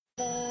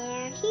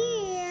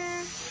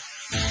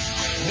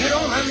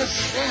don't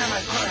understand. I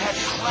could have had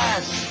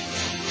class.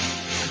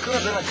 I could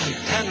have been a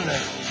contender.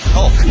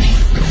 Hulk,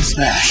 go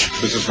smash.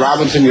 Mrs.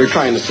 Robinson, you're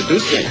trying to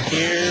seduce me.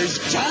 Here's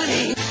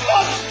Johnny.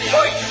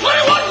 Wait,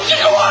 21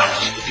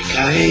 gigawatts!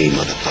 Hey,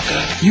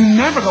 motherfucker. You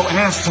never go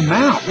ass to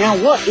mouth. Now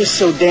what is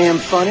so damn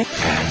funny? And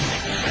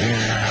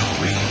here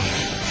we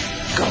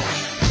go.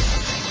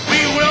 We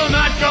will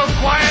not go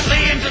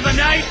quietly into the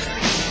night.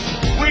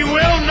 We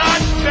will not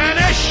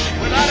vanish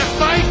without a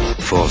fight.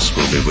 The Force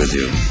will be with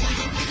you.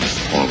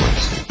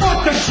 Always.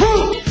 But the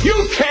truth!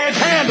 You can't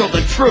handle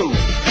the truth!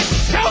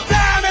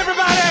 Showtime,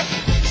 everybody!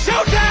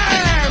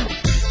 Showtime!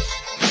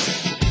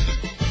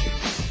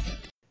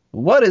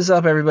 What is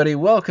up, everybody?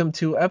 Welcome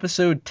to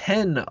episode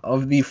 10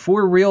 of the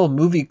For Real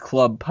Movie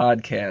Club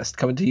podcast,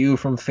 coming to you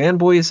from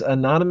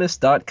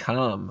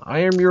fanboysanonymous.com. I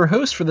am your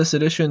host for this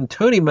edition,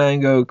 Tony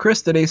Mango.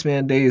 Chris the Dace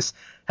Man Dace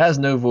has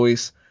no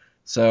voice,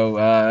 so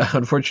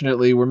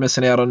unfortunately we're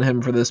missing out on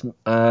him for this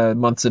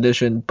month's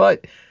edition,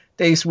 but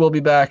Dace will be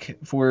back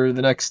for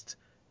the next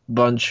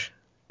bunch,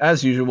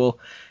 as usual,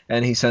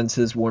 and he sends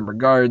his warm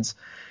regards.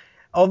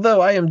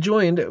 Although I am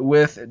joined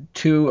with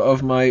two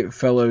of my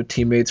fellow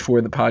teammates for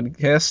the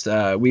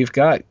podcast. We've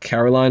got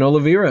Caroline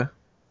Oliveira.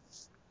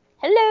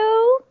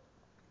 Hello.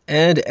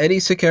 And Eddie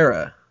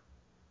Sequeira.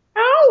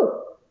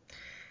 Ow.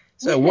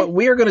 So what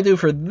we are going to do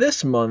for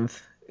this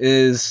month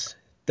is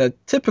the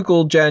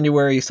typical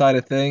January side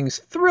of things,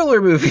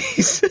 thriller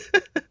movies. Yay!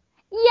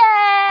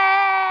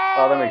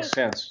 Oh, that makes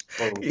sense.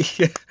 Totally.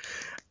 Yeah.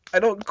 I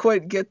don't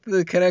quite get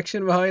the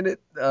connection behind it,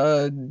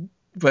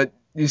 but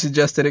you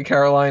suggested it,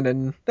 Caroline,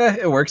 and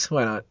it works.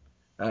 Why not?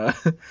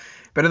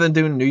 Better than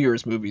doing New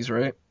Year's movies,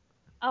 right?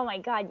 Oh my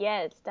god,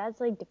 yes.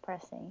 That's like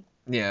depressing.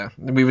 Yeah,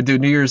 we would do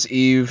New Year's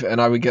Eve, and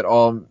I would get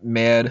all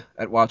mad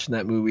at watching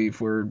that movie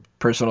for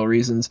personal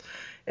reasons,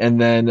 and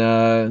then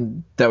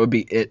that would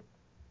be it.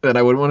 And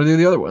I wouldn't want to do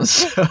the other ones.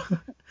 So,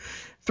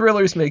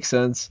 thrillers make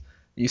sense.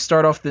 You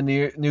start off the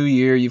new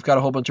year, you've got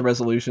a whole bunch of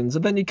resolutions,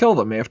 and then you kill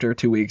them after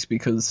 2 weeks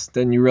because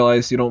then you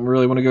realize you don't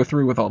really want to go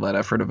through with all that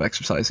effort of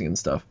exercising and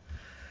stuff.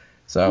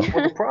 So.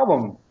 Well, the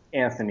problem,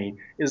 Anthony,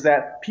 is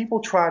that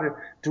people try to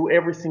do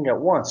everything at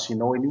once, and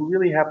you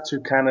really have to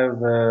kind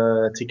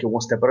of take it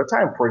one step at a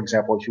time. For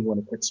example, if you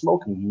want to quit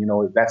smoking,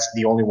 that's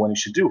the only one you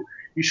should do.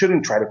 You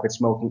shouldn't try to quit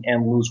smoking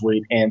and lose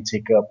weight and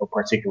take up a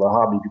particular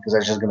hobby because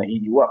that's just going to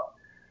eat you up.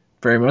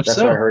 Very much that's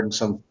so. What I heard in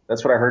some.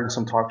 That's what I heard in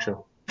some talk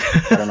show.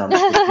 I don't know.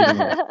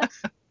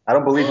 I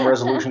don't believe in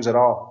resolutions at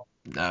all.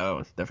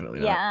 No,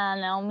 definitely not. Yeah,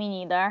 no, me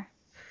neither.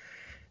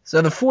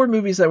 So the 4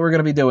 movies that we're going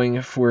to be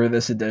doing for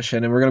this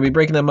edition, and we're going to be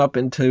breaking them up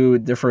into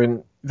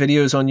different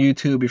videos on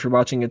YouTube if you're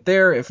watching it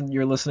there. If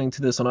you're listening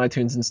to this on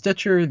iTunes and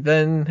Stitcher,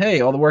 then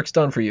hey, all the work's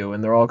done for you,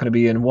 and they're all going to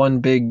be in one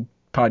big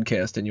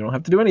podcast, and you don't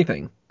have to do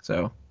anything.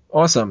 So,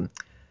 awesome.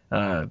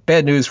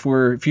 Bad news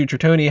for future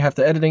Tony, you have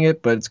to editing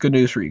it, but it's good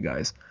news for you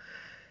guys.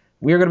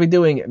 We are going to be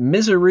doing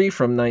Misery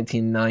from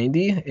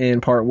 1990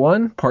 in part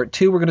 1. Part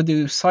 2, we're going to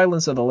do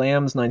Silence of the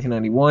Lambs,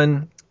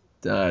 1991.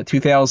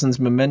 2000's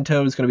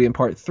Memento is going to be in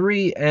part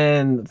 3.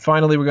 And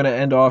finally, we're going to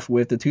end off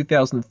with the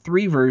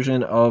 2003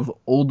 version of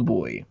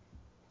Oldboy.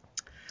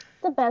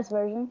 The best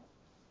version.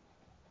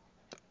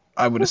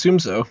 I would assume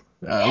so.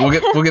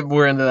 We'll get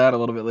more into that a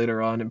little bit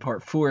later on in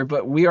part 4.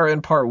 But we are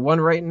in part 1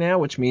 right now,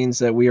 which means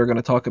that we are going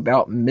to talk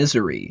about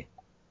Misery.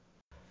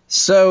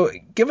 So,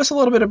 give us a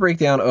little bit of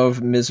breakdown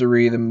of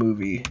Misery, the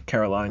movie,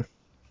 Caroline.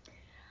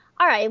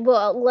 All right,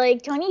 well,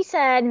 like Tony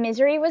said,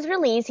 Misery was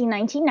released in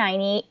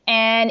 1990,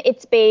 and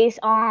it's based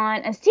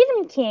on a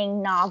Stephen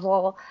King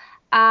novel.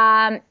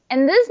 And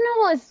this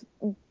novel is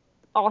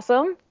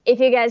awesome. If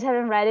you guys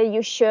haven't read it,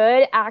 you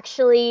should.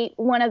 Actually,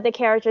 one of the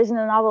characters in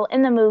the novel,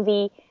 in the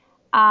movie,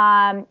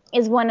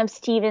 is one of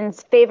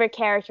Stephen's favorite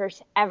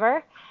characters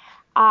ever.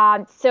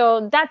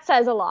 So that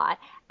says a lot.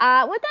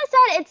 With that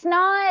said, it's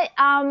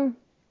not...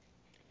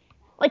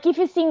 like, if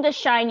you've seen The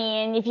Shining,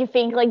 and if you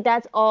think, like,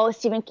 that's all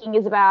Stephen King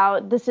is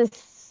about, this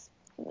is...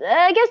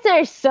 I guess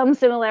there's some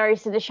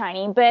similarities to The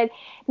Shining, but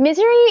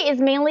Misery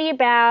is mainly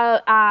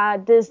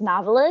about this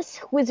novelist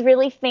who is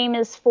really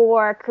famous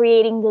for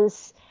creating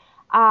this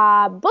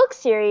book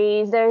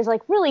series. There's,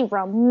 like, really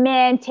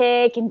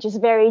romantic and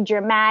just very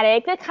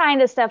dramatic, the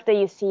kind of stuff that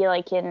you see,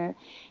 like, in,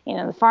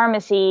 the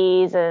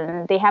pharmacies,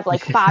 and they have,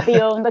 like,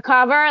 Fabio on the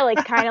cover,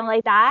 like, kind of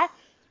like that.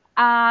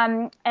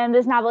 And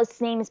this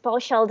novelist's name is Paul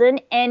Sheldon,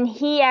 and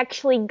he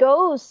actually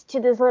goes to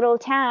this little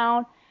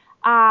town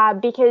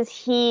because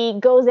he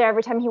goes there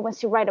every time he wants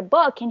to write a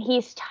book, and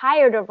he's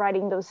tired of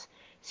writing those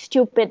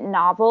stupid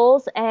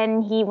novels,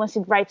 and he wants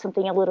to write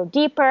something a little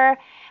deeper.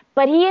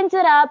 But he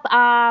ended up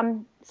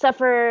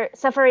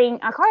suffering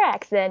a car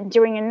accident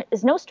during a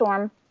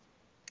snowstorm,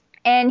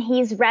 and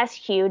he's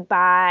rescued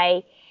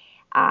by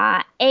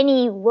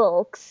Annie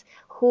Wilkes,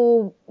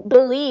 who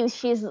believes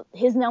she's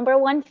his number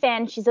one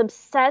fan. She's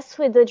obsessed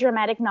with the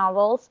dramatic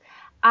novels.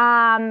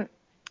 And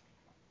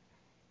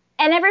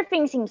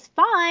everything seems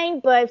fine,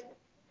 but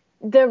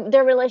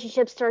their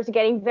relationship starts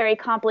getting very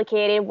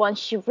complicated once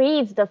she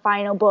reads the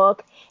final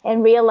book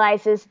and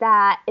realizes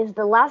that is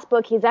the last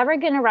book he's ever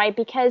going to write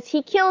because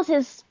he kills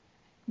his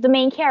the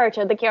main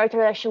character, the character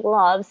that she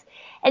loves,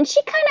 and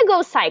she kind of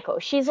goes psycho.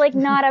 She's like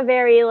not a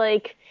very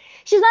like,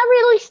 she's not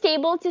really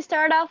stable to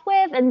start off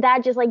with, and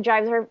that just like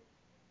drives her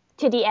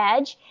to the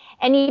edge,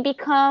 and it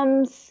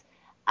becomes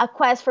a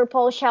quest for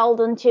Paul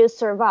Sheldon to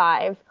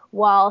survive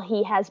while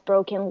he has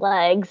broken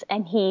legs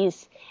and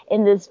he's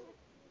in this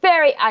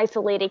very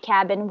isolated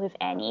cabin with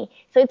Annie.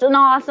 So it's an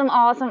awesome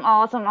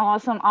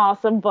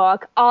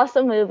book,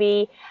 awesome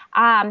movie.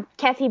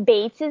 Kathy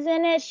Bates is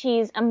in it.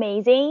 She's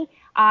amazing.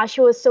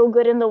 She was so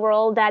good in the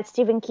role that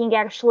Stephen King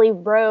actually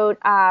wrote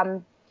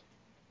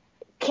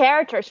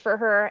characters for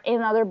her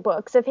in other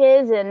books of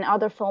his and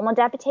other film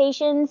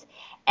adaptations.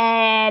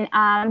 And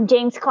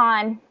James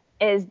Caan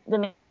is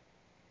the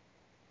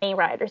main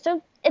writer.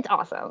 So it's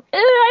awesome.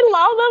 I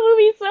love that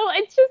movie so.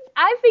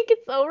 I think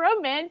it's so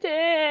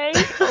romantic.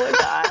 Oh my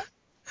god.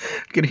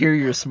 I can hear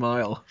your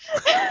smile.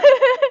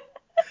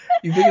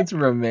 You think it's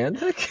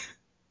romantic?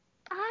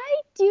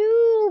 I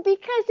do,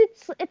 because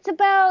it's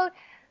about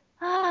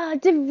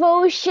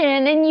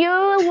devotion, and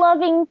you're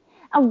loving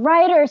a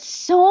writer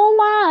so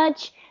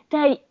much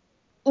that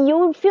you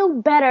would feel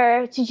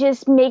better to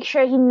just make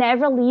sure he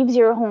never leaves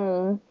your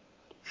home,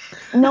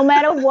 no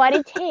matter what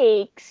it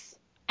takes.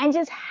 And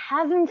just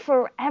have him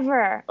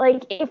forever.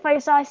 Like, if I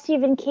saw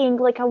Stephen King,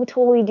 like, I would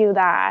totally do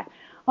that.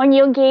 Or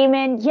Neil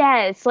Gaiman,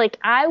 yes. Like,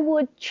 I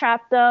would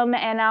trap them,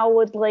 and I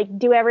would, like,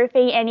 do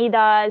everything Annie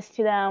does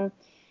to them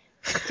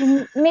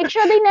to make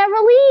sure they never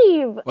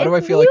leave. Why do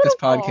I feel like this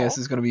podcast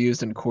is going to be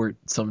used in court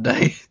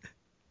someday?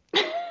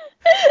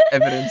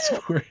 Evidence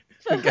for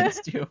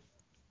against you.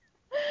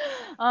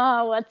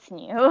 Oh, what's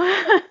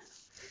new?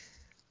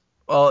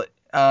 Well,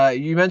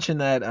 you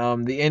mentioned that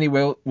the Annie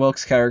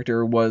Wilkes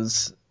character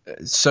was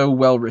so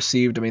well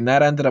received. I mean,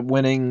 that ended up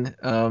winning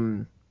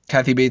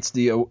Kathy Bates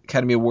the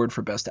Academy Award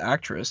for Best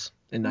Actress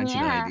in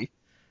 1990.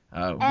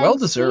 Well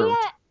deserved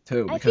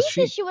too, because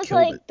she was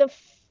killed like it.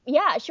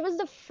 she was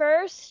the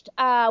first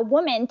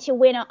woman to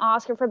win an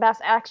Oscar for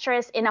Best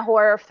Actress in a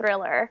horror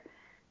thriller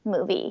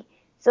movie.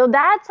 So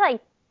that's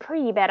like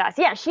pretty badass.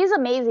 Yeah, she's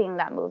amazing in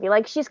that movie.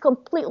 Like, she's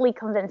completely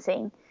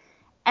convincing.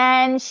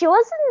 And she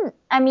wasn't,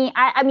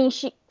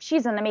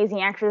 she's an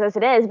amazing actress as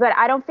it is, but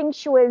I don't think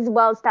she was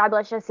well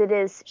established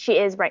as she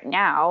is right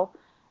now.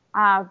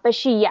 But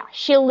she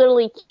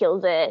literally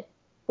kills it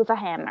with a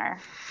hammer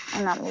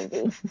in that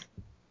movie.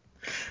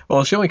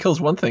 Well, she only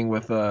kills one thing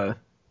with a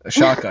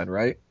shotgun,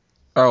 right?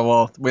 Oh,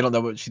 well, we don't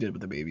know what she did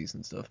with the babies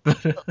and stuff.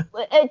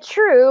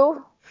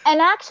 True. And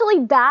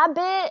actually, that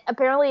bit,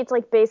 apparently it's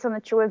like based on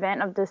the true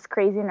event of this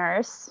crazy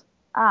nurse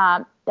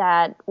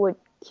that would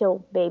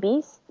kill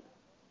babies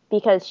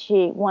because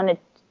she wanted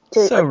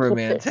to so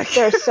romantic.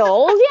 Their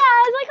souls. Yeah,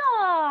 I was like,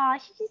 oh,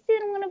 she just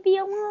didn't want to be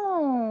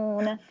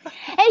alone.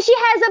 And she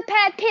has a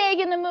pet pig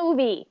in the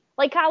movie.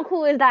 Like, how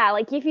cool is that?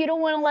 Like, if you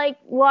don't want to, like,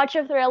 watch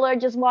a thriller,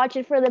 just watch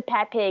it for the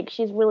pet pig.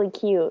 She's really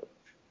cute.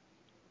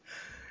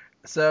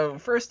 So,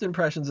 first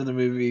impressions of the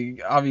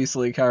movie,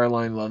 obviously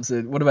Caroline loves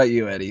it. What about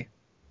you, Eddie?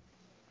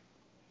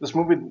 This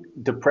movie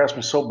depressed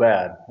me so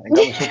bad. It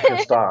got me so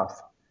pissed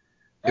off.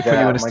 It put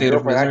you in a state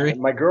of misery?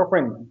 My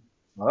girlfriend...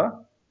 Huh?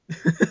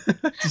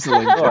 Just a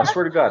No, I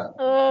swear to God.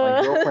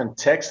 My girlfriend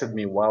texted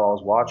me while I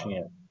was watching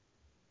it.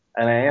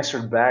 And I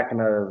answered back in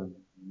a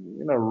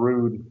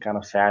rude kind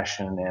of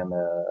fashion. And,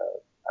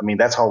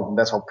 that's how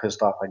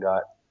pissed off I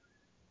got.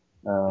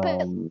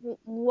 But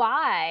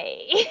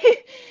why?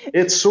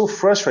 It's so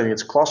frustrating.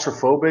 It's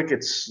claustrophobic.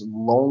 It's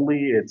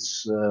lonely. It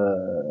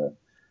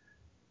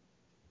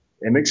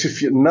makes you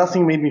feel.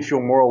 Nothing made me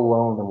feel more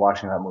alone than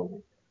watching that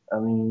movie. I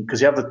mean, because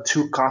you have the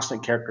two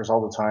constant characters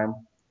all the time,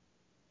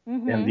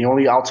 and the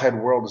only outside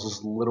world is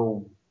this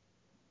little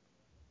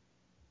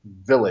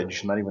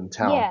village, not even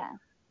town.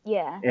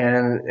 Yeah.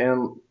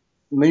 And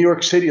New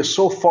York City is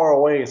so far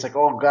away. It's like,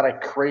 oh God, I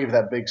crave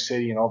that big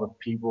city and all the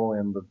people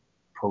and the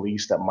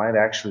police that might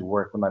actually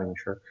work. I'm not even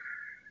sure,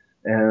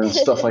 and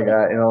stuff like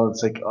that.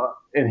 It's like,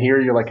 and here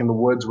you're like in the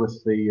woods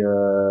with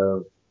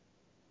the.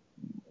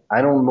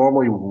 I don't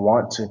normally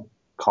want to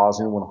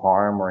cause anyone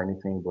harm or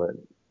anything, but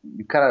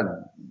you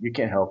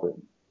can't help it,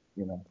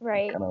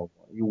 Right.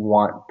 You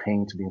want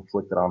pain to be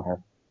inflicted on her.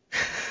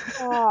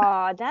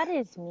 Oh, that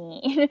is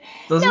mean.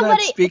 Doesn't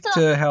that speak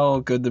to how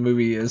good the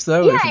movie is,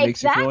 though? Yeah, if it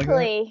makes you feel like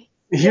that?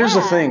 Here's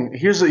the thing.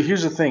 Here's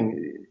the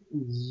thing.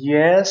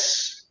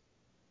 Yes.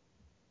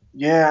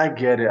 Yeah, I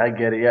get it.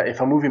 Yeah, if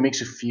a movie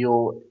makes you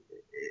feel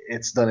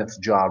it's done its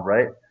job,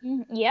 right?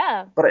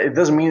 Yeah. But it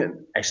doesn't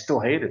mean I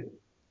still hate it.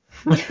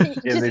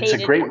 It's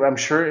a great. I'm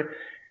sure.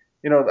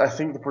 I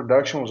think the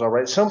production was all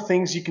right. Some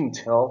things you can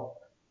tell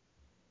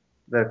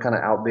that are kind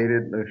of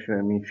outdated.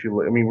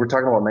 We're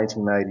talking about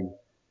 1990,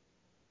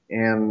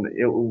 and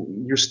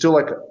you're still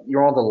like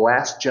you're on the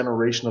last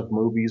generation of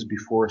movies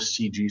before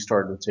CG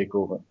started to take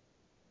over.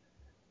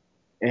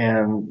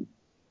 And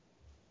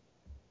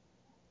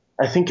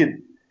I think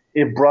it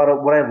brought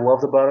up what I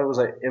loved about it was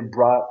like it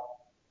brought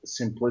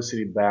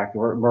simplicity back. It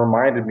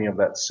reminded me of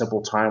that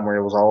simple time where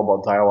it was all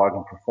about dialogue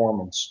and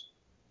performance,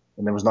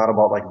 and it was not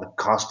about like the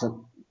constant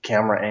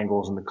camera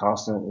angles and the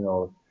constant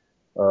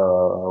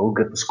We'll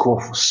get this cool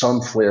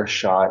sun flare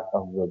shot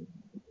of the.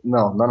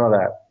 No, none of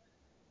that.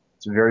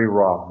 It's very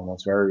raw.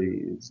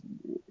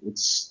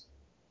 It's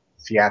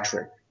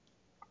theatric.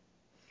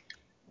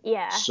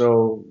 Yeah.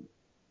 So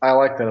I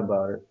like that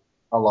about it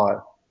a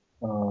lot.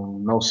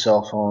 No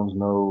cell phones,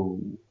 no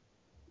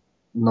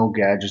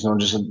gadgets, no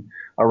just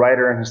a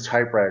writer and his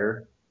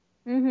typewriter.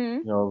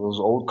 Mhm. Those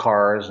old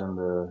cars and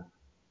the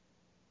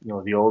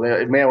old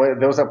man.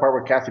 There was that part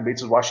where Kathy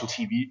Bates was watching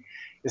TV.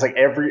 It's like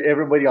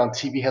everybody on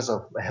TV has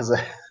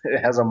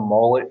a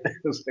mullet.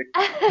 It's like,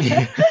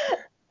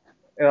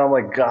 and I'm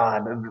like,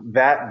 God,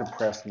 that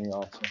depressed me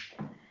also.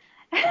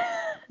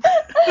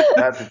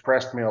 That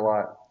depressed me a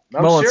lot.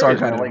 I'm Mullets are serious,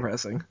 kind man. of Like,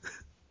 depressing.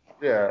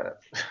 yeah.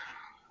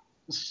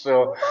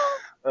 So,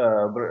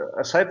 but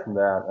aside from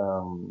that,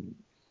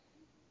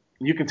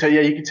 you can tell.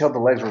 Yeah, you can tell the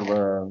legs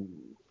were.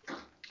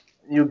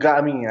 You got.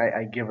 I mean,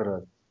 I give it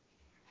a.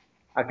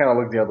 I kind of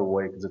look the other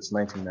way because it's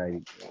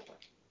 1990.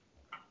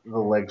 The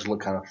legs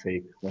look kind of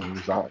fake when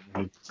he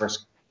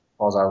first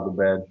falls out of the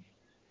bed.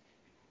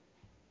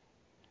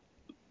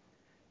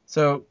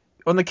 So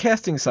on the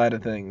casting side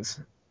of things,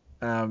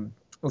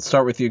 let's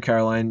start with you,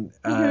 Caroline.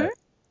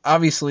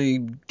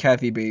 Obviously,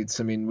 Kathy Bates.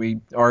 I mean,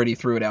 we already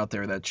threw it out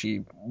there that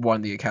she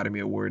won the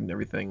Academy Award and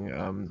everything.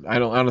 I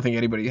don't think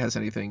anybody has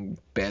anything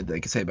bad they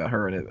could say about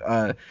her in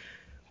it.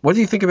 What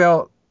do you think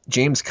about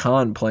James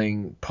Caan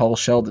playing Paul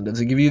Sheldon? Does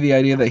it give you the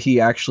idea that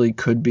he actually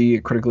could be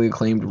a critically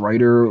acclaimed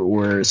writer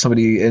or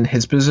somebody in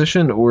his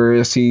position, or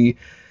is he?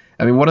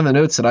 I mean, one of the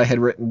notes that I had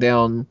written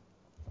down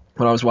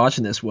when I was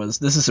watching this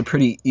is a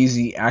pretty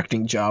easy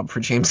acting job for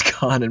James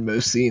Caan in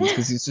most scenes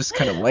because he's just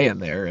kind of laying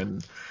there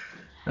and.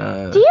 Do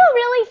you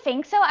really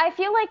think so? I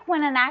feel like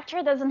when an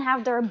actor doesn't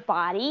have their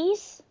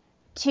bodies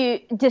to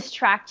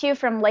distract you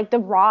from like the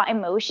raw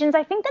emotions,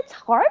 I think that's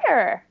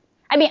harder.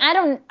 I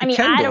don't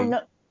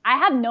know. I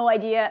have no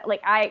idea.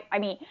 Like I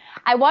mean,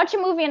 I watch a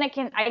movie and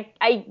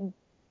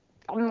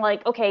I'm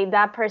like, okay,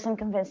 that person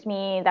convinced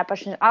me. That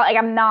person, like,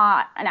 I'm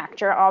not an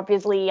actor.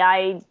 Obviously,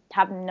 I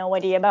have no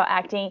idea about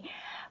acting,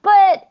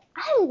 but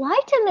I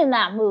liked him in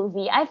that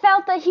movie. I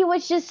felt that he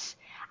was just.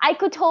 I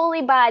could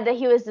totally buy that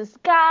he was this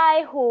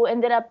guy who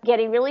ended up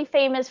getting really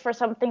famous for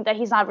something that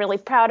he's not really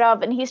proud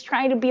of, and he's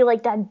trying to be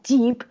like that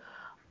deep,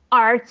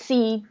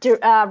 artsy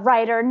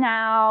writer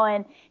now,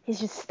 and he's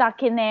just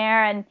stuck in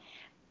there, and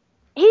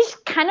he's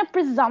kind of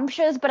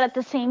presumptuous, but at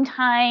the same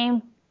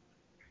time,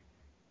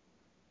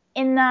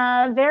 in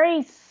a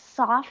very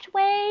soft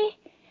way.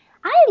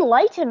 I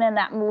liked him in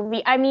that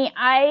movie. I mean,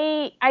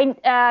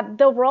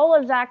 the role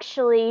was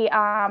actually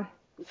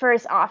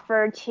first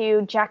offered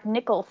to Jack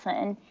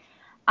Nicholson.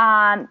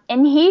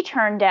 And he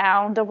turned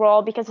down the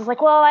role because he's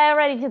like, well, I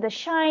already did The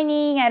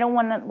Shining. I don't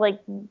want to like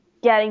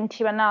get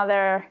into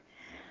another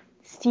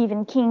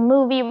Stephen King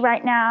movie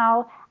right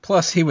now.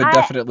 Plus, he would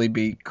definitely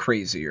be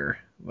crazier.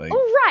 Like,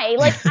 right.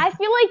 Like, I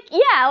feel like,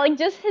 yeah, like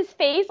just his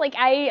face. Like,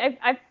 I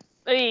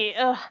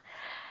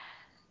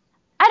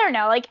don't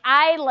know. Like,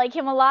 I like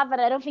him a lot,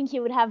 but I don't think he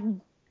would have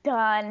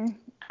done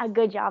a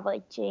good job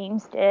like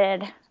James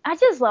did. I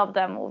just love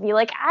that movie.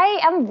 Like,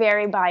 I am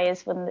very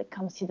biased when it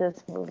comes to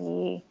this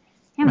movie.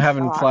 I'm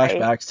having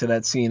flashbacks to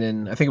that scene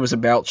in, I think it was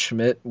About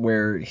Schmidt,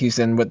 where he's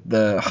in with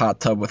the hot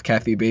tub with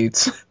Kathy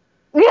Bates.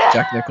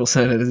 Jack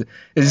Nicholson.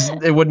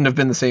 It wouldn't have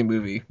been the same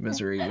movie,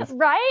 Misery, with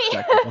right?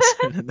 Jack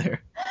Nicholson in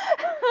there.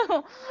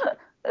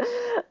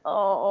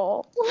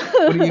 Oh.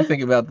 What do you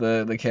think about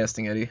the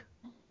casting, Eddie?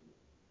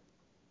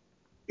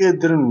 It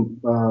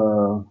didn't.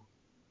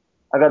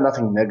 I got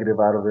nothing negative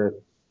out of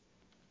it,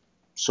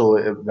 so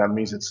that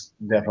means it's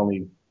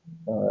definitely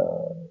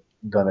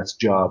done its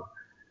job.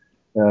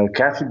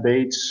 Kathy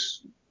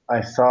Bates,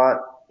 I thought,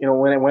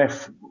 when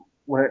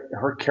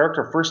her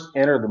character first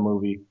entered the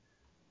movie,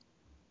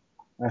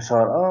 I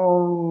thought,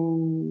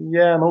 oh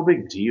yeah, no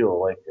big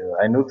deal. Like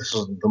I knew this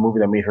was the movie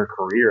that made her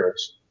career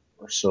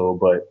or so,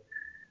 but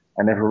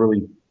I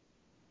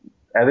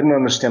didn't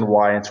understand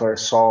why until I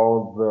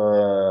saw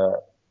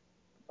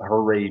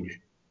her rage.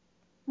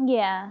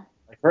 Yeah.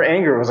 Like her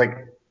anger was like,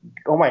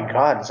 oh my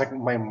God, it's like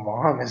my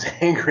mom is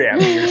angry at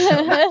me or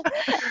something.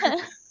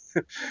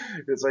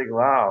 It's like,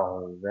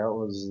 wow, that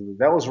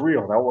was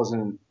real. That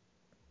wasn't.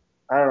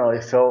 I don't know.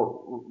 It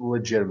felt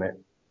legitimate.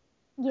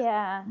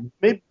 Yeah.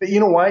 Maybe, you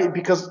know why?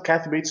 Because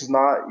Kathy Bates is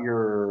not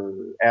your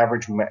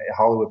average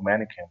Hollywood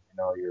mannequin.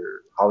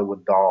 Your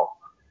Hollywood doll.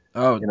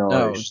 Oh,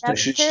 no.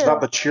 She's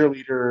not the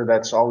cheerleader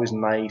that's always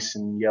nice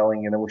and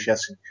yelling, and then when she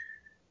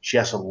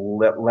has to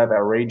let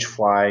that rage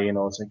fly.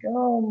 It's like,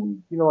 oh,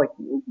 like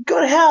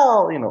go to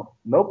hell.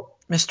 Nope.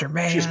 Mr.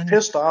 Man. She's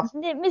pissed off.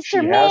 Mr. She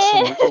Man. has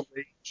some real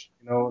rage.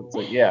 It's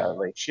like, yeah,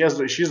 like she's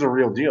the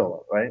real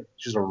deal, right?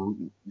 She's the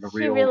real.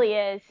 She really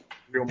is.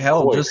 Real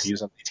Hell, McCoy, just to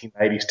use an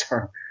 1890s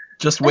term.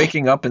 Just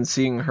waking up and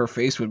seeing her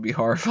face would be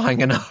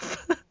horrifying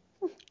enough.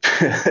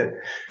 Yeah,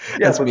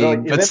 That's but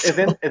mean,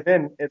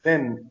 and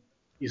then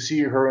you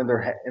see her in their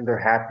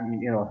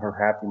happy, her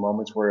happy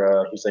moments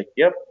where he's like,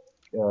 yep,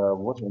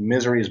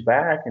 Misery is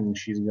back and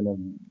she's gonna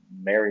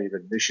marry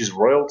she's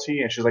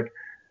royalty, and she's like,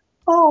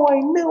 oh, I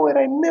knew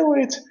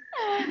it,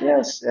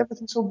 Yes,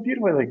 everything's so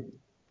beautiful. Like,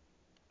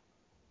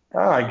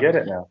 I get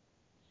it now.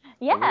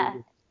 Yeah.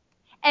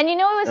 And it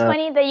was Uh,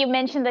 funny that you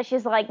mentioned that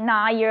she's like,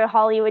 nah, you're a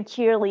Hollywood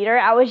cheerleader.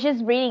 I was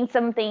just reading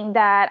something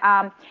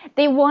that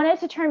they wanted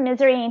to turn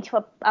Misery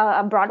into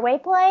a Broadway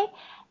play,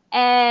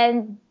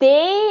 and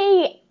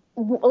they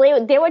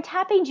were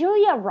tapping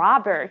Julia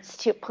Roberts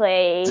to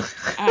play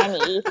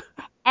Annie.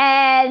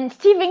 And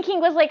Stephen King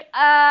was like,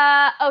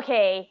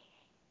 okay,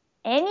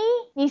 Annie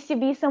needs to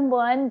be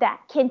someone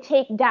that can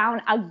take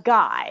down a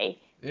guy,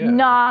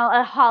 not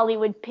a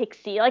Hollywood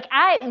pixie. Like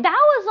that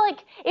was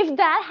like, if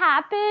that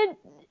happened,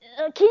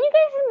 can you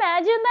guys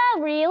imagine that?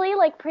 Really,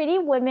 like Pretty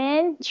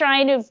Women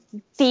trying to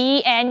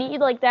be Annie,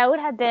 like that would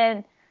have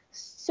been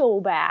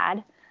so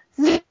bad.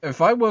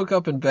 If I woke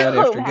up in bed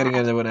So after bad. getting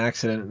into an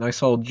accident and I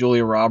saw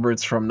Julia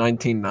Roberts from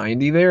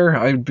 1990 there,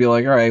 I'd be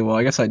like, all right, well,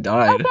 I guess I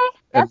died. Okay,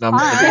 And that's I'm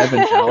in heaven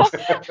now.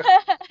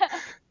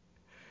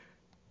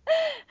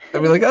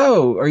 I'd be like,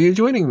 oh, are you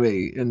joining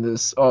me in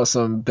this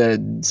awesome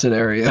bed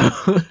scenario?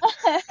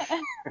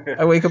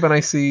 I wake up and I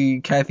see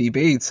Kathy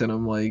Bates and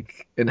I'm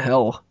like in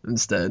hell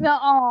instead. No,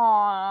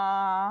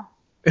 aww.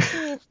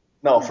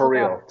 no, for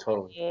real,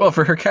 totally. Well,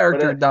 for her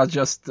character, But, not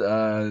just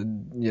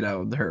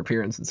her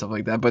appearance and stuff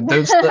like that, but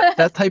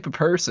that type of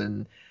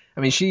person.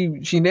 I mean,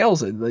 she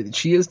nails it. Like,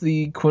 she is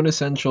the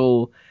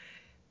quintessential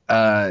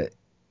kind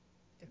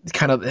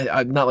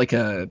of not like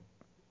a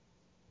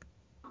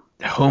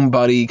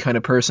homebody kind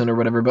of person or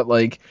whatever, but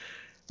like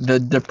the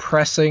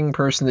depressing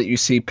person that you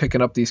see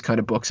picking up these kind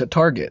of books at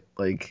Target,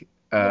 like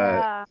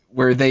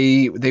where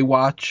they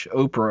watch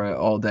Oprah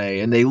all day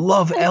and they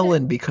love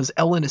Ellen because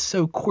Ellen is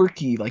so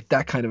quirky, like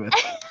that kind of a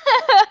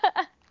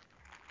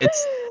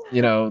it's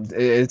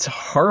it's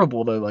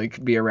horrible to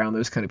like be around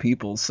those kind of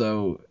people.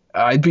 So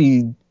I'd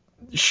be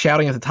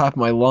shouting at the top of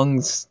my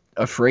lungs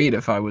afraid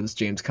if I was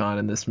James Caan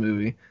in this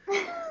movie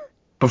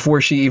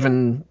before she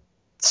even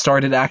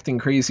started acting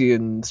crazy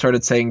and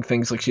started saying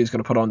things like she was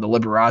going to put on the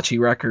Liberace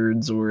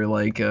records or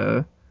like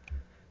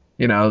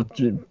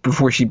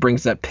before she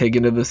brings that pig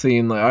into the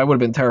scene. Like, I would have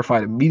been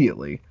terrified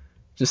immediately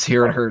just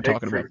hearing her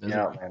talking about freaked me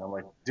out, man. I'm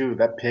like, dude,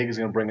 that pig is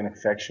gonna bring an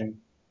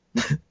infection.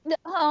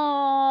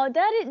 Oh,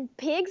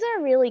 pigs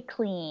are really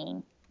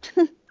clean.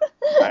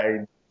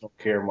 I don't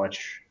care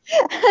much.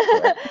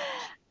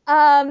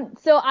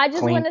 So I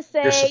just want to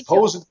say They're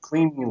supposed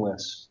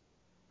cleanliness.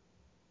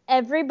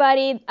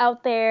 Everybody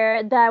out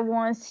there that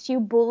wants to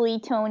bully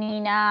Tony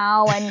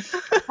now and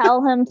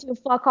tell him to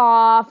fuck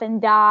off and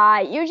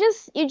die, you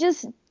just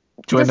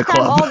join the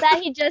club. All that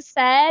he just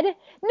said.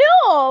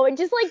 No,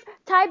 just like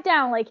type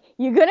down like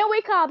you're gonna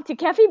wake up to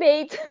Kathy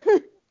Bates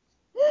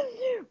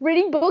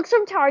reading books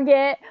from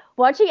Target,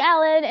 watching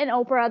Ellen and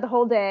Oprah the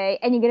whole day,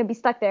 and you're gonna be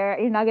stuck there.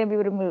 You're not gonna be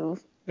able to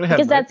move. I'm gonna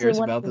have nightmares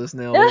about this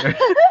now. Later.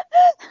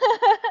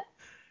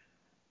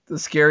 The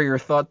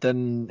scarier thought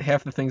than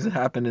half the things that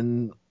happen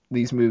in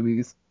these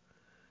movies.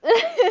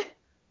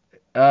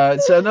 So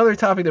another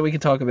topic that we can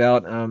talk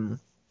about,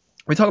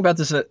 we talk about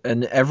this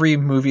in every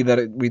movie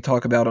that we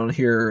talk about on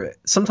here.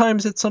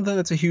 Sometimes it's something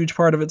that's a huge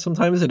part of it,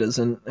 sometimes it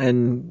isn't.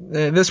 And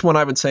this one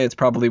I would say it's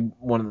probably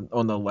one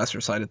on the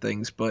lesser side of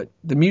things, but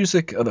the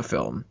music of the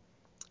film.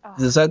 Oh.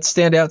 Does that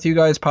stand out to you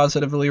guys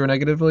positively or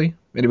negatively?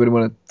 Anybody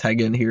want to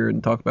tag in here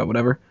and talk about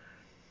whatever?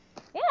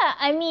 Yeah,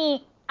 I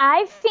mean,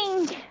 I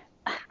think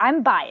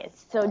I'm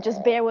biased, so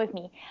just bear with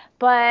me.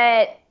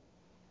 But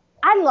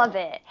I love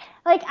it.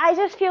 Like, I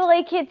just feel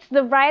like it's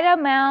the right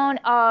amount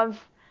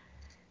of...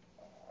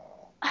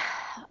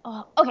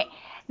 okay,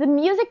 the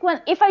music,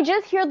 if I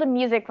just hear the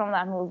music from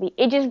that movie,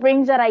 it just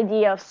brings that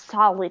idea of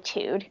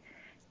solitude.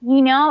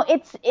 And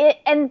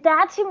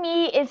that to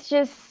me is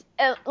just,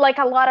 like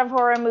a lot of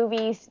horror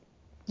movies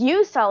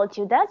use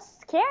solitude. That's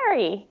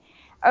scary.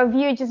 Of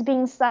you just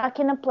being stuck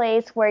in a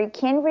place where you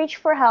can't reach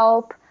for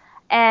help.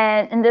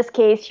 And in this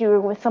case,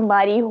 you're with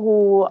somebody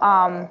who...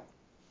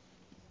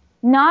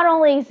 not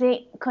only is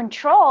in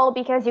control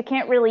because you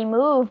can't really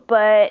move,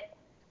 but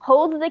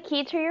holds the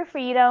key to your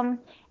freedom,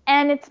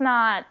 and it's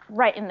not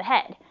right in the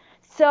head.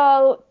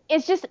 So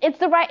it's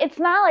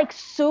not like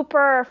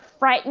super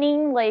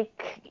frightening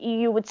like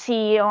you would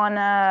see on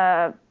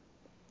a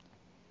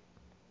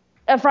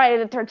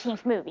Friday the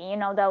 13th movie,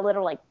 that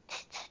little like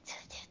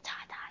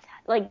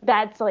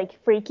that's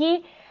like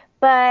freaky,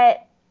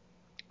 but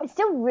it's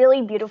still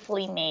really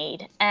beautifully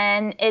made,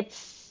 and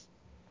it's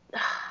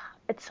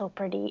so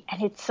pretty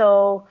and it's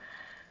so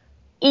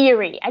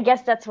eerie. I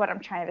guess that's what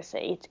I'm trying to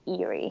say. It's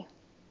eerie.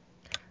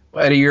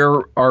 Well, Eddie,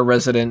 you're our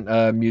resident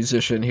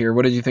musician here.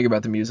 What did you think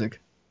about the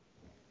music?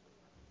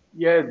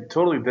 Yeah, it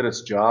totally did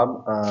its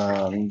job.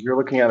 You're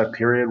looking at a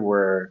period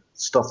where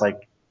stuff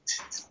like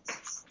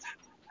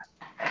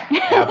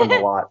happened a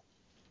lot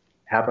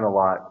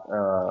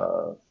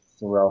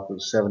throughout the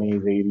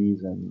 70s,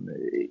 80s, and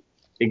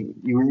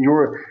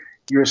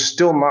you're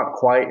still not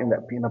quite in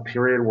a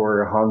period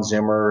where Hans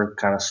Zimmer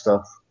kind of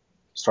stuff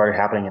started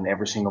happening in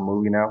every single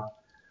movie now.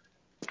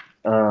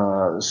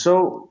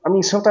 So, I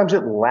mean, sometimes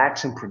it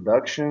lacks in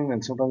production,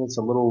 and sometimes it's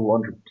a little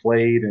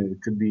underplayed, and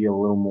it could be a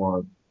little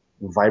more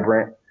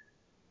vibrant.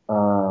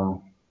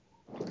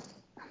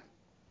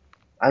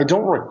 I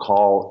don't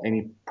recall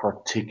any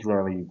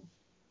particularly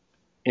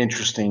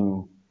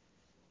interesting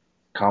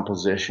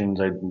compositions.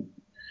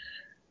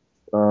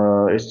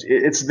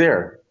 It's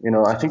there.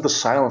 I think the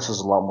silence is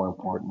a lot more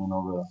important.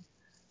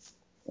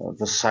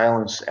 The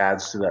silence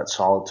adds to that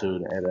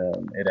solitude,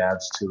 and it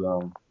adds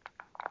to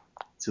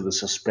the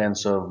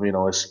suspense of oh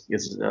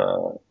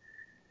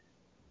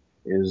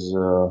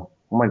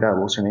my God,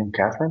 what's her name?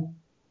 Catherine?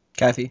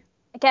 Kathy.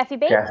 Kathy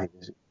Bates? Kathy.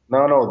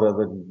 No,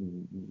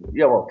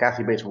 yeah, well,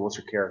 Kathy Bates. But what's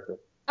her character?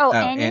 Oh,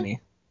 Annie.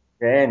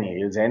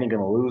 Annie. Is Annie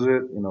gonna lose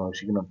it? Is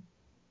she gonna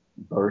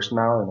burst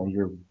now? And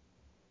you're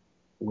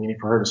waiting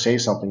for her to say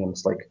something, and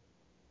it's like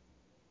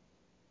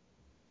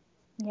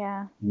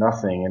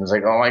nothing, and it's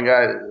like, oh my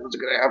God, what's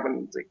gonna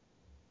happen? It's like,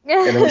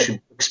 and then when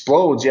she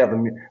explodes,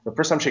 the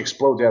first time she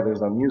explodes,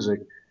 there's no music,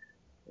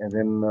 and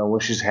then when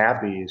she's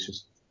happy, it's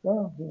just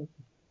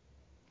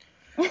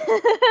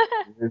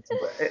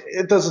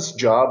it does its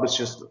job. It's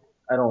just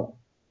I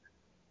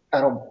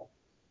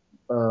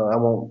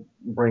won't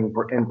bring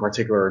in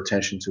particular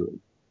attention to it.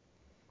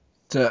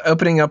 So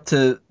opening up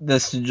to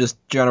this just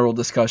general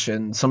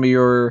discussion, some of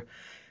your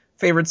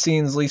favorite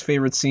scenes, least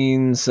favorite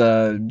scenes,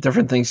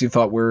 different things you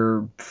thought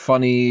were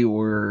funny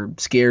or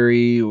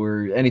scary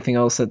or anything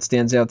else that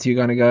stands out to you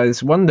kind of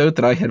guys. One note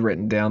that I had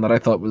written down that I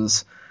thought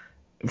was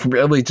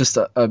really just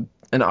an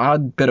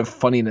odd bit of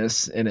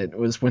funniness in it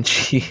was when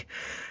she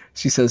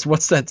says,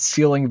 "What's that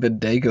ceiling that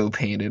Dago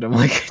painted?" I'm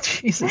like,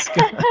 Jesus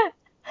God.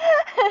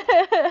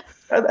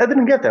 I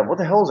didn't get that. What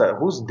the hell is that?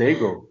 Who's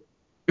Dago?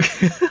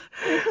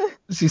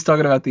 She's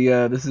talking about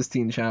the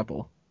Sistine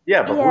Chapel.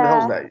 Yeah, but who the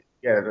hell's that?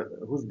 Yeah,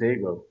 who's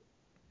Dago?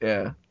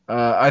 Yeah.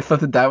 I thought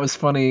that was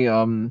funny.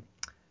 I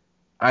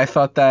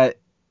thought that,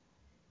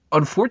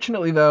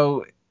 unfortunately,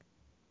 though,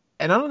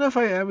 and I don't know if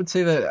I would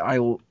say that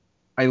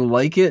I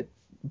like it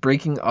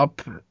breaking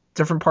up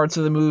different parts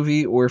of the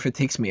movie or if it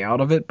takes me out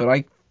of it, but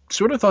I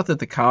sort of thought that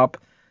the cop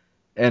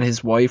and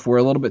his wife were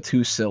a little bit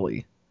too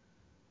silly.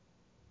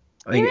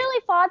 You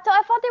really thought so?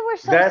 I thought they were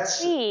so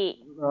sweet.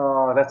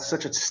 That's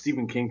such a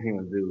Stephen King thing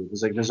to do.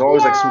 It's like there's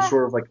always like some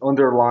sort of like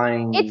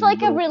underlying. It's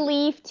like a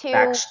relief to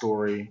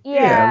backstory.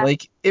 Yeah,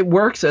 like it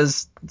works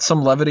as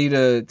some levity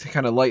to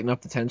kind of lighten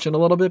up the tension a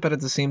little bit, but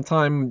at the same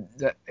time,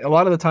 a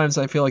lot of the times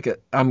I feel like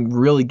I'm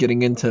really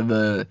getting into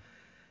the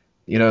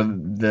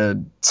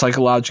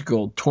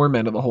psychological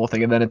torment of the whole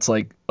thing, and then it's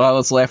like, oh,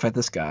 let's laugh at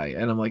this guy,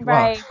 and I'm like,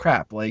 wow,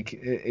 crap, like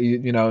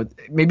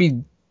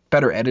maybe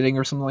better editing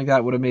or something like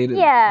that would have made it.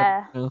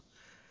 Yeah.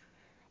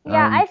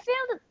 Yeah, I feel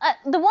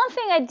the one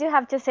thing I do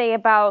have to say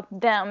about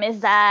them is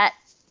that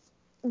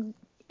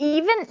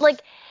even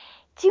like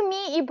to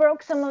me it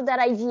broke some of that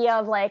idea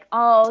of like,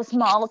 oh,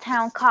 small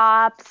town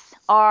cops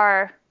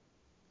are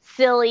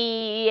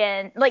silly,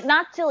 and like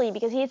not silly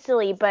because he's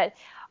silly, but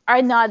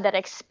are not that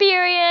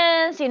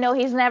experienced.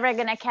 He's never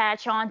gonna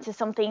catch on to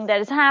something that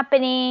is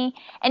happening,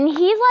 and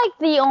he's like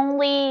the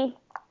only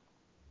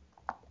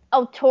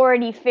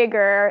authority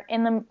figure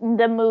in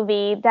the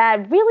movie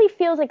that really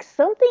feels like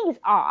something's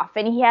off,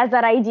 and he has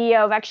that idea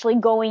of actually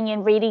going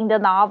and reading the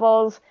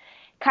novels,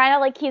 kind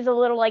of like he's a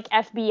little like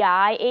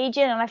FBI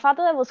agent, and I thought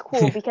that was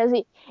cool because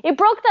it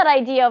broke that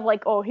idea of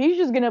like, oh, he's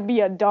just gonna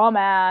be a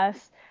dumbass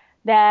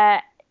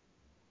that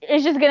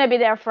is just gonna be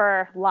there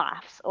for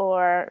laughs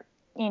or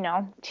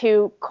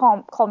to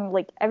calm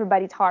like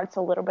everybody's hearts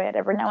a little bit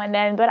every now and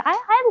then. But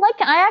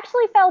I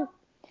actually felt,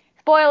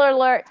 spoiler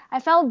alert, I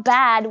felt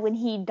bad when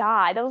he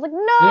died. I was like, no!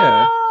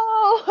 Yeah.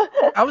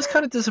 I was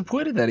kind of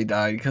disappointed that he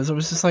died because I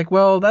was just like,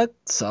 well, that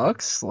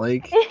sucks.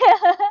 Like,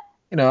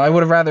 I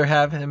would have rather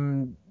have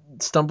him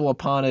stumble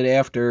upon it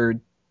after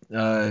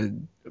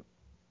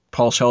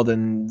Paul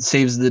Sheldon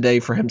saves the day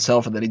for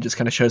himself, and then he just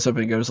kind of shows up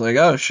and goes like,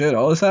 oh shit,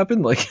 all this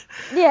happened? Like,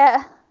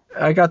 yeah.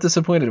 I got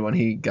disappointed when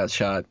he got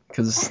shot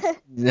because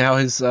now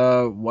his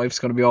wife's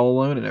going to be all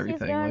alone and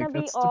everything. Like,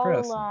 that's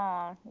depressing.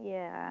 Alone.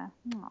 Yeah.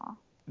 Aww.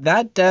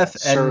 That death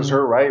serves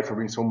her right for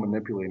being so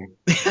manipulating.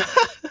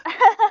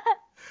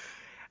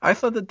 I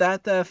thought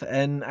that death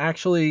and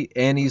actually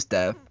Annie's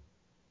death,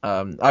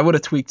 I would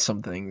have tweaked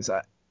some things.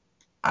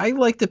 I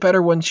liked it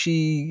better when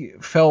she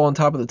fell on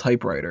top of the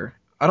typewriter.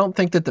 I don't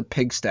think that the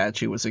pig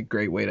statue was a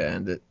great way to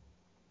end it.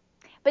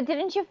 But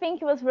didn't you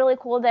think it was really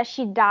cool that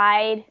she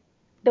died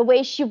the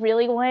way she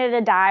really wanted to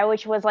die,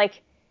 which was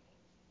like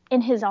in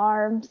his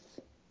arms?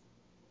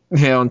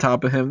 Yeah, on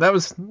top of him. That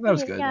was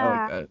good. Yeah. I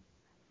like that.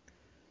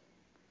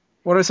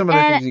 What are some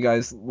other things you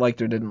guys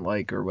liked or didn't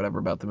like or whatever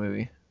about the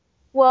movie?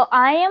 Well,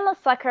 I am a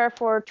sucker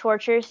for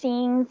torture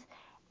scenes,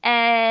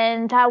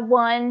 and that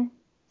one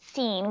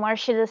scene where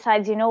she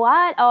decides, you know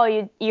what?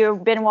 Oh,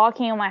 you've been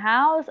walking in my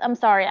house? I'm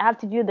sorry, I have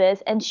to do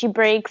this. And she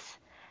breaks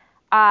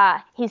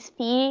his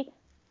feet.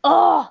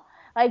 Oh,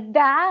 like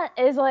that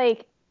is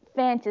like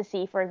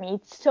fantasy for me.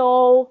 It's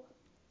so...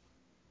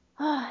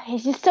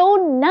 it's just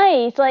so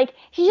nice. Like,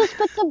 she just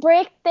puts a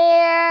brick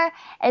there,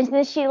 and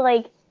then she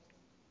like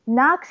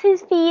knocks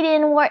his feet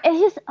inward. It's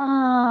just,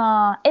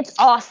 it's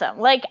awesome.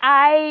 Like,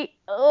 that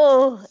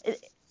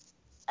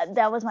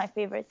was my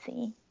favorite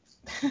scene.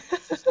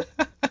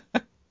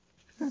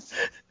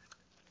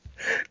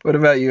 What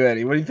about you,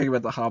 Eddie? What do you think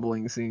about the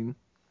hobbling scene?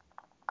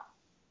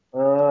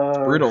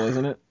 Brutal,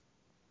 isn't it?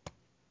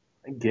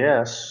 I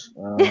guess.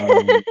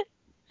 It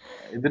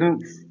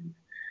didn't.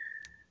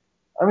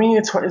 I mean,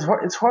 it's hard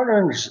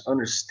to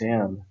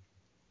understand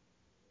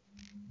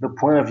the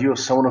point of view of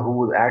someone who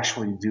would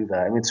actually do that.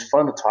 I mean, it's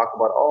fun to talk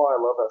about. Oh, I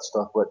love that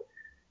stuff, but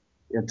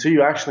until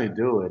you actually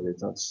do it,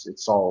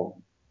 it's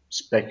all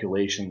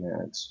speculation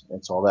and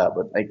it's all that.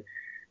 But like,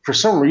 for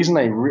some reason,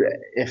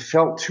 it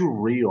felt too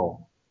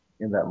real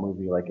in that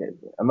movie. Like,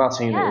 I'm not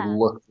saying it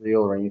looked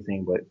real or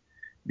anything, but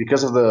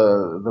because of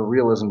the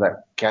realism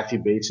that Kathy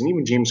Bates and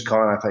even James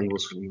Caan, I thought he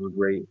was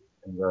great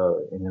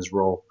in his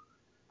role.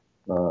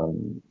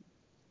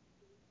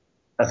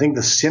 I think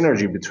the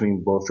synergy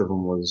between both of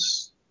them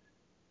was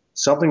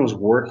something was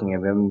working,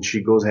 and then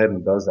she goes ahead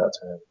and does that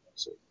to him.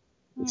 So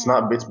it's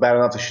bad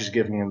enough that she's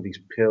giving him these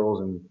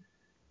pills and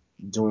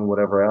doing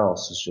whatever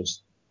else. It's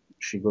just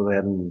she goes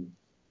ahead and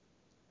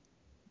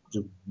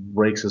just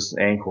breaks his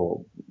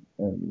ankle,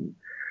 and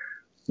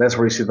that's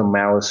where you see the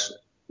malice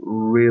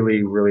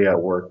really, really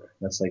at work.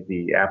 That's like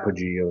the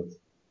apogee of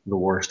the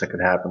worst that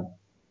could happen.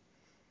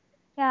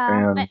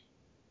 Yeah. And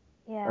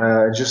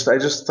I just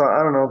thought,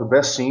 I don't know, the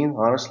best scene,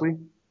 honestly,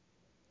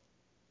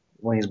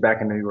 when he's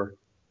back in New York.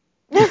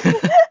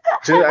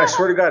 I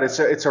swear to God,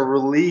 it's a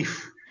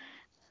relief.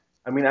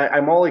 I mean,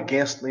 I'm all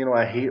against,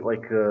 I hate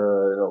like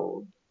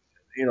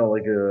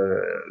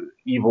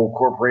evil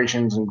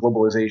corporations and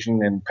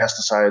globalization and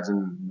pesticides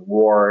and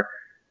war.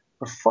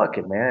 But fuck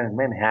it, man.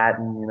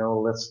 Manhattan,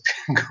 let's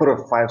go to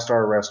a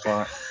 5-star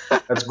restaurant.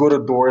 Let's go to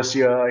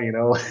Dorsia,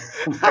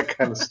 that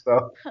kind of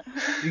stuff.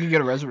 You can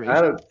get a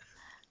reservation.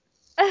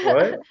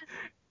 What?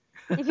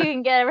 If you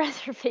can get a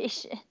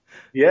reservation.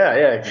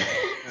 Yeah.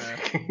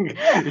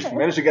 If you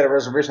manage to get a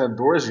reservation at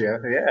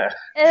Dorsia, yeah.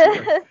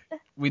 Sure.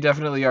 We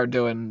definitely are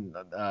doing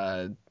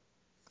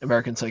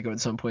American Psycho at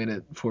some point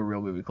at For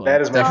Real Movie Club.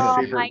 That is my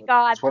favorite. Oh my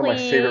God, it's one of my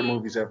favorite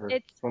movies ever.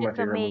 It's one of my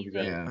favorite amazing. movies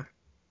ever. Yeah.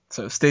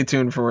 So stay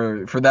tuned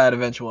for that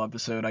eventual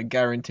episode. I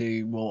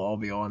guarantee we'll all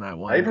be on that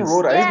one. I even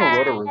wrote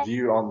a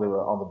review on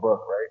the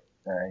book, right?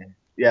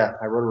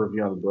 I wrote a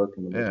review on the book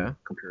and the movie,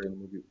 comparing the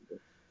movie.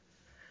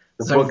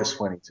 The book is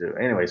funny too.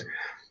 Anyways,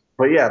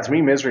 but yeah, to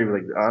me, Misery,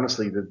 like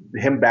honestly,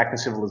 him back in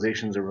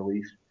civilization is a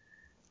relief,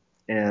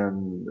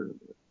 and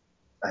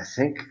I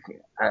think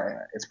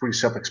it's pretty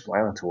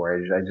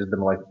self-explanatory. I just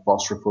didn't like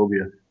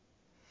claustrophobia.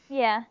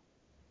 Yeah.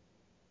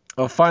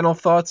 Final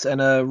thoughts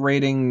and a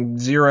rating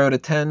 0 to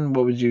 10.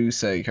 What would you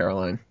say,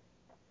 Caroline?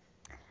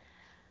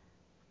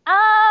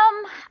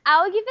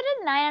 I'll give it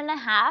a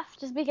 9.5,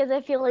 just because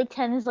I feel like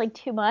 10 is like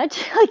too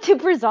much, like too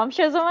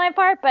presumptuous on my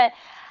part. But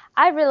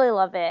I really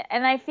love it,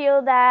 and I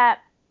feel that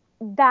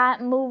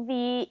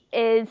movie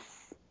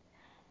it's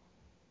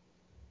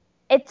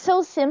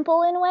so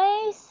simple in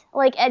ways.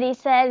 Like Eddie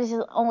said, it's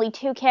just only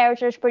 2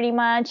 characters pretty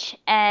much,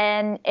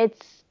 and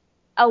it's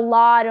a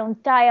lot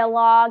of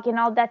dialogue and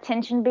all that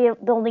tension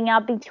building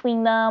up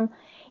between them.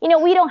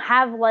 We don't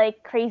have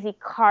like crazy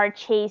car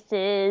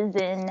chases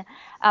and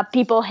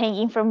people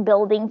hanging from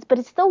buildings, but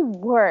it still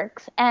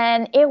works,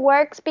 and it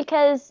works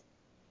because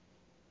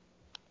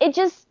it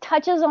just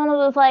touches on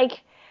those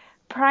like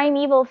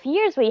primeval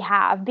fears we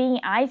have, being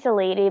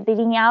isolated,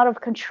 being out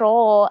of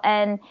control,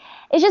 and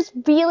it's just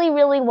really,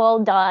 really well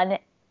done.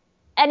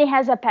 And it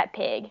has a pet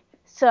pig,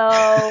 so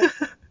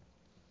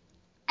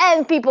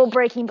and people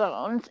breaking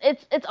bones.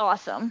 It's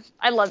awesome.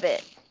 I love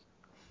it.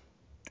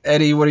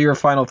 Eddie, what are your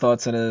final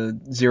thoughts on a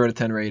 0 to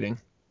 10 rating?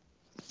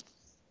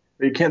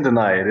 You can't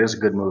deny it. It is a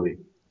good movie.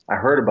 I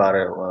heard about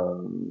it,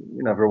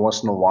 every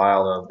once in a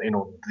while,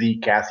 the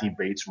Kathy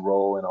Bates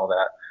role and all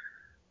that.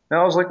 And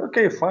I was like,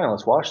 okay, fine,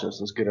 let's watch this.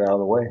 Let's get it out of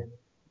the way.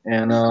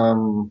 And I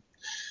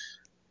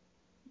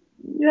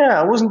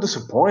wasn't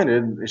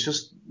disappointed. It's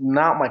just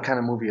not my kind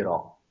of movie at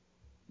all.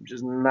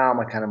 Just not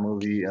my kind of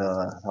movie.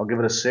 I'll give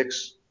it a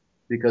 6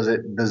 because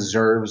it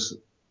deserves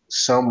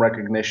some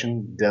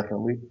recognition,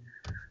 definitely.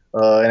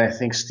 And I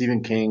think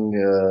Stephen King,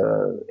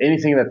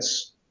 anything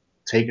that's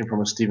taken from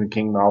a Stephen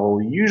King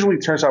novel usually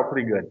turns out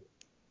pretty good.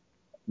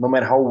 No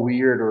matter how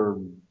weird or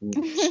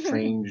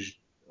strange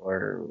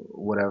or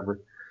whatever.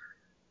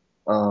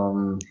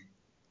 For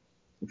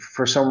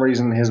some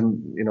reason, his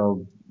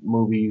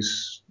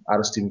movies out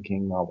of Stephen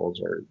King novels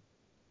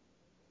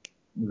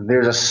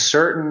there's a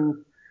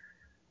certain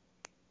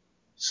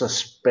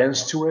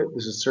suspense to it.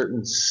 There's a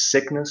certain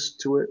sickness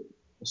to it,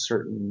 a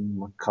certain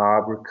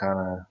macabre kind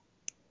of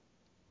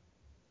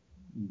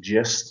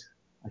gist.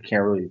 I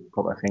can't really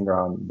put my finger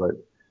on, but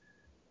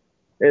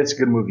it's a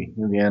good movie.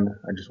 In the end,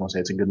 I just want to say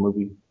it's a good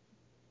movie.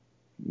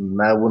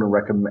 I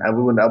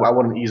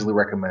wouldn't easily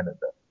recommend it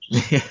though.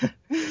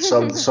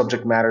 The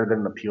subject matter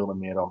didn't appeal to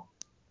me at all.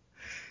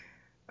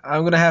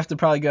 I'm going to have to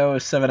probably go a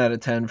 7 out of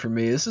 10 for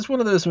me. This is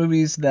one of those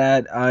movies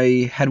that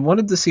I had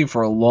wanted to see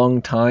for a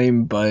long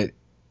time, but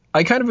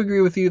I kind of agree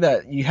with you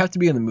that you have to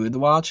be in the mood to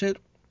watch it.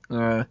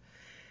 I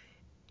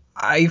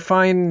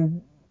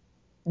find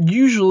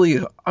usually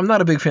I'm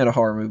not a big fan of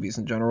horror movies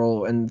in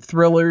general, and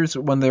thrillers,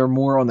 when they're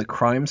more on the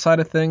crime side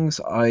of things,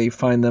 I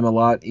find them a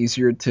lot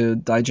easier to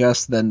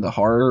digest than the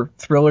horror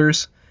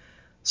thrillers.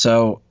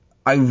 So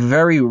I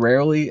very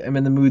rarely am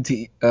in the mood to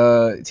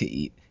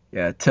eat.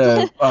 Yeah,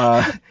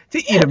 to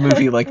eat a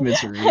movie like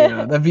Misery.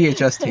 The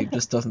VHS tape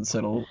just doesn't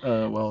settle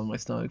well in my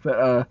stomach.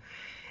 But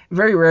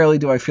very rarely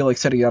do I feel like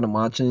sitting down and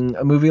watching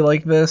a movie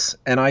like this,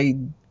 and I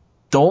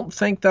don't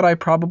think that I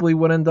probably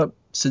would end up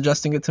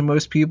suggesting it to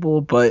most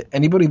people, but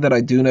anybody that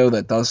I do know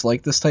that does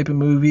like this type of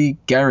movie,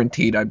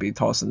 guaranteed I'd be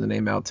tossing the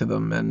name out to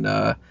them.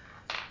 And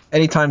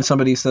anytime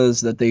somebody says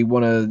that they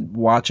want to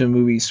watch a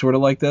movie sort of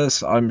like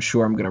this, I'm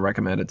sure I'm going to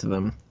recommend it to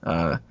them.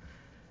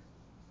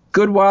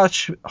 Good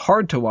watch,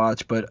 hard to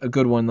watch, but a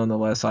good one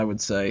nonetheless, I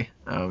would say.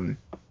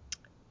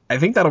 I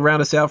think that'll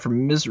round us out for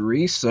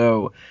Misery,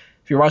 so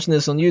if you're watching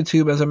this on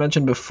YouTube, as I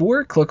mentioned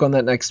before, click on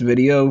that next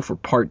video for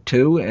part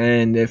 2,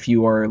 and if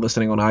you are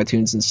listening on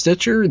iTunes and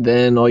Stitcher,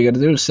 then all you got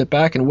to do is sit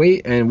back and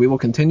wait, and we will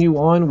continue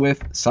on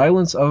with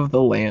Silence of the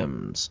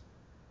Lambs.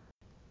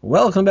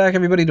 Welcome back,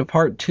 everybody, to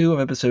part 2 of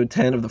episode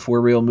 10 of the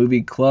For Real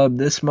Movie Club.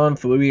 This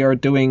month we are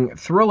doing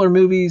thriller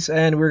movies,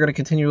 and we're going to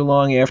continue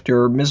along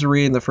after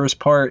Misery in the first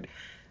part.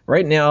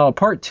 Right now,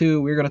 part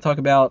 2, we're going to talk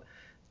about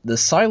The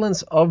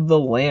Silence of the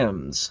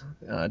Lambs,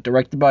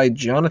 directed by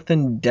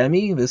Jonathan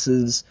Demme. This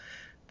is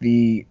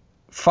the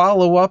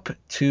follow-up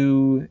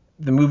to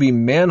the movie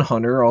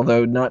Manhunter,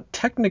 although not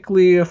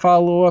technically a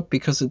follow-up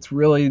because it's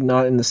really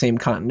not in the same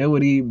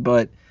continuity,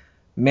 but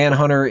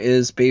Manhunter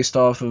is based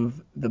off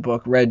of the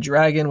book Red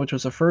Dragon, which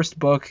was the first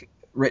book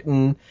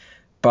written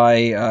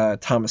by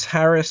Thomas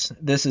Harris.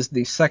 This is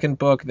the second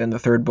book, then the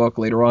third book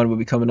later on would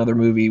become another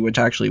movie, which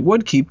actually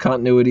would keep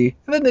continuity,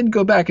 and then they'd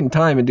go back in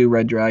time and do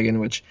Red Dragon,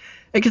 which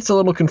it gets a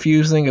little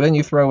confusing, and then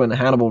you throw in the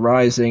Hannibal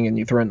Rising, and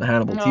you throw in the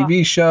Hannibal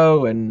TV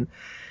show, and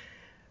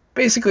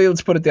basically,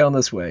 let's put it down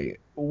this way.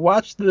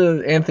 Watch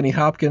the Anthony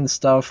Hopkins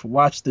stuff,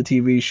 watch the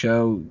TV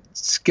show,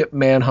 skip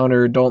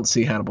Manhunter, don't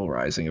see Hannibal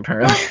Rising,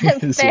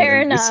 apparently.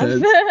 Fair enough.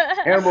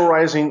 Hannibal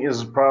Rising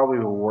is probably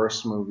the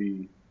worst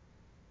movie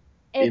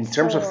in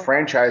terms of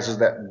franchises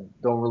that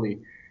don't really...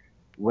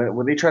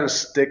 When they try to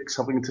stick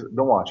something to...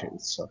 Don't watch it.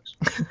 It sucks.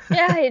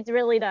 Yeah, it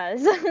really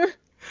does.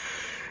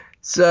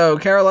 So,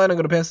 Caroline, I'm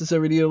going to pass this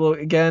over to you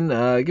again.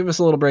 Give us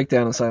a little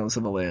breakdown of Silence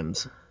of the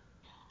Lambs.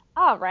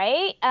 All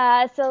right.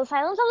 So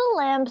Silence of the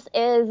Lambs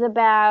is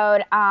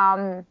about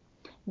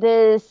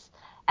this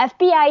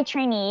FBI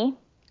trainee,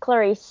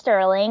 Clarice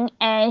Sterling,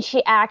 and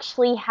she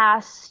actually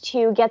has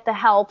to get the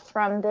help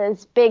from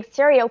this big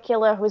serial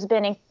killer who's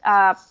been in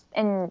a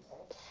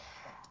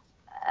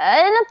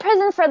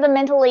prison for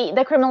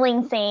the criminally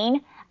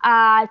insane,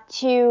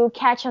 to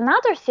catch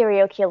another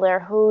serial killer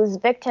whose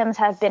victims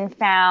have been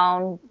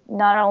found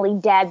not only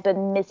dead but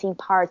missing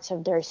parts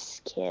of their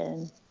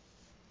skin.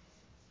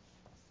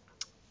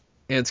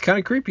 It's kind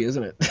of creepy,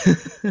 isn't it?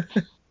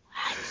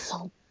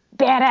 So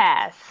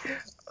badass.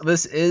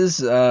 This is,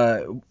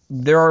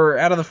 there are,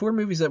 out of the 4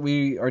 movies that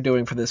we are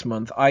doing for this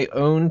month, I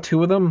own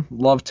 2 of them,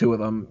 love 2 of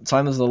them.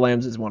 Silence of the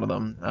Lambs is one of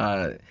them.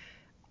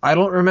 I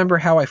don't remember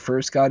how I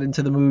first got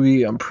into the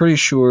movie. I'm pretty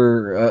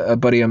sure a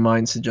buddy of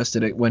mine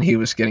suggested it when he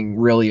was getting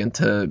really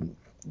into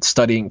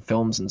studying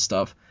films and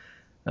stuff.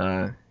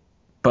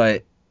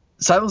 But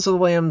Silence of the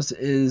Lambs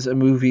is a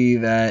movie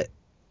that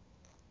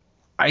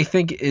I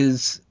think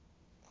is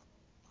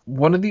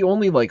one of the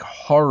only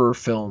horror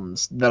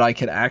films that I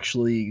could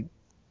actually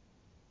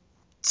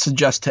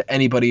suggest to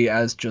anybody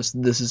as just,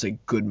 this is a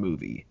good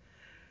movie.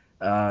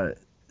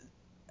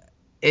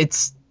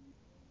 It's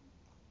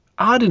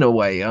odd in a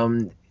way.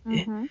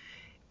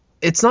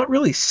 It's not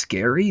really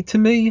scary to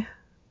me,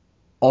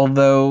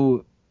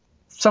 although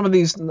some of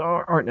these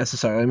aren't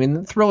necessarily. I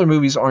mean, thriller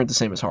movies aren't the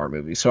same as horror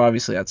movies, so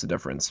obviously that's a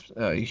difference,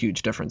 a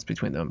huge difference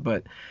between them.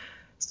 But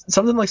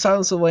something like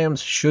Silence of the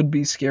Lambs should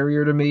be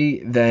scarier to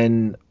me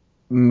than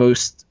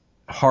most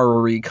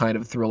horror-y kind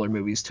of thriller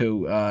movies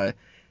too,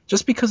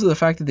 just because of the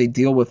fact that they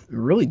deal with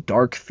really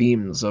dark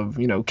themes of,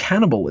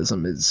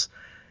 cannibalism is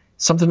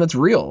something that's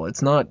real.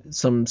 It's not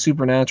some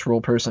supernatural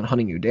person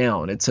hunting you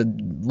down. It's a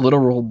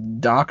literal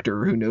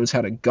doctor who knows how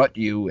to gut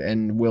you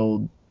and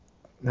will,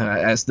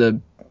 as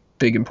the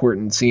big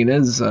important scene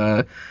is,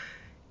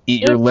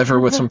 eat your liver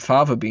with some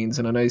fava beans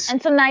and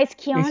some nice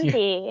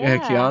Chianti.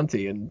 Yeah,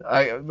 Chianti. And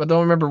I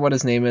don't remember what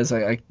his name is.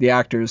 The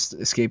actor's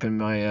escaping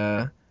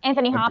my...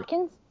 Anthony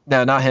Hopkins?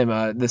 No, not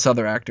him. This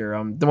other actor.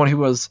 The one who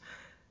was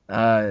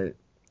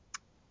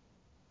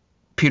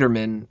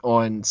Peterman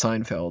on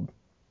Seinfeld.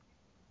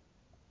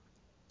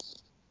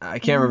 I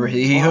can't remember.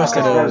 He hosted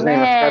I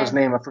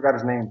forgot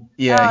his name.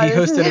 Yeah, he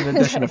hosted an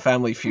edition of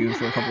Family Feud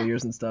for a couple of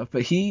years and stuff.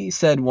 But he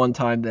said one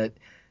time that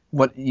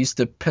what used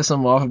to piss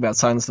him off about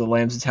Silence of the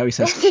Lambs is how he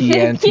says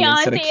Chianti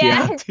instead of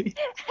Chianti.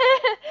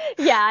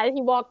 Yeah,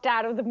 he walked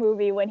out of the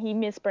movie when he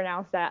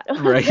mispronounced that.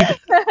 Right.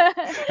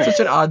 Such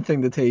an odd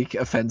thing to take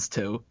offense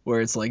to, where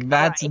it's like,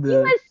 that's right.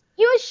 the...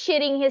 He was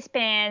shitting his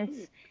pants,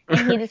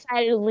 and he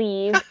decided to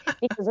leave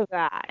because of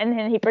that. And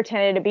then he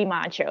pretended to be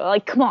macho.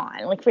 Like, come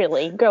on,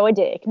 really, grow a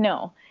dick.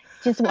 No,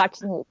 just watch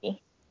the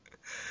movie.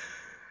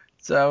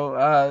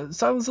 So,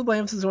 Silence of the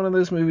Lambs is one of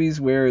those movies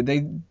where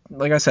they,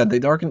 like I said, they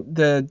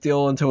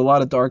deal into a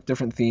lot of dark,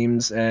 different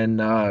themes. And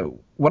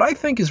what I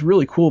think is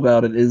really cool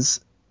about it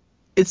is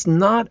it's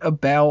not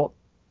about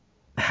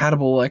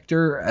Hannibal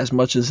Lecter as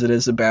much as it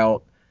is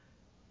about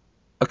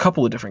a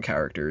couple of different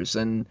characters.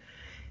 And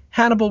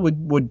Hannibal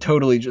would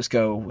totally just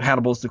go,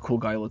 Hannibal's the cool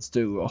guy, let's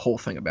do a whole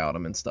thing about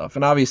him and stuff.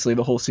 And obviously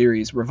the whole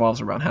series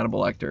revolves around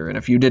Hannibal Lecter. And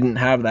if you didn't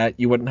have that,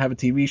 you wouldn't have a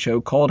TV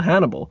show called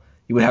Hannibal.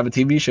 You would have a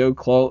TV show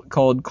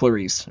called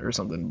Clarice or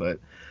something. But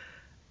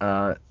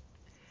the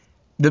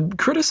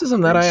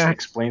criticism that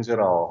explains it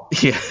all.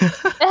 Yeah.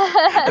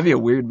 That'd be a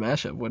weird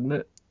mashup, wouldn't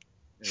it?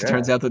 She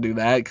turns out to do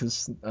that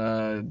because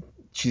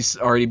she's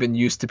already been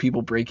used to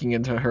people breaking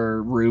into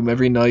her room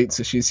every night,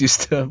 so she's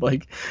used to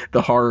like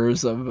the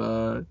horrors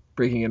of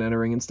breaking and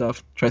entering and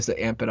stuff. Tries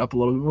to amp it up a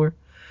little bit more.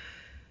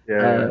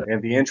 Yeah,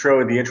 and the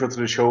intro to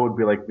the show would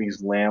be like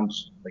these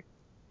lambs like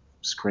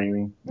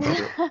screaming.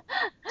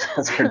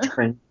 That's her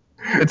dream.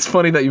 It's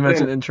funny that you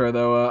mentioned intro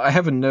though. I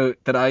have a note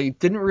that I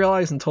didn't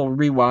realize until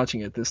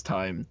rewatching it this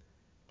time.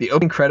 The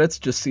opening credits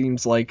just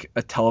seems like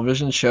a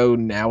television show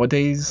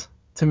nowadays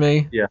to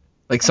me. Yeah.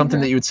 Like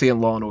something that you would see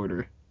in Law and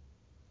Order.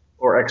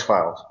 Or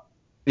X-Files.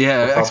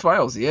 Yeah,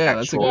 X-Files. Yeah,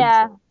 that's a good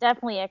Yeah,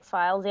 definitely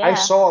X-Files. Yeah. I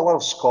saw a lot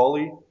of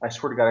Scully. I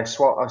swear to God, I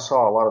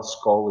saw a lot of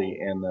Scully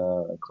and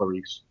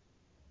Clarice.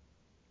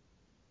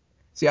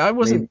 See, I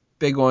wasn't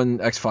big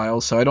on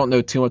X-Files, so I don't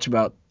know too much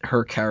about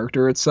her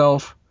character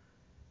itself.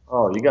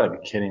 Oh, you gotta be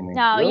kidding me!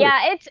 No, really?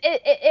 yeah,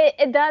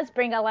 it does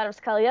bring a lot of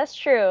Scully. That's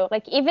true.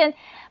 Like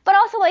but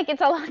also like it's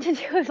a lot to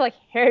do with like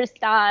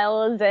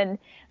hairstyles and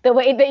the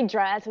way they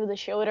dress with the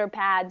shoulder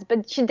pads.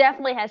 But she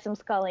definitely has some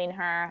Scully in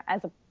her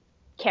as a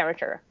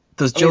character.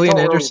 Does Gillian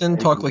Anderson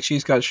talk like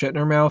she's got shit in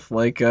her mouth,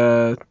 like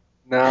Jodie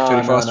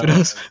Foster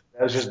does?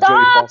 That was just Stop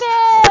Jodie Foster.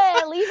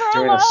 it! Leave her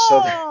Doing a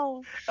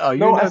alone. Oh, you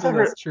know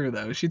that's true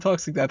though. She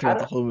talks like that throughout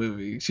the whole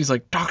movie. She's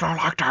like, Dr.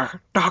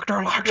 Lecter.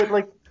 But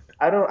like,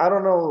 I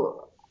don't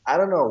know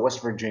a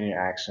West Virginia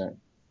accent.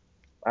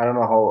 I don't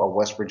know how a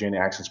West Virginia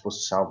accent is supposed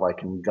to sound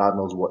like in God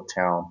knows what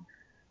town.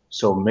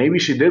 So maybe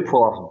she did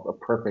pull off a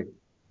perfect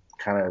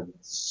kind of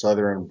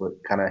southern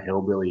but kind of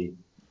hillbilly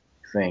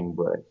thing,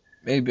 but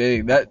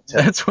maybe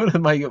that's one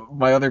of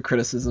my other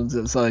criticisms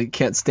is I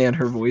can't stand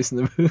her voice in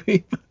the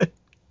movie. But,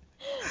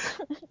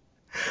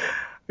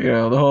 you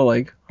know, the whole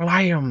like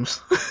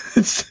lambs.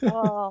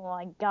 Oh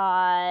my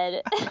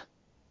God.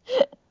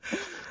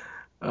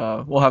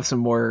 We'll have some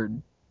more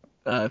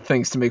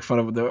things to make fun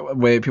of the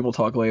way people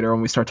talk later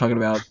when we start talking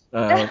about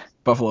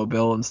Buffalo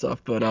Bill and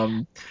stuff. But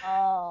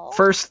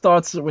first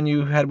thoughts when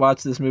you had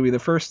watched this movie the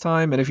first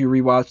time, and if you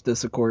rewatched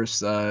this, of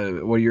course, what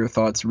are your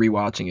thoughts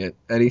rewatching it,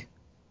 Eddie?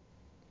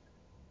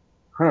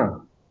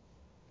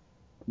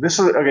 This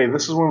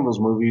is one of those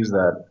movies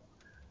that,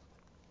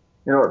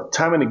 you know,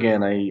 time and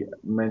again I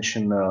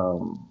mention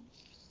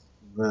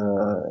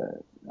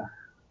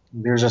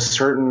there's a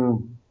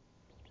certain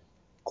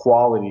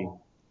quality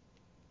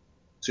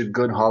to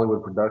good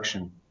Hollywood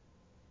production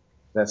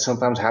that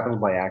sometimes happens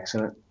by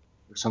accident,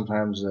 or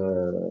sometimes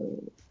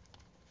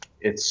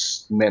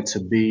it's meant to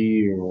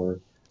be, or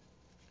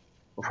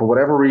for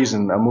whatever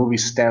reason a movie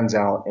stands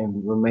out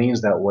and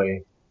remains that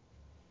way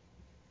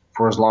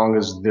for as long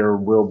as there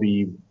will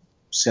be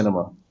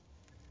cinema.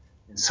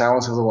 And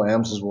Silence of the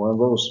Lambs is one of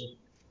those.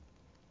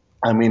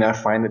 I mean, I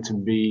find it to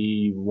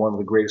be one of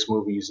the greatest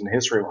movies in the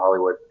history of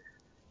Hollywood,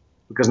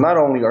 because not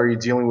only are you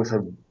dealing with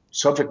a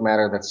subject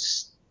matter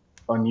that's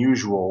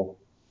unusual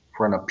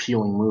for an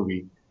appealing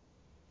movie,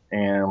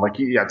 and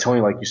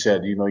Tony, like you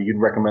said, you know, you'd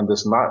recommend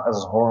this not as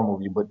a horror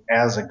movie, but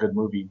as a good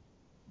movie,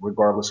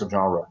 regardless of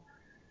genre.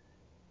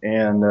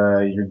 And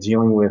you're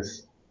dealing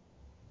with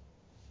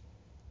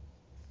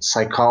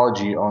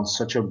psychology on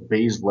such a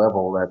base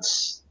level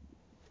it's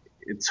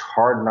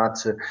hard not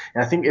to.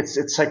 And I think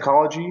it's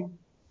psychology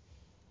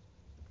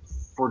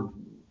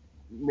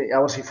I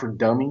would say for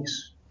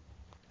dummies.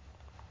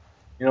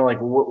 You know, like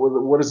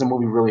what is the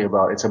movie really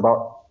about? It's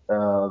about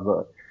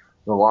the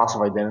loss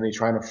of identity,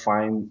 trying to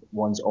find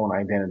one's own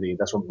identity.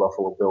 That's what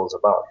Buffalo Bill is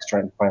about. He's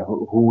trying to find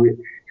who he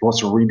wants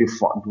to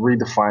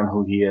redefine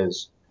who he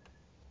is.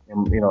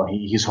 And, you know,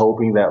 he's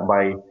hoping that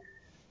by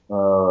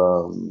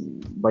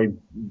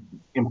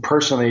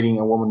impersonating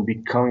a woman,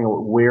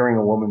 wearing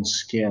a woman's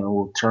skin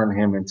will turn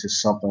him into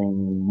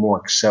something more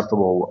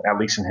acceptable, at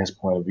least in his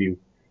point of view.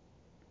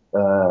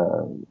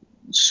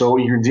 So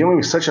you're dealing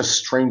with such a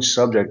strange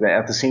subject that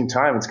at the same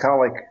time, it's kind of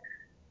like,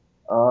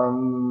 I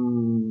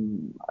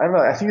don't know.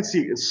 I think it's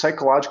the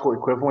psychological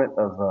equivalent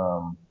of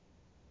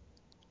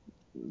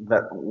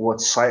what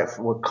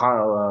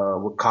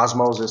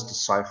Cosmos is to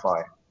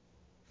sci-fi.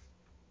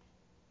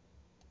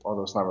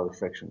 Although it's not really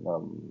fiction,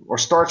 or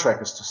Star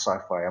Trek is to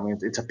sci-fi. I mean,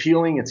 it's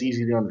appealing, it's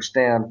easy to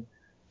understand,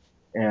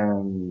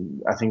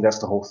 and I think that's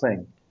the whole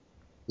thing.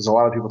 Because a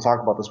lot of people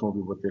talk about this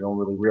movie, but they don't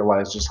really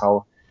realize just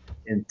how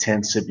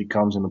intense it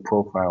becomes in the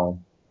profiling.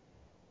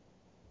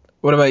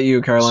 What about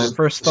you, Caroline?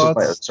 First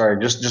thoughts?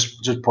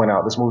 Just point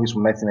out, this movie's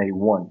from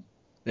 1981.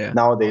 Yeah.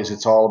 Nowadays,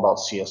 it's all about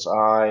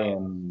CSI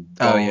and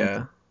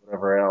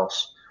whatever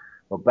else.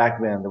 But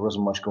back then, there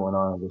wasn't much going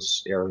on in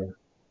this area.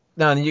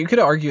 Now, and you could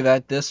argue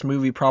that this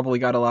movie probably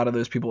got a lot of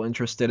those people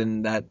interested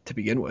in that to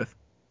begin with.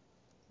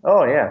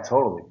 Oh yeah,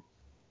 totally.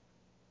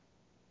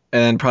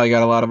 And probably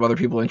got a lot of other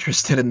people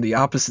interested in the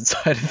opposite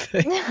side of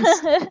things.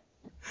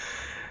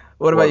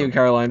 What about you,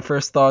 Caroline?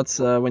 First thoughts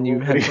when you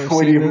had first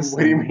seen this?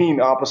 What do you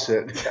mean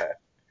opposite?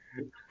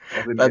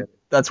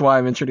 That's why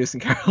I'm introducing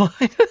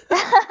Caroline.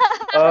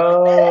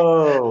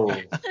 Oh,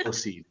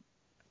 proceed.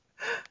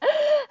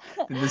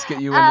 Did this get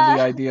you into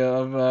the idea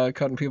of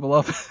cutting people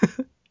up?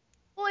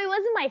 Well, it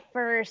wasn't my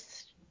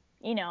first,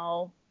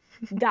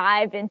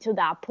 dive into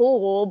that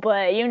pool,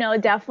 but,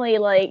 definitely,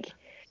 like,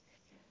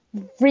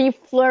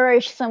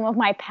 reflourished some of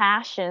my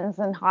passions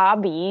and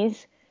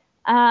hobbies.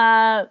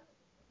 I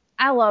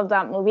love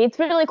that movie. It's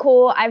really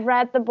cool. I've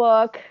read the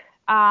book,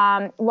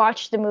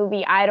 watched the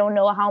movie I don't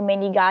know how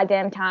many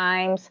goddamn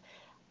times.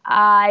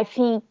 I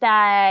think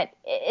that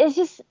it's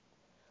just,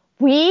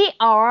 we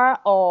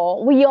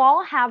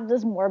all have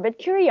this morbid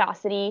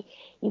curiosity.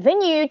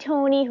 Even you,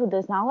 Tony, who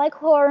does not like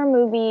horror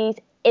movies,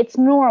 it's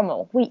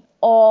normal. We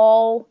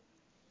all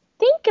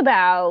think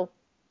about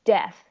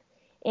death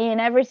in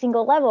every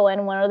single level,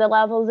 and one of the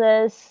levels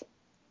is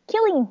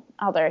killing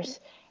others.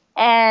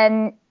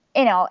 And,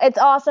 it's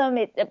awesome.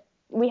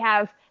 We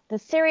have the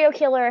serial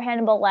killer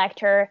Hannibal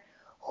Lecter,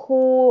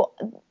 who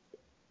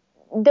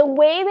the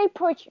way in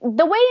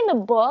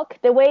the book,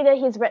 the way that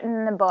he's written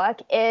in the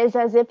book is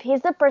as if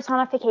he's the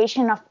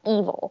personification of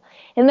evil.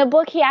 In the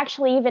book, he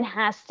actually even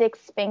has 6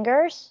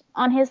 fingers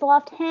on his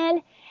left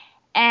hand.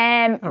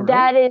 And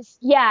that is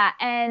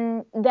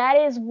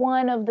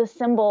one of the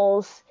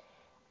symbols.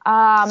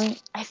 I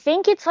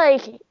think it's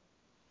like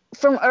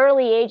from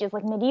early ages,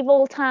 like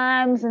medieval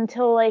times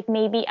until like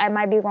maybe, I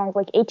might be wrong,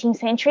 like 18th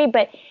century.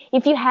 But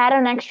if you had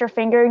an extra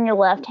finger in your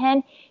left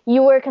hand,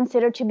 you were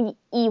considered to be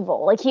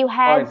evil. Like you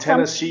had in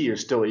Tennessee, you're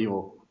still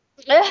evil.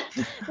 Really?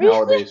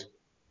 Nowadays.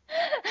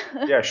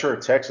 Yeah, sure.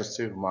 Texas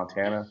too,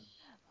 Montana.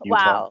 Utah.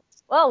 Wow.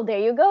 Well, there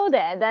you go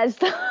then. That's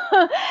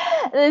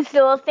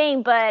still a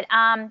thing. But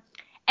and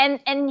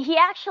he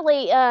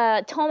actually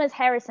Thomas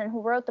Harris,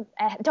 who wrote the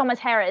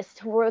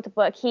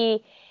book,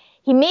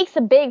 he makes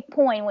a big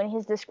point when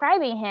he's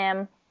describing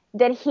him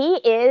that he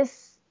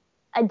is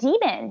a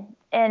demon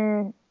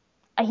in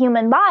a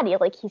human body.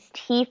 Like his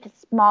teeth is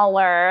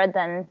smaller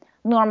than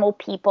normal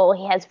people.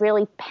 He has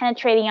really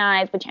penetrating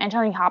eyes, which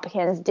Anthony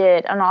Hopkins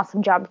did an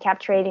awesome job of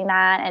capturing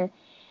that.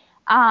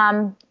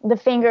 And the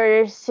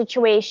fingers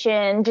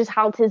situation, just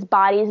how his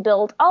body is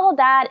built, all of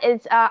that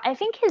is, I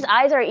think his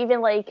eyes are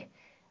even like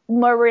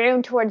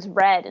maroon towards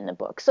red in the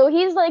book. So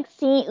he's like,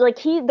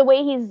 the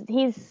way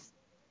he's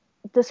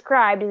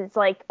described is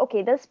like,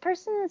 okay, this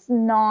person is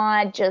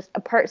not just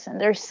a person.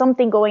 There's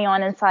something going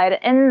on inside.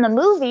 And in the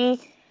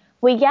movie,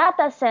 we get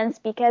that sense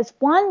because,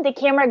 one, the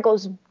camera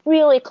goes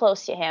really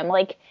close to him,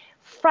 like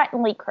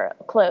frighteningly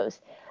close.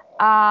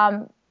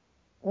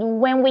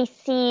 When we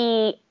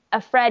see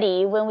a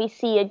Freddy, when we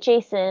see a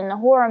Jason in a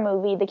horror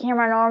movie, the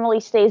camera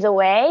normally stays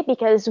away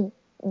because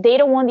they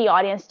don't want the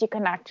audience to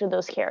connect to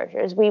those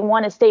characters. We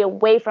want to stay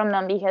away from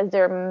them because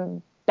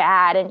they're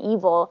bad and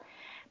evil.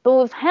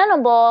 But with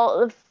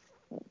Hannibal,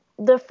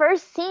 the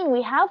first scene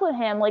we have with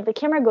him, like the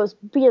camera goes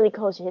really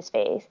close to his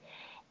face.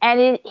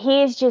 And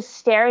he's just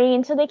staring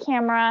into the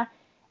camera,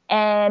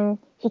 and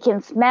he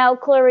can smell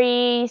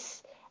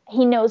Clarice.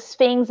 He knows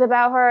things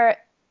about her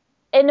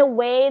in a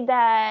way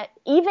that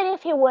even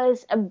if he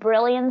was a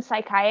brilliant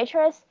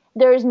psychiatrist,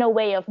 there is no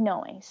way of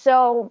knowing.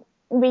 So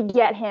we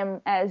get him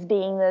as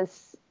being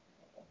this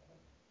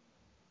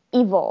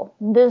evil,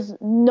 this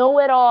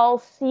know-it-all,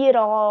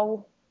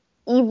 see-it-all,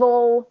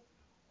 evil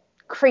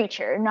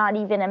creature, not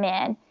even a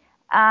man.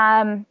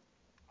 And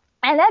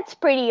that's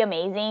pretty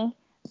amazing.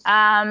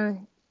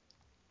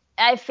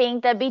 I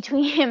think that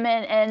between him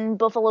and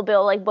Buffalo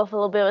Bill, like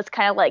Buffalo Bill is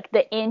kind of like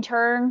the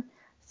intern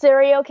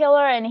serial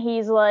killer, and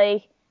he's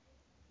like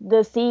the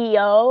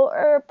CEO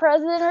or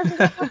president or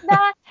something like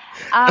that.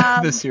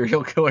 The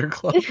serial killer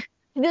club.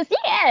 You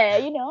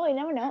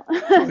never know.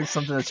 Like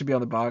something that should be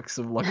on the box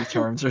of Lucky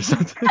Charms or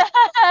something.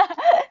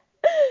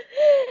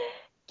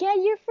 Get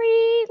your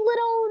free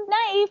little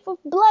knife with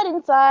blood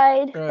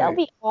inside. Right. That'll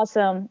be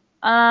awesome.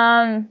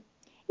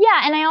 Yeah,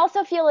 and I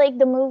also feel like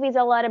the movie's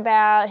a lot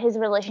about his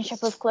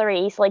relationship with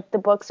Clarice. Like, the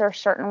books are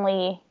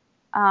certainly,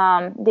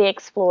 they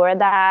explore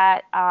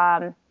that.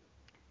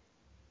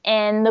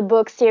 In the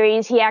book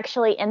series, he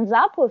actually ends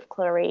up with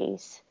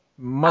Clarice.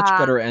 Much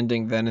better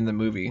ending than in the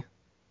movie.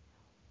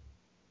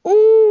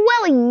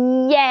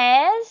 Well,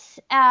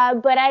 yes,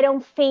 but I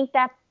don't think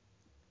that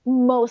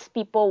most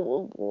people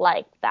will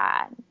like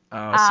that.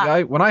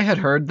 When I had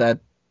heard that,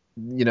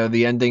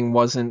 the ending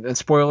wasn't, and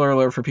spoiler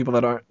alert for people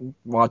that aren't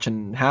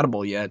watching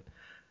Hannibal yet,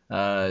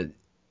 in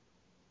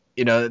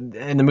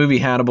the movie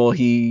Hannibal,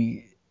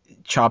 he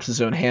chops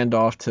his own hand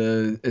off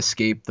to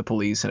escape the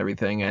police and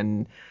everything,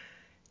 and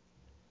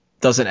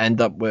doesn't end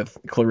up with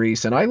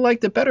Clarice. And I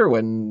liked it better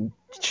when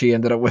she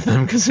ended up with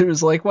him, because it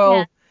was like,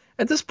 well,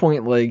 at this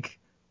point, like,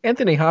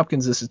 Anthony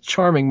Hopkins is a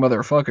charming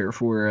motherfucker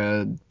for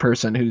a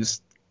person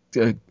who's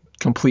a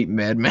complete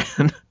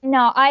madman.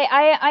 No,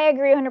 I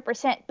agree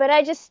 100%. But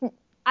I just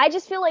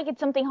feel like it's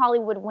something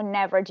Hollywood would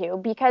never do,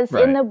 because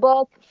Right. in the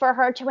book, for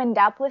her to end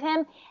up with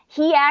him,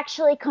 he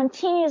actually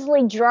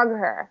continuously drug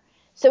her.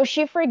 So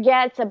she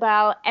forgets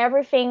about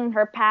everything in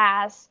her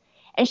past,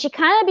 and she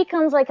kind of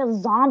becomes like a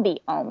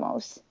zombie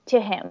almost to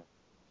him.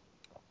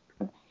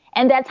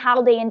 And that's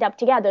how they end up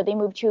together. They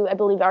move to, I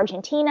believe,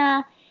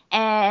 Argentina,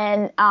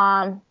 and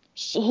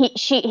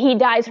he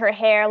dyes her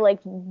hair like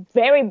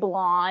very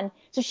blonde,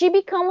 so she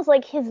becomes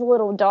like his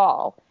little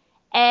doll.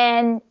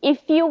 And if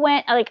you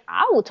went, like,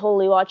 I would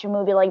totally watch a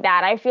movie like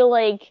that. I feel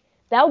like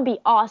that would be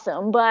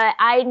awesome. But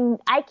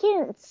I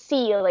can't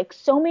see like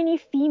so many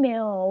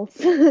females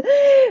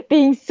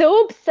being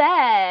so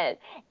upset,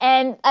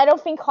 and I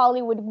don't think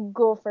Hollywood would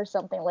go for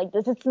something like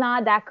this. It's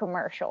not that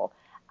commercial.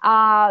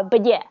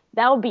 But yeah,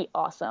 that would be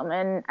awesome.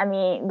 And I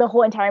mean, the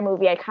whole entire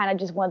movie, I kind of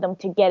just want them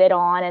to get it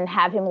on and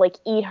have him like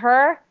eat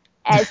her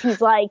as he's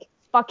like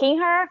fucking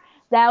her.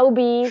 That would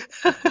be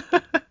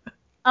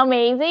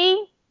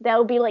amazing. That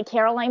would be like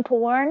Caroline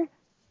porn,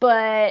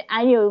 but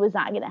I knew it was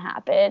not going to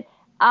happen.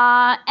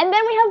 And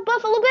then we have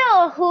Buffalo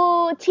Bill,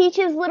 who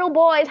teaches little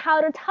boys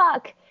how to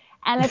tuck.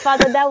 And I thought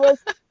that was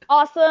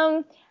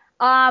awesome.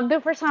 The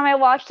first time I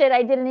watched it,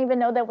 I didn't even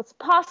know that was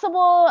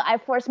possible. I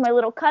forced my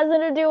little cousin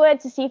to do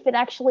it to see if it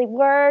actually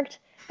worked.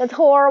 That's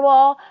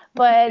horrible.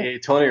 But Hey,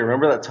 Tony,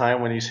 remember that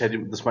time when you said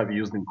this might be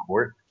used in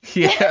court?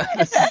 Yeah,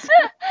 this is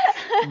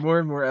more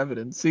and more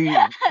evidence. See,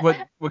 what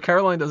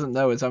Caroline doesn't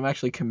know is I'm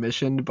actually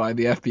commissioned by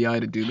the FBI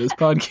to do this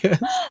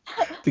podcast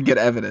to get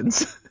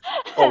evidence.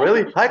 Oh,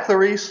 really? Hi,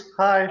 Clarice.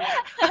 Hi.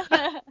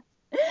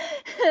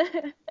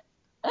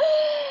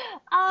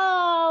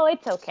 oh,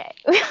 it's okay.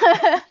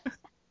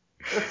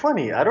 It's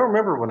funny. I don't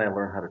remember when I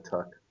learned how to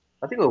tuck.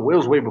 I think it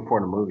was way before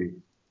in the movie.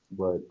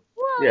 But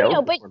Well, yeah, it you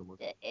know, was but before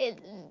in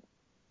the movie.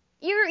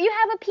 you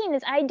have a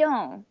penis. I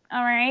don't.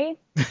 All right.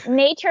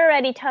 Nature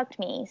already tucked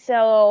me,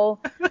 so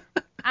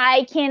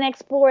I can't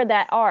explore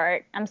that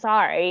art. I'm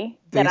sorry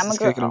that Dace I'm a is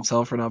kicking girl.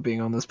 himself for not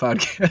being on this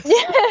podcast.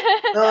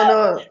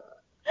 No.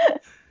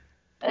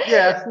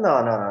 Yeah, no.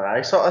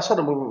 I saw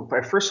the movie.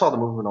 I first saw the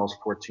movie when I was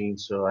 14,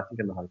 so I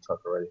think I know how to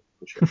tuck already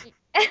for sure.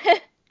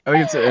 I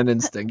think it's an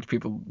instinct.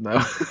 People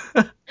know.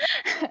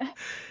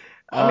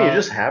 I mean, it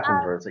just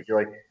happens, right? It's like you're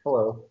like,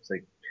 hello. It's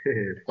like,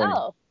 funny.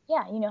 Oh,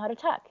 yeah, you know how to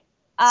tuck.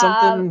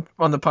 Something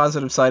on the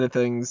positive side of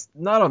things,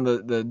 not on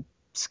the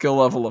skill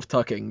level of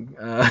tucking,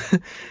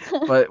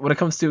 but when it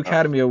comes to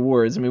Academy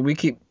Awards, I mean, we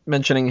keep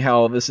mentioning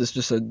how this is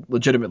just a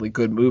legitimately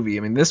good movie. I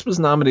mean, this was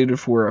nominated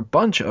for a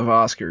bunch of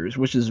Oscars,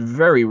 which is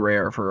very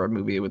rare for a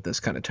movie with this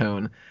kind of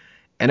tone.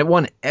 And it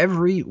won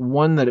every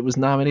one that it was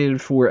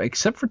nominated for,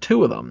 except for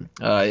two of them.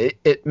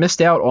 It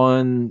missed out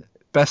on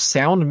Best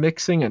Sound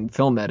Mixing and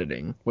Film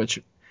Editing,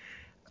 which,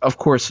 of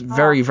course,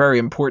 very, very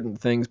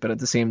important things. But at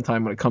the same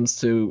time, when it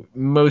comes to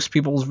most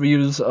people's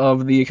views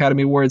of the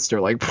Academy Awards, they're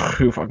like,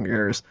 who fucking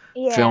cares?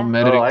 Yeah. Film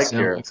editing, I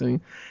sound care.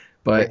 mixing.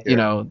 But, you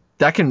know,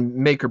 that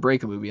can make or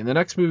break a movie. And the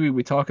next movie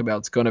we talk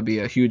about is going to be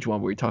a huge one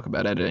where we talk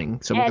about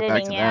editing. So we'll get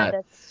back to that.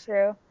 That's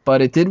true.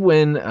 But it did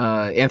win.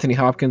 Anthony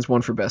Hopkins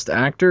won for Best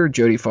Actor.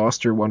 Jodie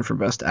Foster won for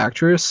Best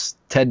Actress.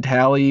 Ted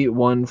Talley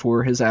won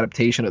for his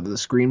adaptation of the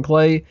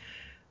screenplay.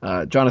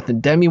 Jonathan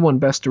Demme won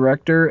Best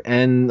Director.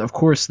 And, of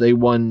course, they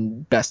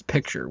won Best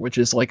Picture, which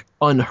is, like,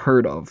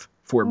 unheard of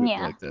for a movie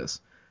like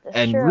this. That's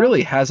And true.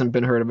 really hasn't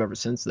been heard of ever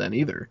since then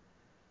either.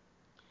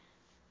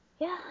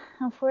 Yeah,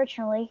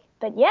 unfortunately.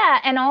 But yeah,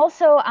 and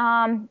also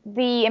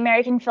the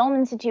American Film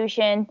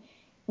Institution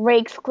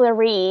ranks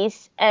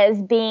Clarice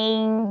as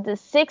being the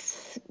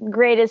 6th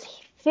greatest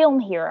film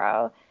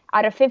hero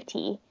out of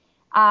 50.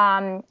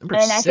 Number and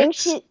I think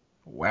 6? she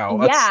Wow,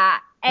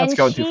 that's and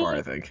going she, too far,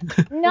 I think.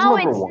 No,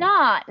 Who's number it's one?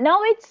 not.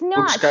 No, it's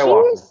not.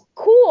 Skywalker. She's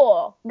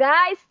cool,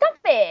 guys. Stop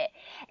it.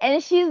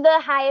 And she's the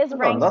highest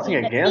ranked nothing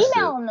against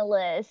female it. on the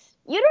list.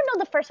 You don't know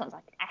the first ones. I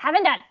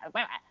haven't done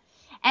it.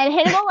 And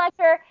Hannibal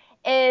Lecter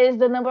is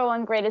the number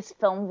 1 greatest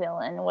film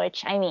villain,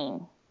 which, I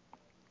mean,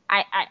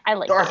 I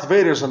like Darth it.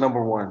 Vader's the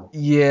number 1.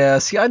 Yeah,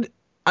 see, I'd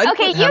Okay,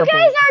 put you Hannibal-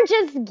 guys are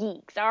just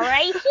geeks, all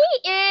right?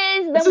 He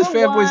is number This is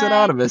Fanboys 1.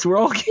 Anonymous. We're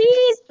all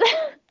geeks.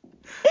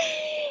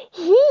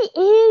 He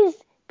is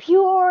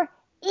pure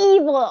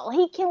evil.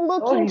 He can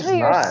look No, he's into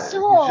your not.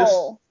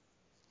 soul.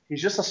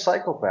 He's just a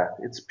psychopath.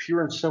 It's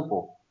pure and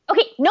simple.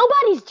 Okay,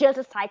 nobody's just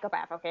a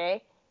psychopath,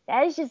 okay?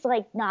 That is just,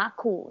 like, not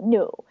cool.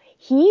 No.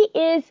 He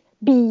is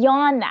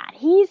beyond that.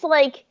 He's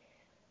like,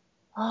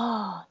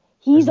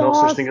 he's There's no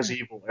awesome. such thing as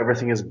evil.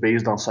 Everything is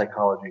based on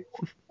psychology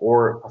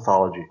or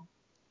pathology.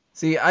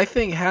 See, I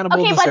think Hannibal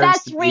Okay, deserves but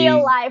that's to real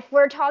be... life.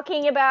 We're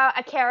talking about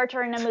a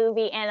character in a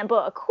movie and a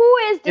book. Who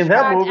is In that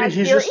described movie, as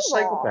he's pure just a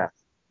evil? psychopath.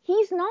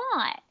 He's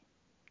not.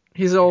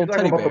 He's an You're old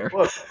talking teddy about bear. the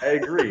book. I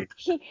agree.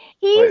 He's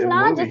in the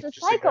not movie, just a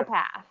just like that.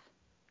 psychopath.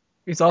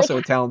 He's also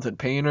a talented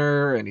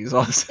painter, and he's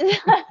also...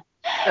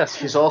 Yes,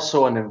 he's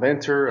also an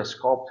inventor, a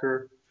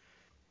sculptor,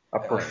 a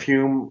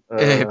perfume.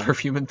 a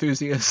perfume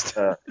enthusiast.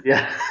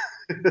 Yeah.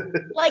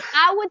 Like,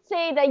 I would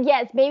say that,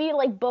 yes, maybe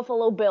like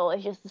Buffalo Bill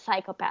is just a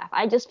psychopath.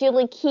 I just feel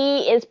like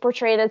he is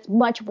portrayed as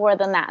much more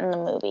than that in the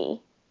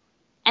movie.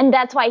 And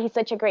that's why he's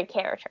such a great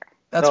character.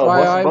 That's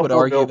why I would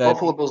argue that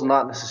Buffalo Bill's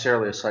not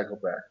necessarily a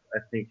psychopath. I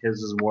think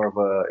his is more of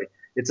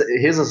his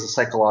is a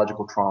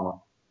psychological trauma.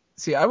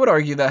 See, I would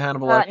argue that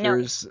Hannibal Lecter No.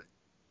 is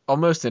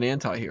almost an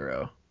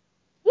anti-hero.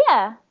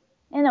 Yeah,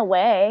 in a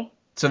way.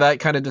 So that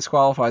kind of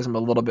disqualifies him a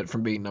little bit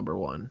from being number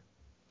one.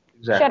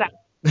 Exactly.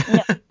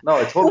 Shut up. No,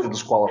 it totally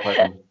disqualifies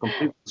him.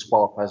 Completely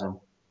disqualifies him.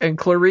 And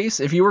Clarice,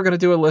 if you were going to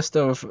do a list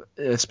of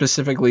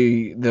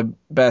specifically the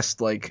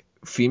best like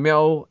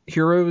female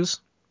heroes,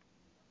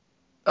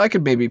 I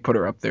could maybe put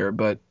her up there.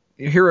 But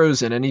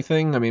heroes in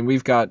anything, I mean,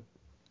 we've got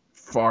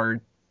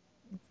far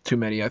too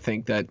many. I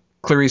think that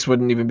Clarice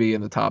wouldn't even be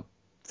in the top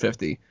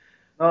 50.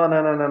 No.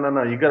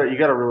 You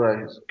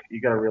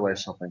gotta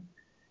realize something.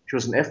 She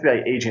was an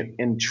FBI agent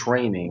in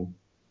training.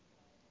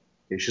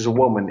 Okay, she's a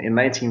woman in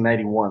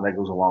 1991. That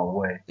goes a long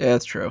way. Yeah,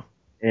 that's true.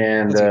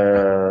 And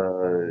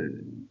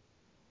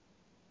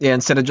Yeah,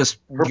 instead of just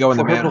going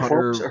the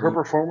Manhunter. her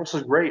performance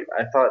was great.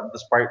 I thought,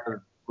 despite the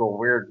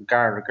weird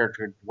guy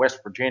to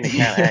West Virginia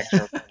kind of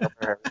accent,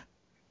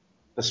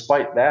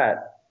 despite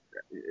that,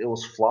 it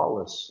was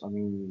flawless. I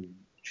mean,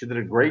 she did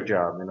a great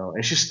job,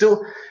 and she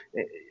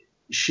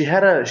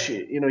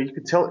you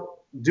could tell,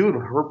 dude,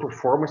 her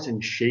performance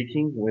in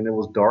Shaking when it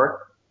was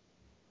dark.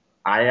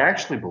 I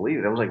actually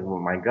believed it. I was like, oh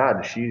my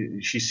God, she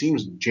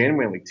seems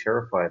genuinely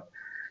terrified,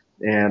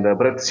 and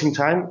but at the same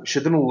time, she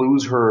didn't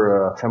lose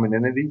her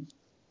femininity,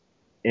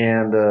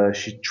 and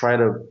she tried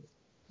to.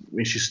 I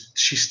mean, she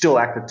still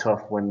acted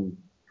tough when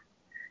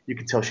you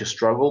could tell she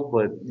struggled,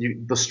 but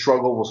the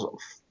struggle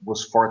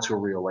was far too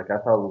real. Like, I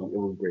thought it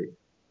was great.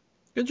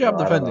 Good job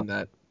defending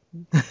that.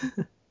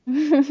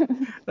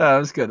 That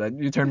was good.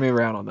 You turned me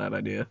around on that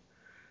idea.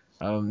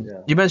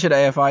 You mentioned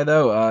AFI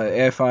though.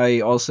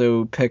 AFI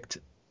also picked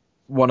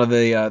one of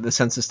the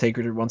census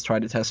takers who once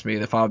tried to test me,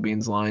 the Fava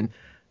Beans line,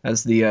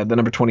 as the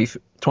number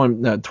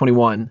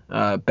 21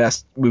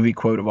 best movie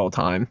quote of all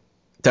time.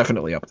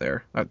 Definitely up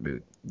there.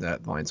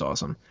 That line's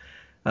awesome.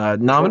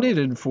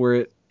 Nominated for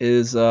it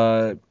is,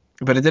 but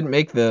it didn't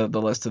make the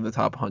list of the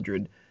top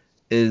 100.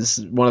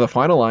 Is one of the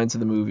final lines of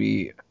the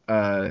movie.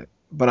 But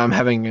I'm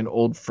having an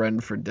old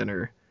friend for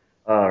dinner.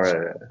 All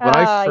right. When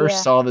I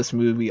first saw this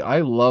movie, I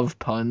love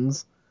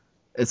puns.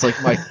 It's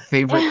like my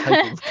favorite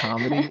type of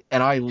comedy,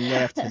 and I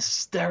laughed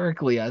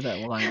hysterically at that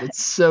line.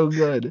 It's so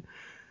good.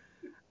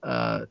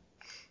 There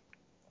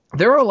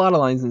are a lot of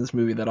lines in this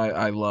movie that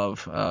I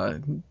love.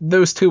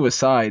 Those two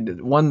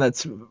aside, one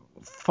that's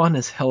fun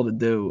as hell to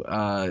do,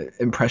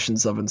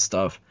 impressions of and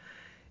stuff,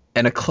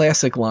 and a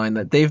classic line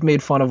that they've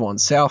made fun of on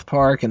South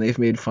Park and they've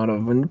made fun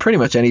of in pretty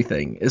much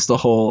anything is the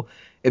whole,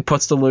 it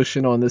puts the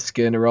lotion on the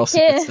skin or else it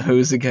gets the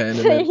hose again.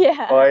 And then,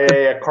 Yeah. Oh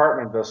yeah.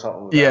 Cartman does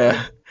something. With yeah.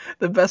 that.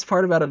 The best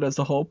part about it is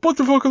the whole, put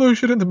the fucking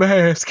lotion in the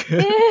mask.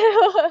 Ew.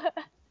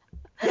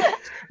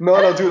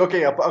 No, dude.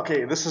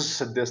 Okay. This is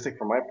sadistic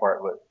for my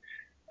part,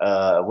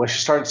 but when she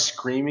started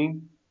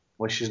screaming,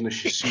 when she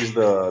sees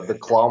the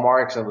claw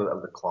marks and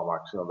the claw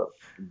marks,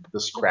 the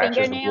scratches,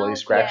 the bloody fingernails,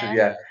 scratches.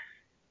 Yeah.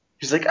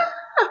 She's like,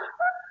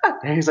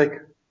 and he's like,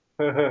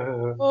 I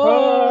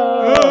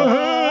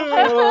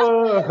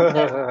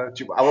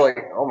was like,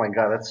 oh my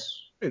God,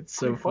 that's It's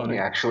so funny.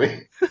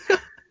 actually.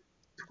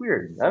 It's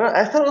weird.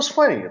 I thought it was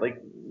funny.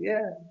 Like,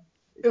 yeah.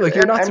 Like,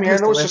 you're not I mean, I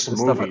supposed know to it's laugh just at a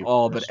this stuff movie, at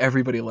all, of but course.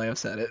 everybody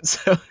laughs at it.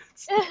 So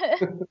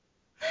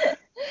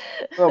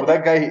No, but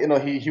that guy,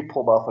 he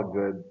pulled off a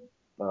good.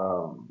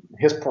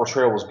 His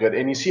portrayal was good,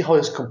 and you see how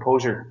his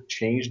composure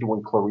changed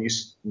when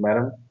Clarice met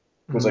him.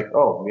 He was like,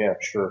 "Oh yeah,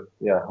 sure,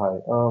 yeah, hi,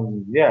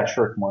 yeah,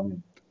 sure, come on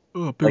in."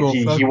 oh, big Like old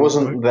fat he guy.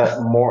 wasn't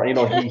that more, he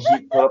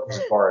put up his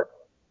guard.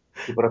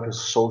 He put up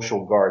his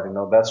social guard.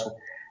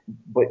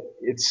 But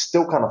it's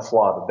still kind of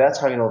flawed. That's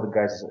how the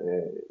guy's.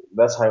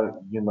 That's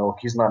how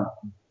he's not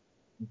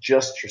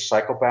just your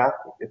psychopath.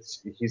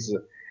 It's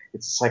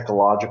a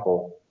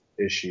psychological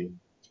issue.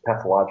 It's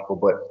pathological.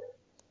 But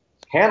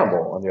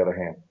Hannibal, on the other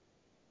hand.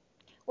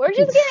 We're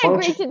just gonna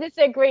agree to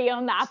disagree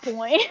on that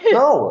point.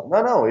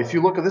 No. If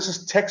you look at this,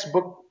 is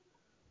textbook,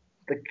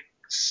 like,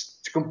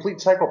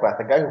 complete psychopath.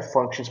 A guy who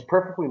functions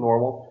perfectly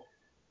normal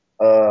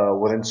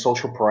within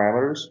social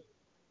parameters,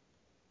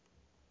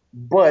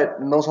 but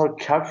knows how to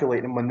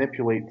calculate and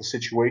manipulate the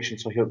situation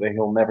so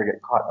he'll never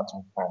get caught. That's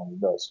what he finally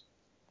does.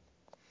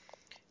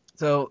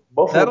 So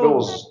Buffalo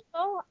Bill's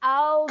So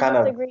I'll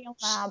Kinda- disagree on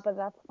that, but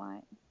that's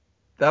fine.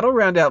 that'll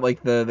round out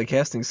like the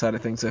casting side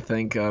of things. I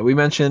think we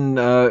mentioned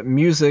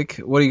music.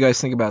 What do you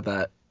guys think about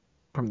that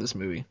from this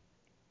movie?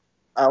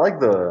 I like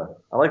the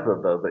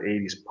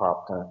 80s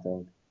pop kind of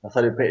thing. I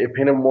thought it painted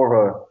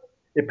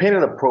it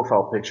painted a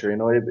profile picture.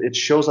 It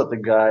shows that the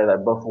guy,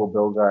 that Buffalo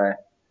Bill guy,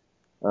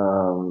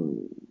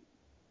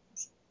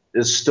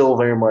 is still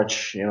very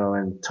much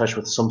in touch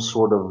with some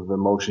sort of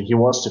emotion. He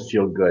wants to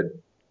feel good,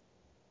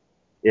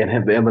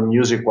 and the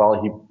music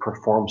while he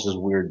performs his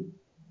weird,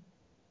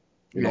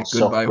 Yeah, Goodbye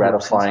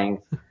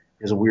self-gratifying,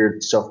 his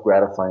weird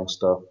self-gratifying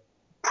stuff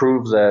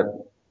proves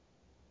that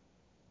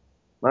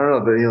I don't know,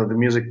 but the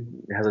music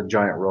has a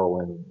giant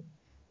role in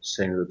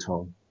setting the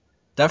tone.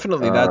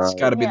 Definitely, that's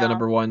got to be the Yeah.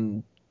 number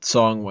one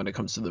song when it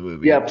comes to the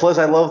Yeah. movie. Plus,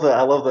 I love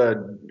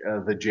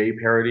the Jay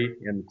parody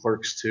in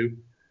Clerks 2.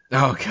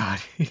 Oh God.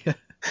 Yeah.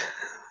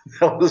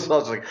 I was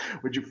like,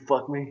 would you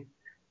fuck me?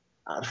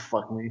 I'd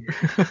fuck me.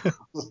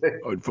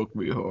 I'd fuck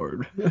me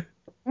hard. Yeah,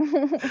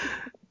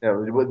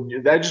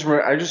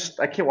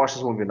 I can't watch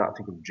this movie and not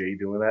think of Jay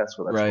doing that.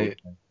 So that's really Right.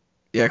 funny.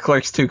 Yeah,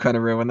 Clerks 2 kind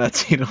of ruined that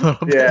scene a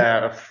little bit.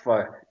 Yeah,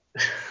 fuck.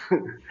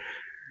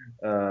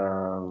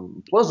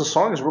 Plus, the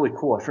song is really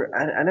cool.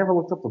 I never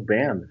looked up the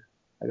band.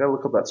 I gotta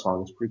look up that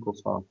song. It's a pretty cool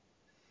song.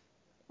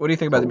 What do you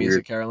think about Felt the music,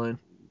 weird. Caroline?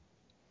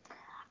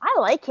 I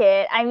like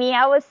it. I mean,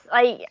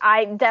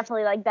 I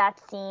definitely like that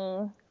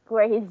scene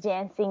where he's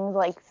dancing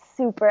like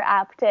super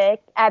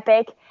epic.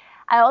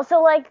 I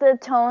also like the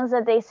tones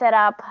that they set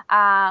up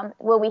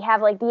where we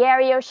have like the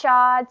aerial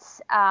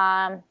shots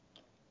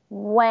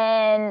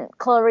when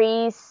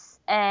Clarice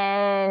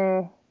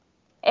and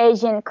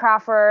Agent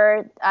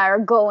Crawford are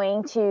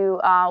going to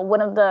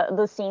one of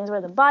the scenes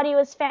where the body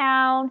was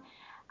found.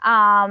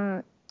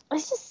 Um,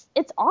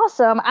 it's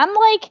awesome.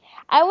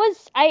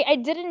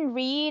 I didn't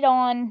read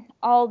on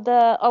all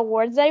the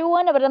awards that it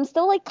won, but I'm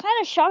still like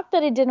kind of shocked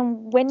that it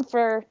didn't win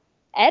for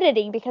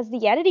editing because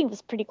the editing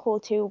was pretty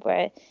cool too.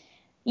 But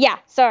yeah,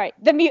 sorry,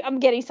 I'm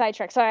getting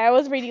sidetracked. Sorry, I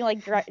was reading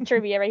like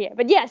trivia right here.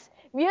 But yes,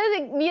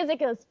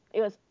 music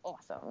was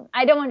awesome.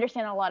 I don't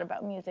understand a lot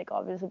about music,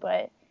 obviously,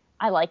 but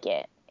I like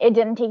it. It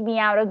didn't take me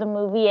out of the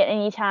movie at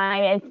any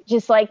time. It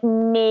just like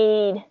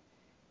made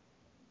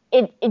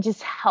it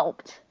just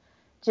helped.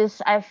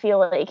 Just I feel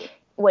like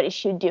what it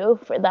should do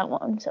for that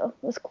one. So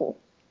it was cool.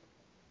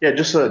 Yeah,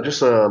 just a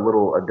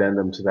little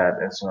addendum to that.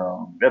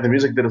 The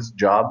music did its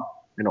job.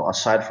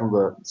 Aside from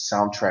the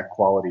soundtrack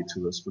quality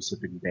to the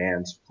specific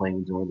bands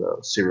playing during the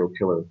serial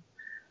killer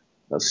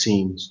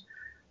scenes,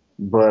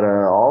 but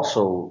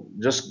also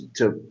just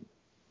to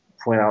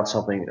point out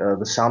something,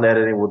 the sound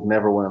editing would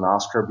never win an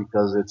Oscar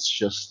because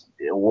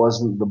it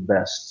wasn't the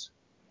best.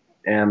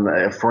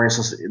 And for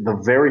instance, the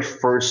very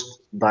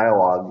first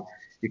dialogue,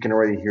 you can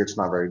already hear it's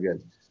not very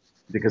good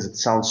because it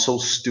sounds so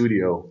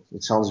studio.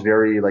 It sounds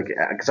very like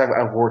because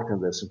I've worked in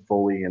this in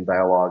Foley and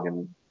dialogue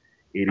and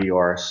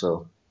ADR,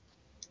 so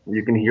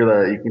you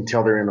can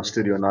tell they're in a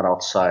studio, not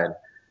outside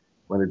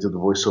when they do the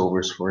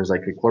voiceovers. Where it's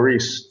like, hey,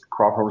 Clarice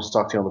Crawford wants to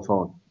talk to you on the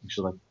phone. And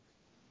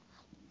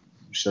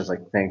she says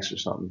like thanks or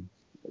something.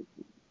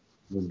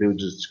 The dude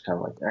just kind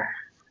of like,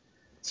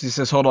 She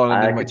says, hold on,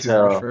 I I need my could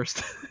toothbrush tell,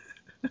 first.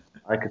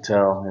 I could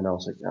tell, and I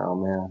was like, oh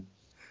man.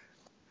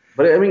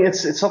 But I mean,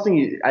 it's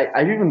something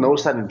I've even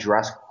noticed that in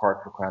Jurassic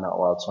Park, for crying out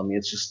loud. So I mean,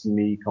 it's just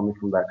me coming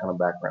from that kind of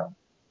background.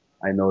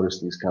 I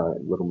noticed these kind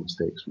of little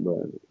mistakes,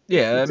 but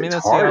Yeah, I mean, it's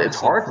that's the hard. It's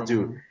opposite hard to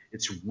do. from.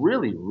 It's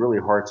really, really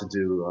hard to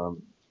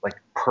do like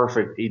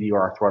perfect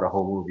ADR throughout a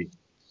whole movie.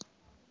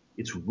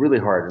 It's really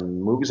hard,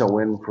 and movies that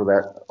win for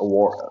that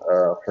award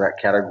for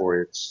that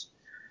category,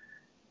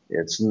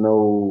 it's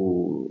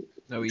no.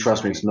 No easy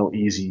Trust me, it's feat. no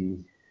easy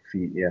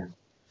feat. Yeah.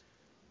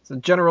 So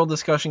general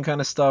discussion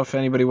kind of stuff.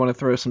 Anybody want to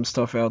throw some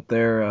stuff out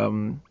there?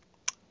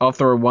 I'll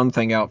throw one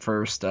thing out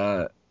first.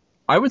 I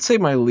would say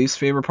my least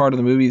favorite part of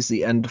the movie is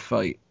the end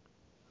fight,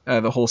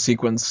 the whole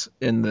sequence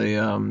in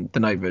the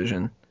night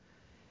vision.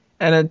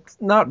 And it's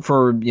not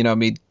for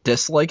me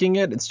disliking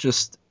it. It's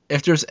just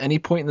if there's any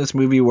point in this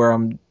movie where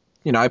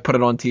I put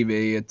it on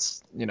TV.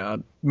 It's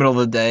middle of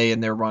the day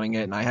and they're running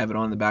it and I have it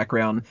on in the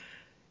background.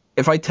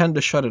 If I tend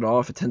to shut it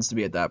off, it tends to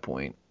be at that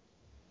point.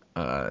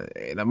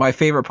 My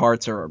favorite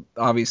parts are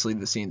obviously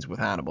the scenes with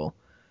Hannibal,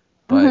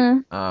 but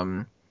I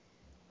don't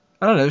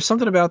know. There's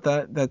something about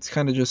that that's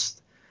kind of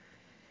just.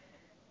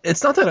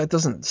 It's not that it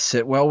doesn't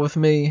sit well with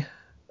me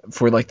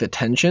for like the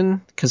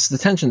tension, because the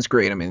tension's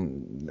great. I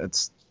mean,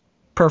 that's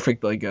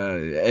perfect. Like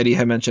Eddie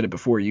had mentioned it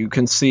before. You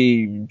can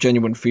see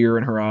genuine fear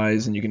in her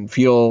eyes, and you can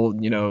feel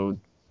the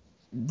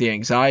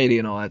anxiety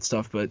and all that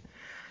stuff. But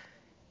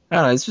I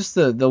don't know. It's just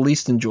the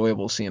least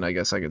enjoyable scene, I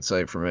guess I could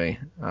say for me.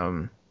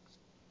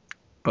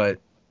 But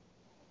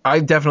I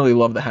definitely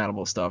love the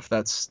Hannibal stuff.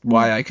 That's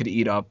why I could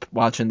eat up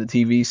watching the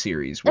TV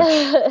series, which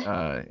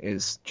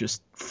is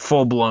just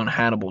full-blown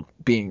Hannibal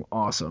being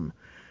awesome.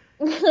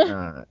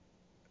 What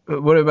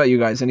about you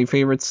guys? Any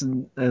favorites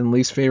and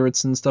least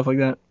favorites and stuff like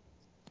that?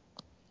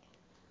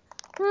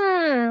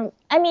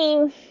 I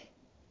mean,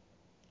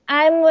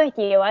 I'm with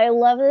you. I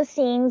love the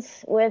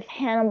scenes with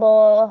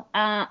Hannibal.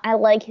 I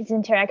like his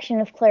interaction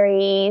with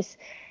Clarice.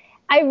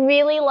 I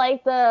really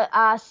like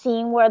the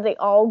scene where they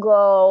all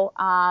go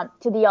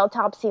to the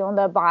autopsy on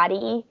the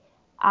body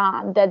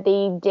that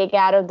they dig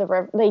out of the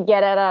river. They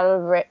get it out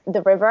of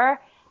the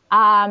river.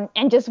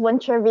 And just one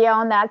trivia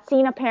on that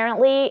scene,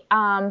 apparently,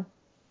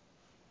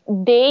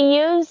 they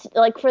use,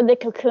 like for the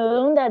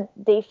cocoon that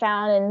they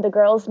found in the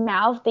girl's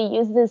mouth, they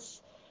use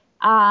this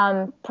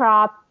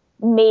prop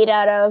made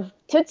out of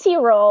Tootsie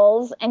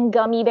Rolls and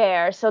gummy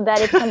bears so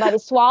that if somebody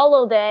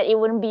swallowed it, it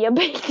wouldn't be a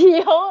big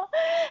deal.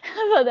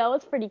 So that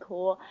was pretty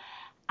cool.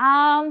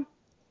 My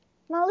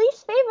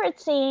least favorite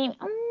scene,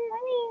 I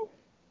mean,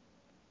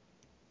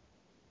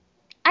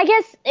 I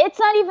guess it's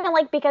not even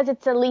like because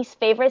it's the least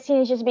favorite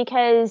scene. It's just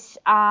because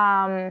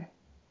I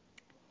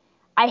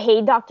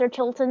hate Dr.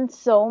 Chilton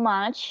so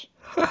much.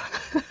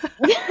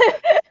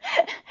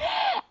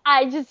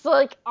 I just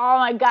like, oh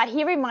my god,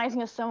 he reminds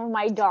me of some of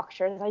my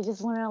doctors. I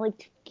just want to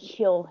like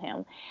kill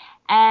him.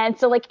 And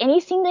so like any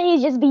scene that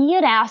he's just being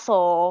an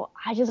asshole,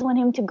 I just want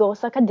him to go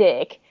suck a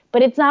dick.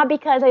 But it's not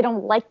because I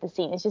don't like the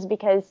scene. It's just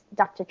because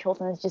Dr.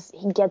 Chilton is just,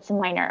 he gets in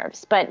my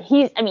nerves. But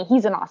he's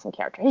an awesome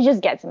character. He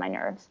just gets in my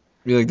nerves.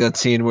 You like that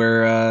scene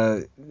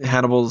where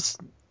Hannibal's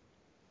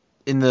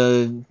in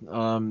the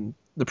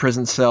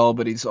prison cell,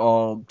 but he's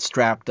all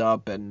strapped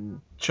up,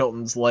 and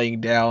Chilton's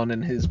laying down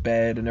in his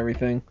bed and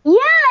everything? Yeah,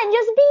 and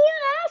just being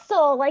an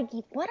asshole. Like,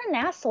 what an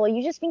asshole.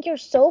 You just think you're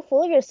so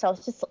full of yourself.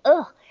 It's just,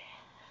 ugh.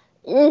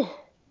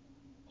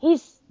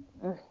 He's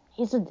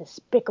a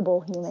despicable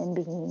human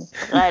being.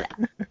 But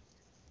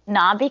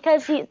not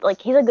because he's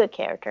a good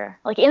character.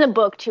 Like, in the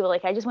book, too,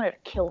 like, I just wanted to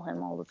kill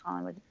him all the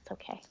time, but it's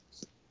okay.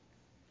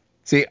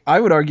 See, I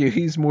would argue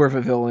he's more of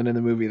a villain in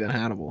the movie than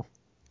Hannibal.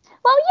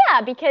 Well,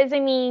 yeah, because, I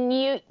mean,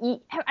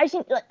 I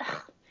think, like,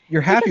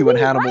 you're happy when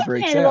Hannibal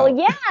breaks Hannibal, out.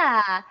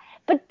 Yeah,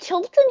 but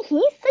Chilton,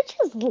 he's such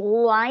a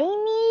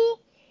slimy,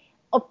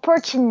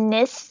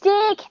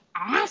 opportunistic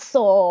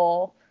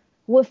asshole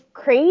with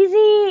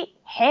crazy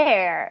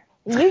hair.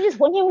 You just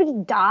want him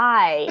to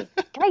die.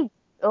 I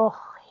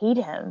hate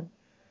him.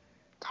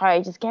 Sorry,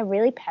 I just get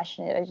really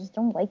passionate. I just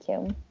don't like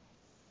him.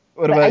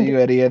 What about you,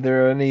 Eddie? Are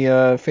there any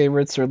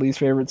favorites or least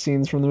favorite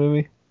scenes from the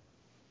movie?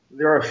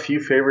 There are a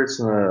few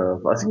favorites.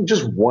 I think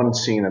just one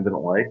scene I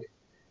didn't like.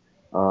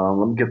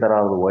 Let me get that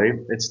out of the way.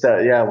 It's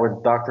that, where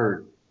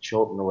Dr.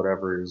 Chilton or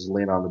whatever is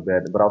laying on the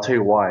bed. But I'll tell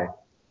you why.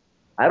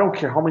 I don't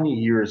care how many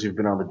years you've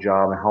been on the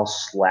job and how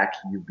slack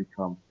you've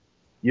become.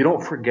 You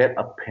don't forget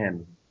a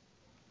pen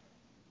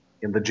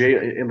in the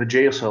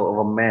jail cell of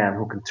a man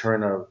who can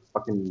turn a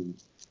fucking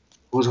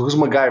who's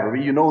MacGyver.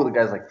 But you know the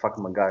guy's like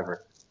fucking MacGyver.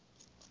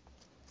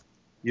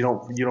 You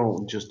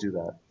don't just do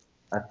that.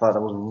 I thought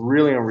that was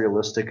really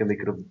unrealistic, and they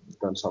could have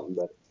done something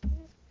better.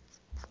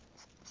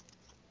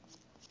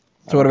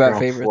 So what about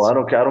favorites? I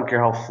don't care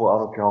how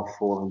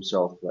full of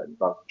himself that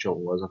Dr.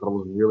 Chilton was. I thought it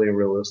was really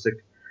unrealistic,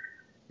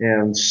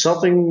 and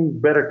something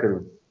better could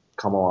have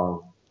come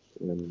along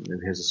in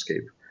his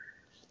escape.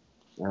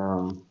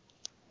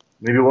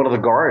 Maybe one of the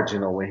guards,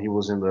 when he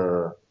was in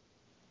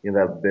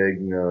that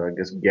big, I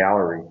guess,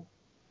 gallery,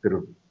 could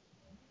have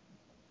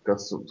got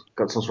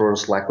some sort of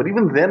slack. But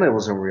even then, it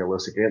was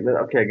unrealistic.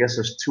 Okay, I guess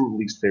there's two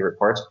least favorite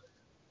parts.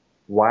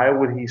 Why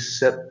would he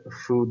set the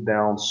food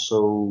down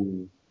so?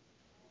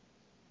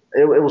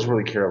 It was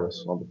really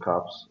careless on the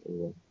cops.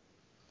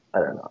 I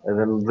don't know. And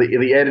then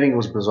the editing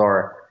was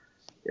bizarre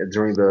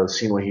during the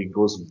scene when he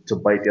goes to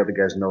bite the other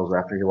guy's nose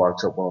after he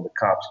locks up one of the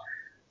cops,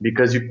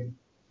 because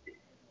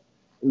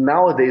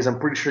nowadays I'm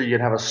pretty sure you'd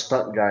have a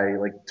stunt guy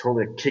like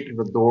totally kicking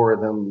the door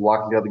and then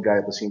locking the other guy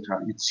at the same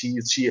time. You'd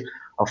see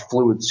a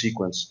fluid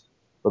sequence,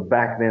 but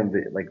back then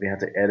they had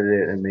to edit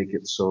it and make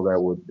it so that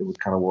it would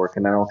kind of work,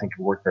 and I don't think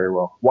it worked very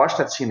well. Watch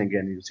that scene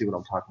again, you can see what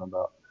I'm talking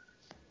about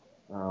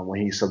when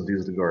he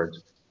subdues the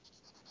guards.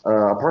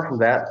 Apart from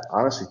that,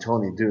 honestly,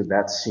 Tony, dude,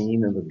 that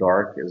scene in the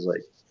dark is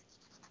like,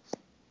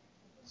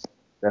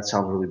 that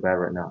sounds really bad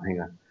right now.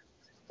 Hang on.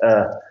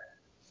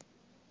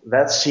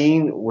 That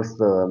scene with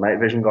the night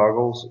vision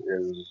goggles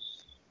is,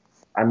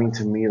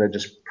 to me, that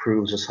just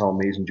proves just how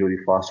amazing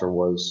Jodie Foster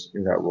was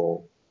in that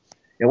role.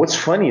 And what's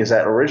funny is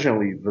that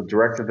originally the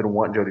director didn't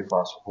want Jodie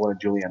Foster, he wanted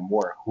Julianne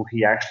Moore, who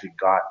he actually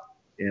got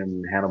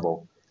in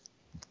Hannibal.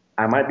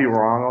 I might be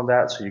wrong on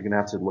that, so you're going to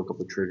have to look up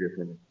the trivia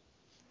for me.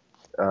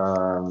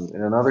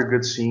 And another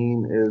good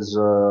scene is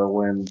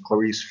when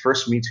Clarice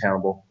first meets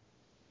Hannibal.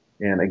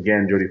 And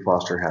again, Jodie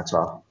Foster, hats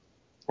off.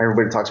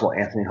 Everybody talks about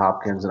Anthony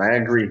Hopkins, and I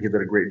agree, he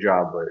did a great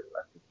job, but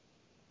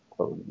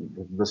I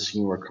think the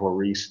scene where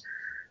Clarice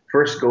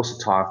first goes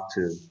to talk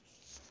to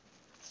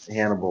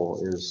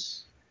Hannibal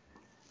is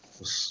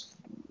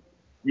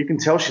you can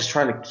tell she's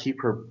trying to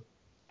keep her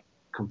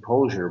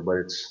composure, but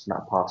it's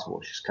not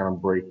possible. She's kind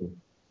of breaking.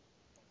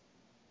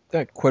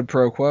 Yeah, quid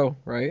pro quo,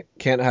 right?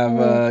 Can't have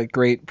a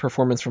great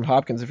performance from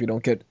Hopkins if you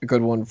don't get a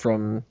good one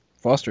from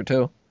Foster,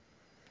 too.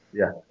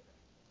 Yeah.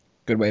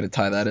 Good way to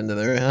tie that into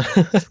there.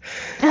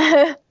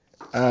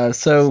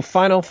 So,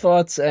 final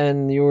thoughts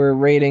and your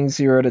rating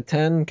 0 to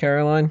 10,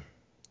 Caroline?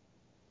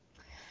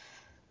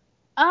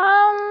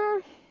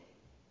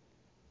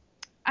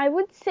 I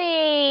would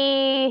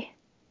say,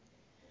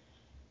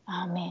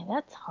 oh man,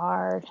 that's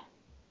hard.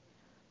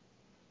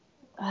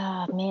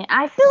 Man,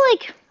 I feel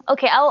like,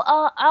 okay,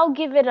 I'll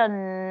give it a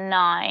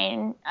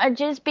 9,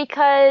 just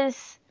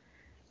because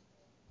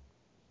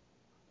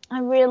I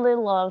really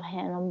love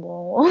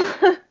Hannibal,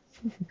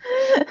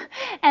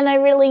 and I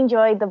really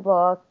enjoyed the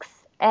books,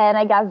 and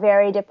I got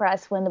very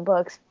depressed when the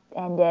books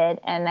ended,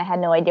 and I had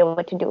no idea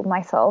what to do with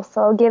myself,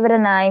 so I'll give it a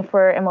 9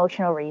 for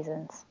emotional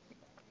reasons.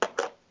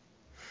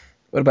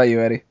 What about you,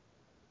 Eddie?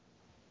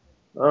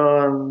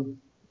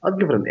 I'll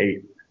give it an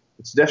 8.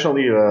 It's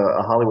definitely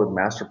a Hollywood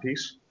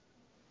masterpiece.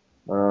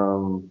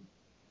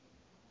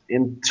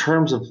 in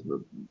terms of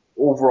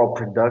overall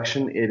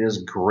production, it is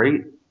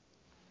great,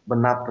 but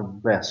not the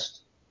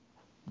best.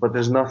 But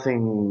there's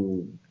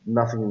nothing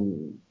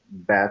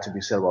bad to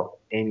be said about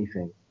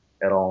anything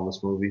at all in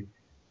this movie,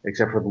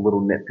 except for the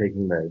little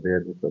nitpicking that I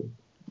did with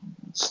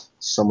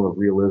some of the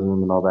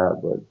realism and all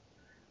that.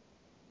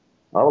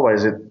 But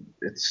otherwise,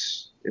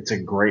 it's a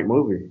great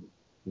movie,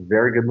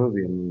 very good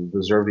movie, and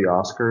deserve the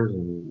Oscars.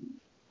 And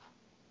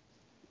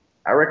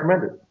I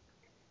recommend it.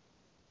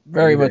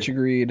 Very much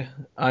agreed.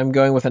 I'm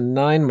going with a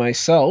 9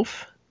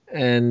 myself,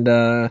 and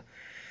go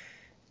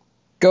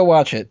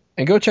watch it.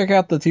 And go check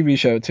out the TV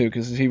show, too,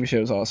 because the TV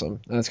show is awesome.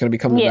 And it's going to be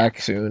coming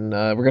back soon.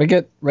 We're going to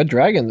get Red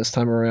Dragon this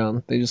time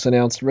around. They just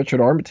announced Richard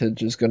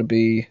Armitage is going to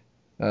be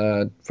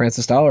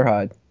Francis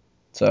Dollarhide.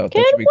 So that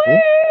should be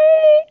cool.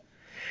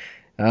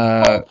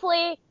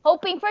 Hopefully,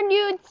 hoping for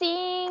nude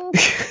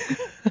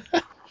scenes.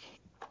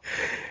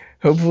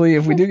 Hopefully,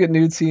 if we do get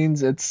nude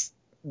scenes, it's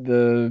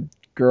the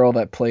girl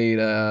that played,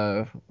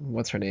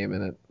 what's her name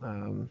in it?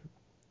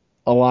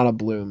 Alana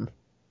Bloom.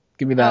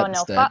 Give me that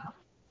instead.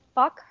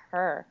 Fuck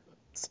her.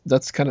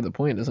 That's kind of the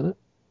point, isn't it?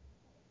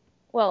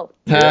 Well,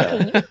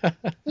 okay,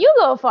 you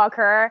go fuck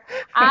her.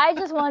 I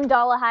just want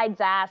Dollarhide's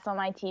ass on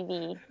my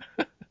TV.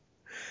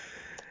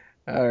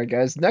 All right,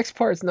 guys. Next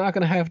part's not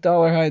going to have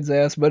Dollarhide's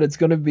ass, but it's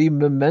going to be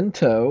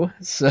Memento.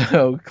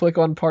 So click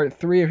on part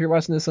 3 if you're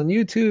watching this on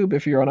YouTube.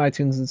 If you're on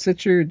iTunes and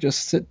Stitcher,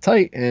 just sit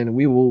tight and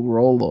we will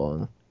roll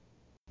on.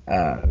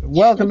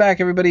 Welcome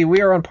back, everybody.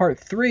 We are on part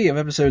 3 of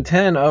episode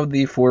 10 of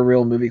the For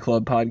Real Movie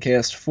Club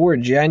podcast for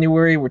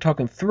January. We're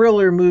talking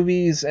thriller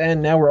movies,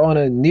 and now we're on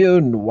a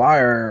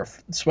neo-noir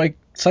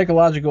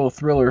psychological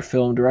thriller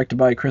film directed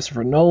by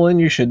Christopher Nolan.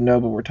 You should know,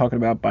 but we're talking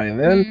about by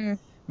then.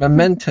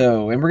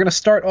 Memento. And we're going to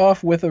start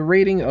off with a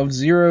rating of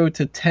 0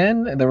 to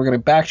 10, and then we're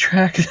going to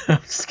backtrack.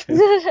 I'm just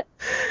kidding.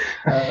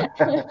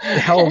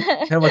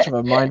 How much of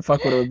a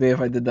mindfuck would it be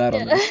if I did that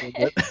on this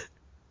one?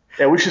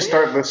 Yeah, we should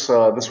start this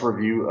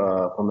review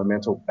from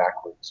Memento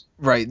backwards.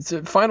 Right.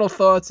 So final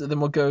thoughts, and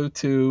then we'll go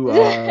to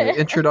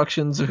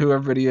introductions of who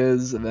everybody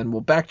is, and then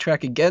we'll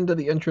backtrack again to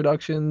the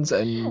introductions,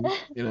 and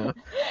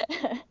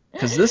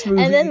because this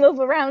movie, and then move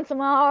around some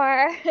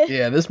more.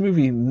 Yeah, this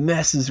movie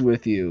messes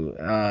with you.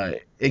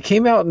 It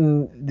came out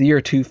in the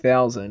year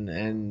 2000,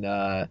 and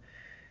man,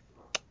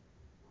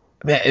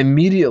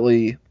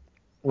 immediately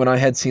when I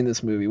had seen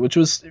this movie, which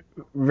was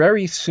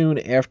very soon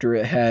after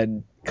it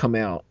had come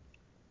out,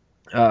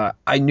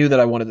 I knew that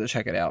I wanted to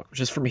check it out,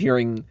 just from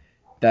hearing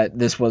that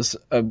this was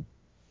a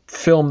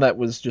film that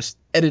was just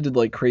edited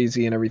like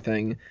crazy and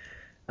everything.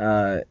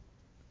 But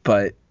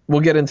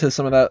we'll get into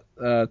some of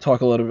that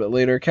talk a little bit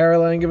later.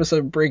 Caroline, give us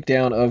a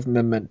breakdown of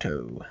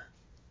Memento.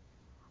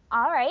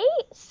 All right.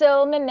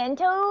 So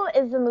Memento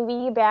is a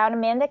movie about a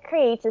man that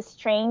creates a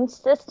strange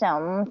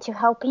system to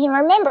help him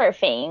remember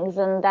things,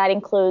 and that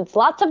includes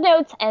lots of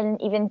notes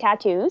and even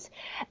tattoos,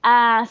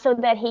 so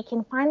that he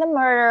can find the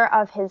murder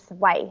of his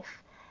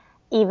wife,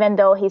 even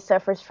though he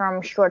suffers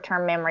from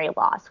short-term memory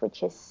loss,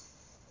 which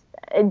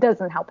it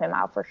doesn't help him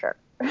out for sure.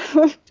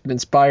 It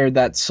inspired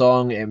that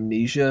song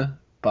Amnesia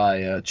by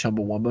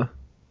Chumbawamba.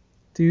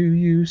 Do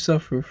you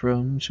suffer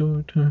from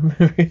short-term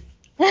memory?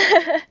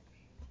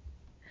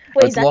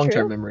 Wait, it's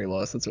long-term memory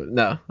loss. That's what.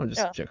 No, I'm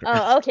just joking.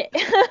 Oh, okay.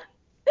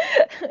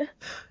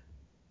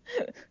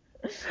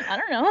 I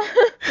don't know.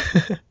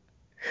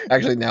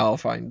 Actually, now I'll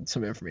find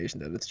some information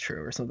that it's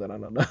true or something. I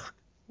don't know.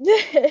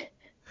 It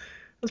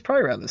was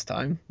probably around this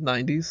time,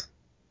 90s.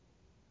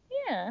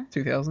 Yeah.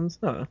 2000s.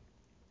 I don't know.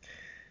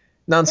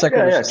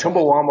 Non-sequitur. Yeah.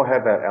 Chumbawamba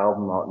had that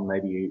album out in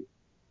 '98,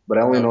 but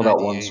I only know that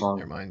one song.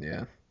 Never mind.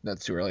 Yeah,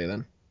 that's too early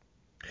then.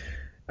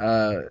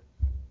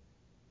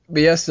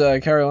 But yes,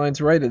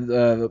 Caroline's right.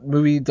 The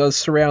movie does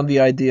surround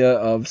the idea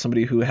of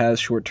somebody who has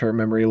short-term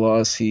memory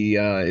loss. He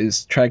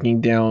is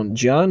tracking down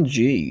John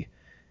G.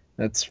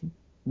 That's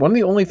one of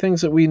the only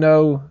things that we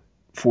know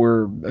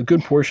for a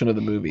good portion of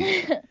the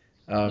movie.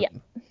 Yeah.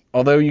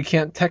 Although you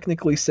can't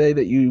technically say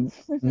that you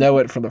know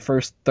it from the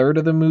first third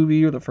of the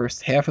movie or the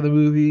first half of the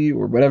movie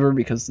or whatever,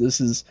 because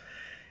this is...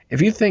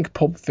 If you think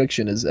Pulp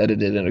Fiction is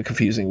edited in a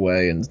confusing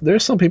way, and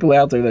there's some people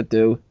out there that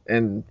do,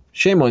 and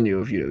shame on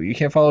you if you do. You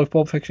can't follow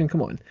Pulp Fiction?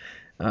 Come on.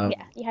 Yeah,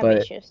 you have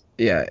issues.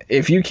 Yeah,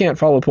 if you can't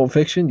follow Pulp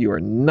Fiction, you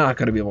are not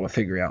going to be able to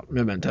figure out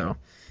Memento.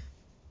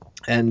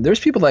 And there's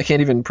people that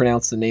can't even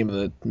pronounce the name of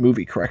the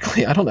movie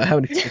correctly. I don't know how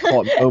many people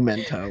call it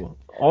Memento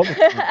all the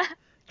time.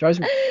 Drives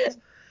me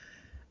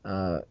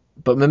nuts.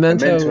 But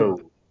Memento,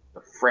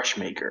 the fresh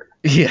maker.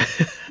 Yeah.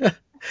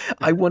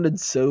 I wanted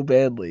so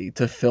badly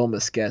to film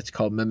a sketch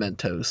called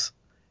Mementos,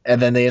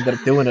 and then they ended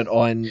up doing it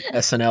on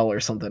SNL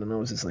or something, and I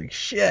was just like,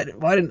 shit,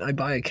 why didn't I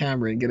buy a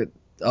camera and get it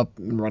up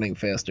and running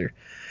faster?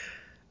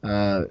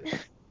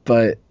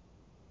 But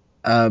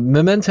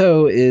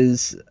Memento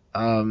is,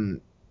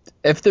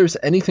 if there's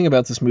anything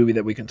about this movie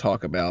that we can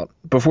talk about,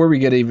 before we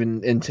get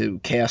even into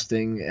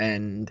casting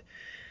and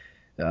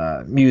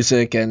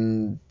music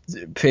and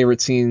favorite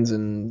scenes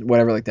and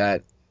whatever like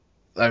that,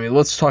 I mean,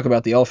 let's talk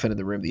about the elephant in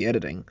the room, the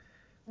editing.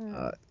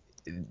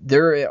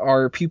 There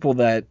are people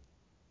that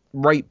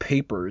write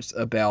papers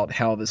about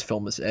how this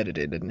film is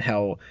edited and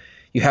how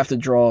you have to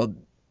draw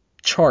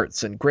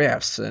charts and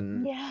graphs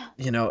and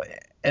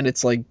and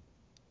it's like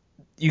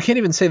you can't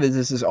even say that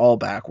this is all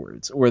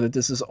backwards or that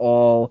this is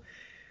all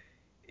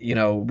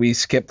we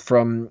skip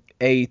from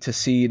A to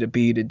C to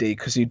B to D,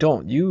 because you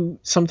don't. You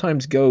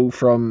sometimes go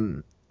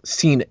from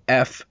scene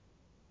F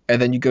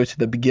and then you go to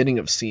the beginning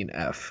of scene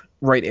F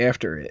right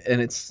after it,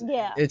 and it's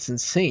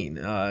insane.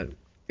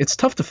 It's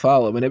tough to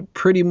follow, and it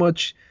pretty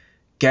much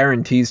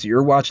guarantees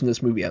you're watching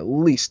this movie at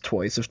least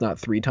twice, if not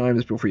 3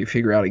 times, before you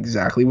figure out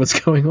exactly what's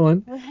going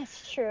on.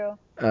 That's true.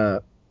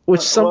 Here's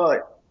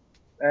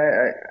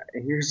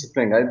the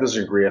thing. I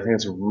disagree. I think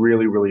it's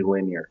really, really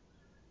linear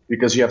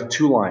because you have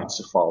 2 lines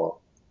to follow.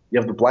 You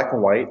have the black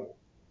and white,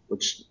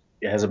 which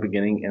has a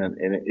beginning, and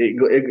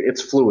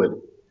it's fluid,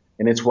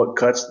 and it's what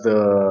cuts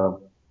the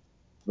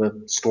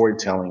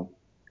storytelling,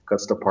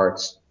 cuts the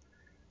parts.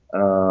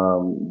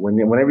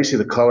 Whenever you see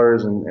the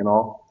colors and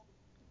all,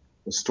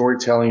 the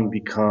storytelling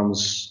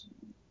becomes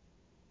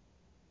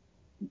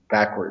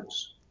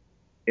backwards,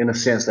 in a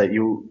sense that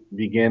you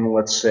begin,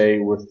 let's say,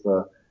 with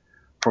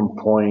from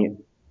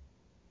point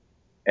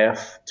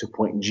F to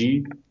point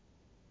G.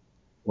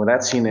 When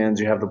that scene ends,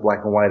 you have the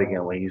black and white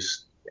again, where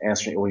he's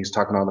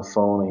talking on the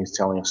phone and he's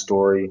telling a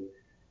story,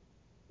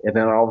 and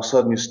then all of a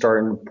sudden you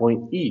start in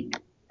point E,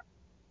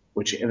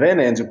 which then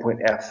ends in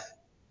point F,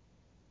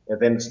 and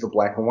then it's the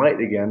black and white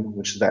again,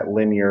 which is that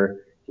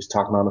linear. He's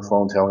talking on the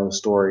phone, telling the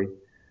story,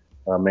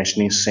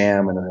 mentioning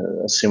Sam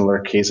and a similar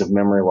case of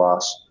memory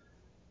loss.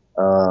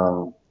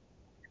 Then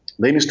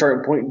you start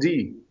at point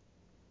D,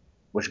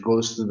 which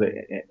goes to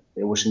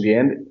which in the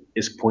end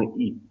is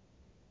point E,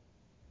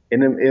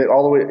 and then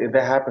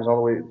that happens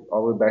all the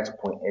way back to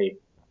point A.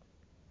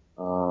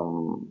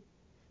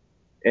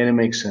 And it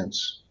makes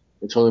sense.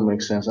 It totally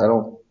makes sense. I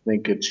don't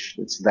think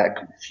it's that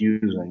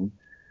confusing.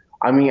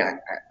 I mean,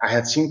 I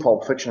had seen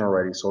Pulp Fiction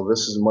already, so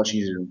this is much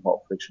easier than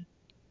Pulp Fiction.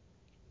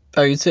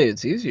 Oh, you'd say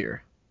it's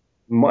easier?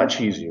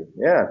 Much easier,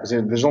 yeah, because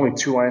there's only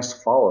 2 lines to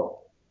follow.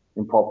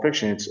 In Pulp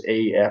Fiction, it's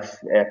A, F,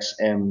 X,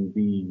 M,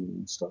 B,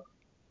 and stuff.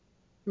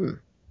 Okay.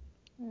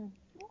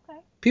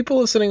 People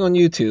listening on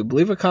YouTube,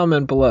 leave a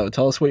comment below.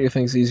 Tell us what you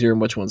think is easier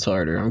and which one's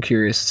harder. I'm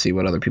curious to see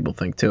what other people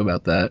think, too,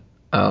 about that.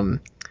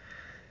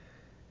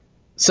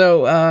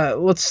 So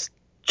let's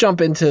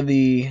jump into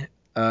the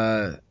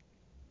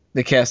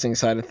casting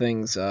side of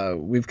things.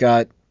 We've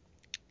got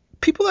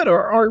people that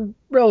are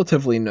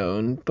relatively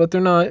known, but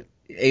they're not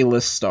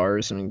A-list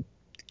stars. I mean,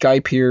 Guy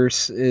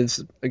Pearce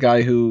is a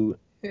guy who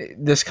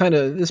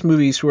this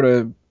movie sort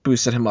of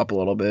boosted him up a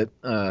little bit.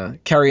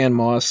 Carrie-Anne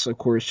Moss, of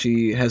course,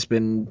 she has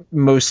been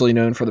mostly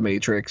known for The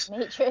Matrix.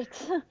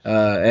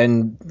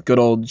 And good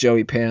old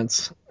Joey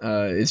Pants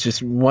is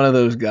just one of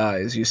those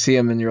guys. You see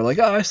him and you're like,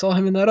 oh, I saw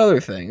him in that other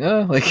thing.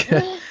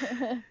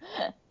 And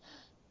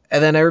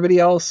then everybody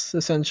else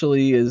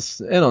essentially is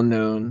an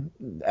unknown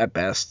at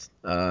best.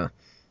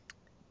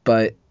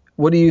 But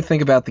what do you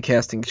think about the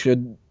casting?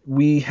 Should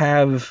we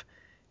have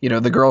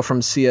the girl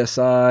from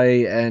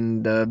CSI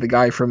and the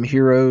guy from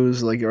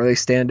Heroes, like, are they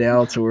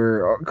standouts,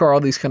 or are all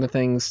these kind of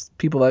things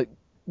people that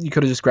you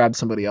could have just grabbed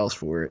somebody else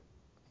for it?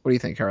 What do you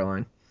think,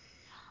 Caroline?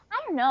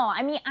 I don't know.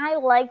 I mean, I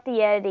like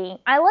the editing.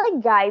 I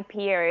like Guy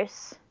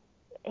Pearce.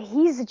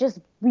 He's just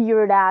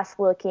weird-ass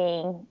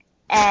looking,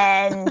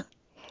 and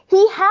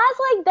he has,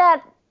 like,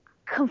 that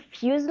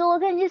confused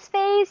look on his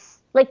face.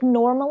 Like,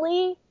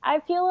 normally,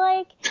 I feel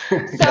like.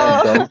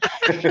 So,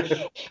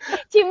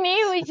 to me,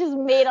 it just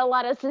made a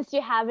lot of sense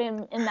to have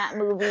him in that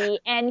movie.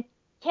 And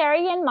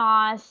Carrie-Anne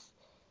Moss,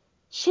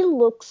 she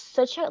looks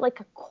such a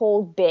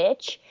cold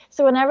bitch.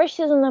 So whenever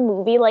she's in the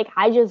movie, like,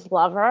 I just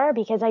love her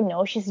because I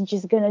know she's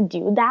just gonna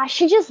do that.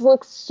 She just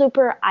looks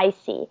super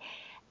icy.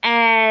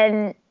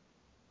 And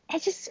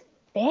it just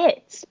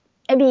fits.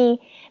 I mean,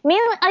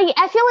 mainly,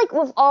 I feel like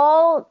with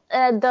all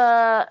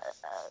the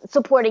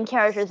supporting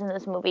characters in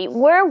this movie,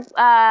 we're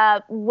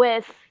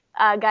with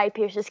Guy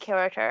Pearce's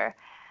character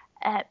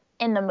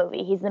in the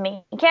movie. He's the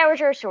main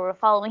character, so we're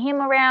following him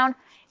around.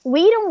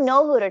 We don't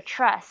know who to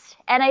trust.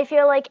 And I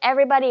feel like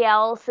everybody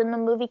else in the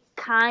movie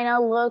kind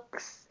of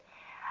looks...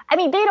 I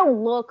mean, they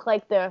don't look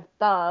like they're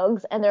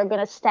thugs and they're going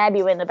to stab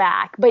you in the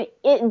back. But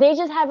they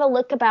just have a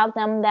look about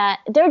them that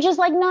they're just,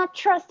 like, not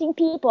trusting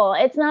people.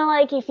 It's not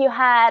like if you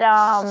had...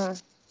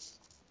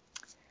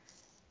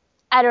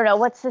 I don't know,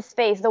 what's his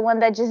face? The one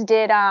that just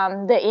did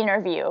The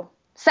Interview.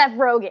 Seth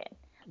Rogen.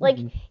 Like,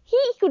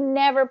 he could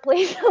never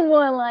play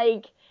someone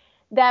like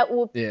that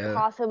would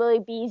possibly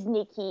be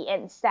sneaky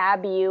and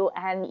stab you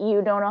and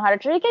you don't know how to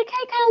treat it. It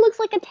kind of looks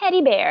like a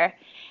teddy bear.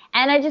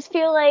 And I just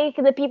feel like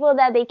the people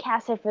that they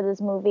casted for this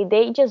movie,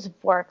 they just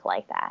work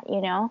like that,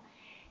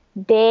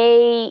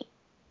 They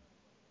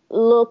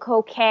look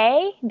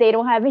okay. They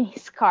don't have any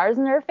scars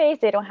on their face.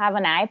 They don't have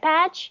an eye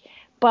patch.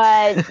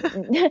 But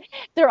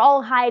they're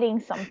all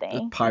hiding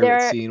something. The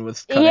pirate scene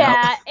was cut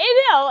out.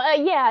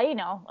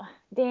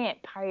 Damn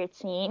pirate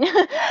scene.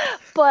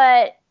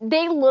 But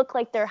they look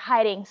like they're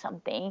hiding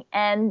something,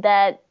 and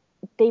that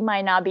they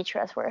might not be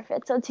trustworthy.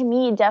 So to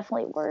me, it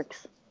definitely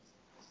works.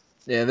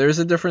 Yeah, there's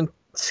a different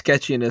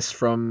sketchiness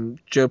from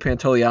Joe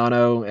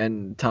Pantoliano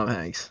and Tom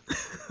Hanks.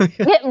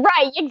 Yeah,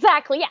 right,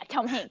 exactly. Yeah,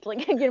 Tom Hanks,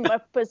 like,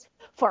 was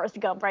Forrest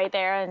Gump right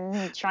there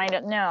and trying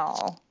to, no.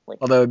 Like,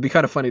 Although it'd be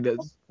kind of funny to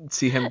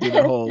see him do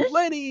the whole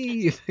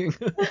Lenny thing.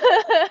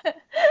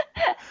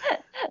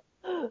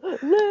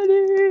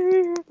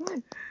 Lenny,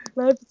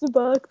 life's a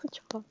box of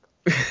chocolate.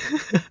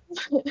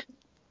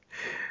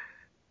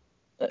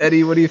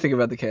 Eddie, what do you think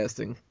about the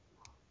casting?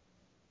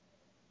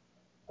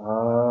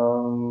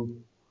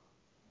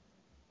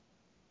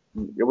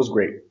 It was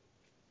great.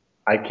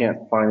 I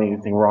can't find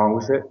anything wrong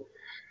with it.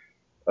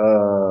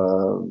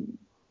 Uh,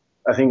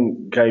 I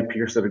think Guy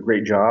Pearce did a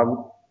great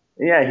job.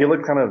 Yeah, he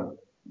looked kind of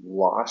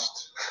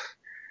lost,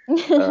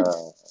 uh,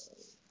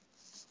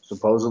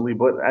 supposedly,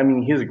 but I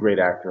mean, he's a great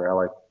actor. I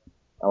like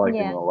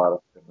him in Yeah. a lot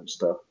of different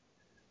stuff.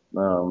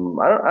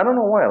 I don't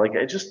know why. Like,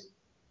 I just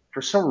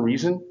for some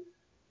reason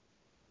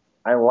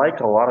I like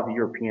a lot of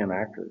European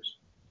actors.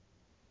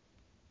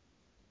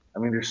 I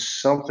mean, there's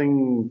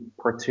something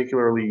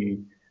particularly.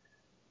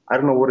 I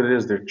don't know what it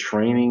is. Their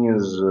training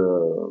is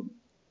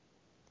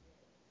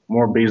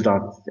more based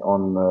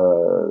on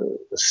the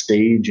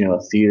stage,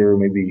 theater,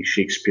 maybe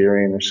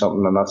Shakespearean or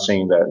something. I'm not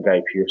saying that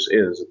Guy Pearce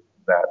is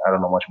that. I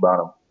don't know much about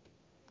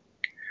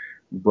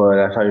him, but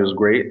I thought he was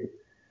great.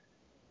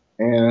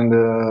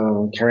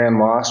 And Carrie Ann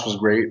Moss was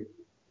great.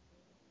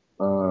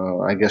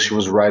 I guess she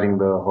was writing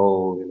the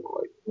whole,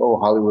 like, oh,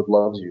 Hollywood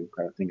loves you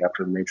kind of thing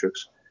after The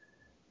Matrix,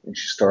 and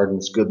she starred in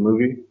this good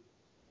movie.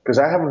 Because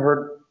I haven't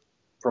heard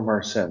from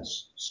her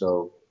since,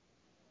 so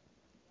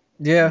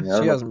I Yeah, mean, I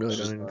she don't know if hasn't really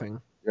it's done just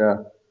anything. yeah.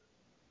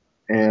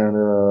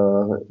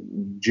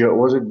 And Joe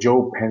was it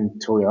Joe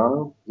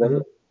Pantoliano? Is that Hmm.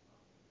 it?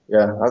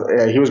 Yeah,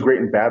 yeah, he was great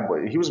in Bad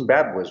Boys. He was in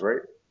Bad Boys,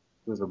 right?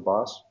 He was the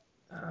boss.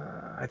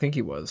 I think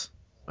he was.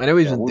 I know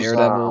he's Yeah, in Wuza,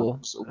 Daredevil,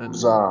 and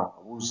Wuza,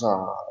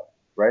 Wuza,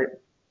 right?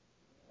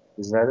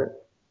 Is that it?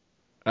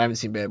 I haven't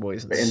seen Bad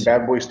Boys in In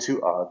Bad Boys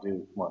 2, oh,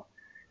 dude, come on.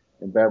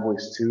 In Bad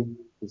Boys 2,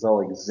 he's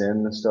all like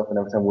Zen and stuff, and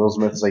every time Will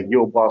Smith is like,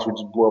 "Yo, boss, we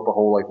just blew up a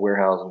whole like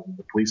warehouse, and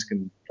the police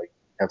can like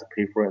have to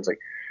pay for it." It's like,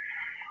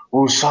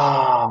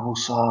 Wusa,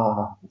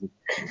 Wusa.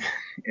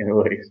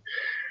 Anyways,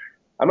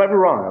 I might be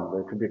wrong.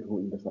 It could be a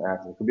completely different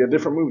actor. It could be a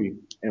different movie.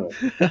 Anyway,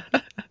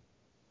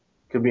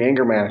 could be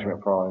Anger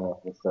Management for all I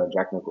know with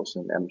Jack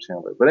Nicholson and Adam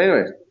Sandler. But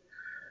anyways,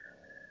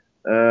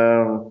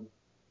 um,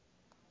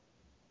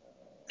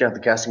 yeah, the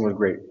casting was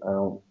great. I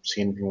don't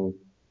see anything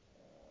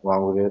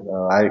wrong with it.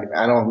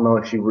 I don't know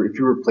if you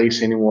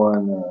replace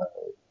anyone,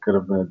 it could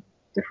have been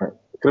different.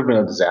 It could have been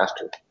a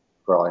disaster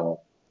for all I know.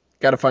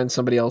 got to find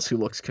somebody else who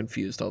looks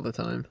confused all the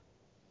time.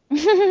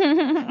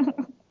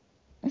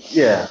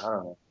 Yeah, I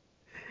don't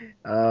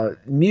know.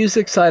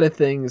 Music side of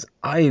things,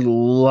 I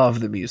love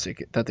the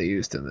music that they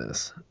used in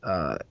this.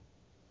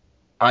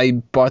 I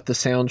bought the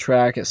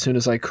soundtrack as soon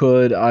as I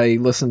could. I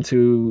listened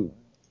to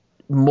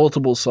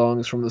multiple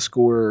songs from the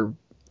score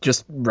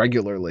just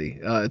regularly.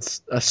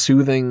 It's a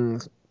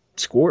soothing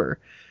score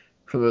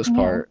for the most Yeah.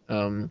 part,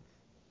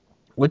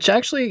 which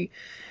actually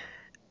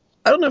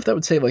I don't know if that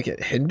would say like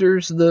it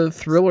hinders the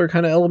thriller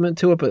kind of element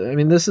to it, but I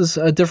mean this is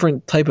a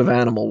different type of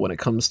animal when it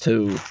comes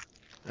to.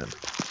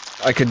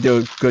 I could do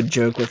a good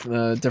joke with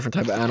a different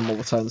type of animal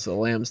with Silence of the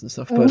Lambs and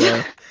stuff,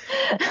 but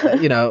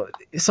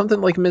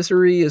something like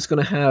Misery is going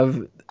to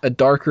have a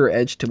darker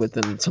edge to it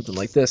than something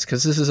like this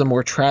because this is a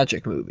more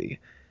tragic movie.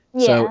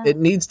 So Yeah. it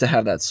needs to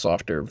have that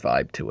softer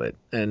vibe to it,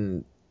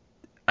 and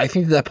I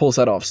think that pulls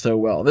that off so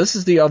well. This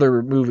is the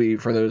other movie,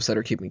 for those that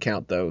are keeping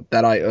count, though,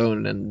 that I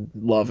own and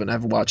love and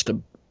have watched a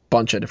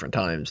bunch of different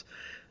times.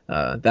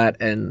 That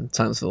and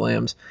Silence of the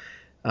Lambs.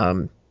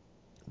 Um,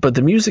 but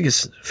the music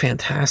is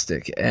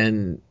fantastic,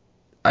 and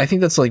I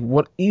think that's like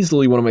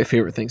easily one of my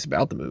favorite things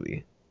about the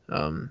movie.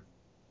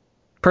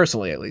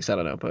 Personally, at least, I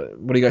don't know. But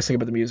what do you guys think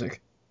about the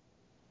music?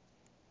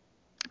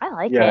 I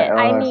like Yeah, it.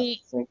 I mean,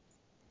 think,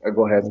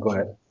 go ahead, go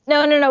ahead.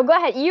 no, go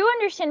ahead. You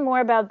understand more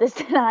about this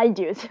than I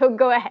do, so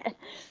go ahead.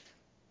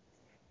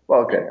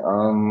 Well, okay.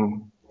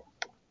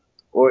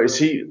 Well,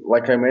 see,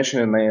 like I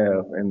mentioned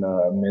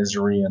in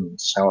Misery and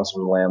Silence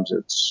of the Lambs,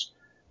 it's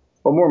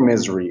more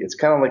Misery. It's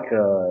kind of like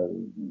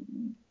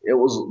it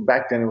was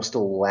back then. It was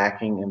still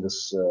lacking in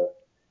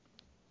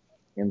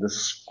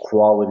this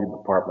quality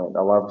department.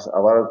 A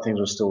lot of things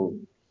were still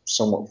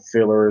somewhat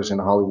fillers, and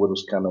Hollywood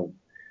was kind of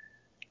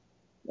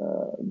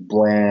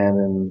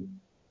bland,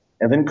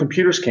 and then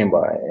computers came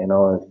by.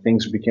 And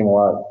things became a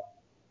lot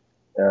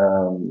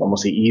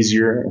almost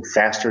easier and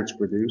faster to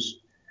produce,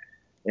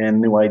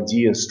 and new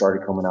ideas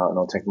started coming out.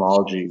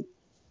 Technology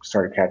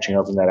started catching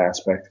up in that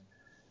aspect.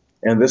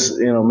 And this,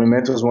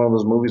 Memento is one of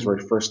those movies where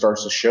it first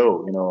starts to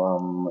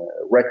show.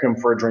 Requiem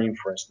for a Dream,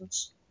 for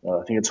instance.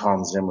 I think it's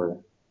Hans Zimmer.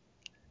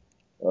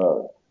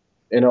 Uh,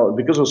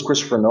 because it was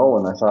Christopher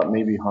Nolan, I thought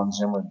maybe Hans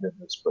Zimmer did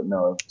this, but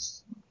no,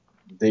 it's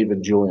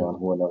David Julian,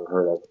 who I never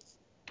heard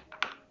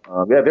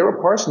of. Yeah, there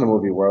were parts in the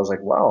movie where I was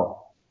like,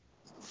 wow,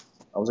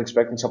 I was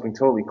expecting something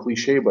totally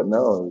cliche, but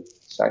no,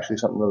 it's actually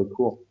something really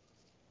cool.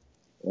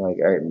 Like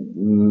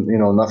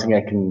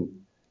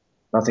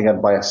nothing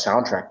I'd buy a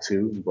soundtrack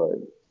to, but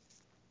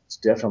It's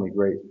definitely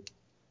great.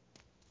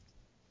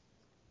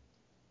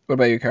 What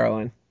about you,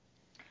 Caroline?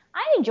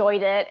 I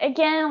enjoyed it.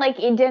 Again, like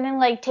it didn't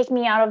like take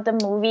me out of the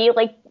movie.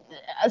 Like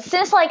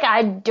since like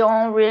I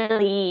don't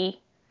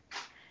really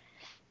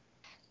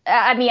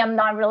I mean, I'm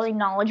not really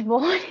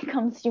knowledgeable when it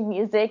comes to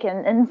music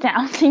and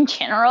sounds in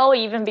general,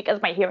 even because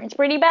my hearing's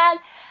pretty bad.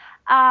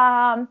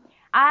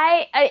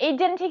 It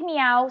didn't take me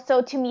out,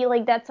 so to me,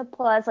 like that's a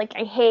plus. Like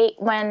I hate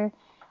when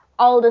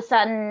all of a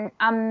sudden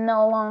I'm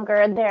no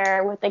longer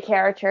there with the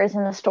characters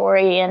in the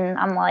story, and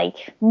I'm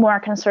like more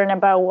concerned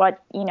about what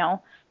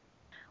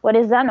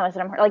is that noise that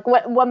I'm hearing? Like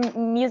what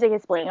music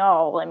is playing?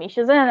 Oh, let me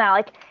Shazam that.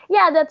 Like,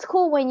 yeah, that's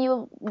cool when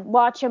you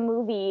watch a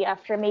movie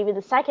after maybe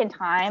the second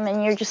time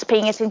and you're just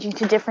paying attention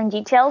to different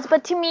details.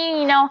 But to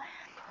me,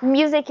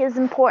 music is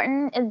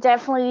important. It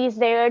definitely is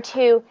there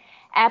to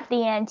up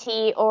the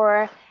ante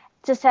or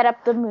to set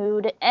up the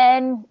mood.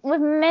 And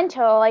with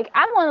Memento, like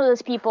I'm one of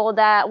those people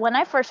that when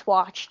I first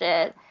watched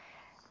it,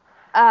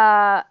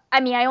 I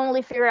mean, I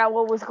only figured out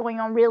what was going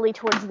on really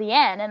towards the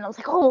end, and I was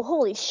like, oh,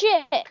 holy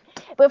shit.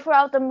 But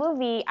throughout the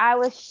movie, I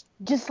was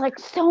just like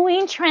so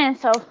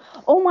entranced of,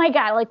 oh my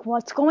god, like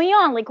what's going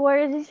on? Like, what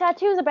are these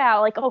tattoos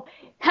about? Like, oh,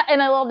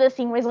 and I love this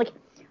scene where he's like,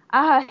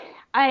 I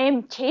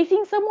am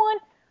chasing someone.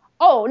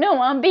 Oh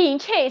no, I'm being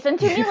chased. And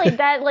to me, like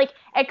that, like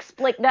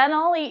that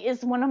not only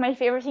is one of my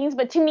favorite scenes,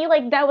 but to me,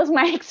 like that was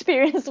my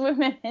experience with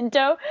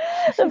Memento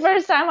the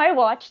first time I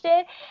watched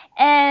it,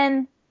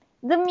 and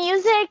the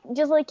music,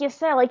 just like you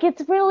said, like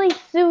it's really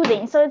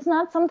soothing. So it's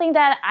not something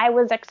that I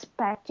was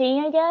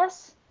expecting, I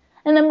guess,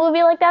 in a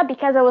movie like that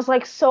because I was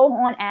like so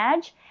on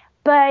edge.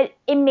 But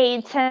it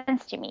made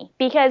sense to me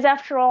because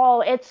after all,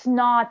 it's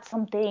not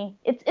something.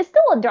 It's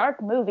still a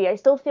dark movie. I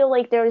still feel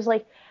like there's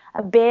like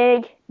a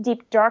big,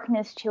 deep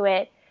darkness to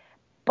it.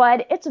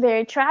 But it's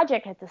very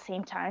tragic at the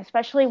same time,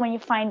 especially when you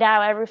find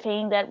out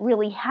everything that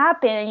really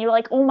happened and you're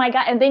like, oh my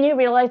God. And then you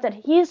realize that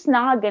he's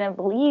not going to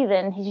believe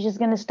and he's just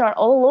going to start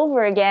all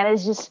over again.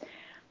 It's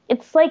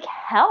like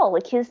hell.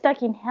 Like he's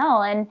stuck in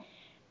hell. And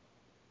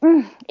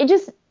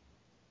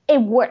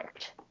it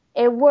worked.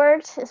 It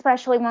worked,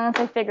 especially once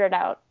I figured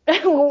out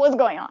what was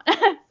going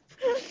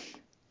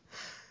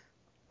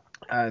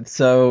on.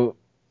 So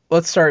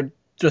let's start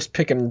just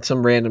picking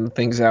some random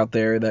things out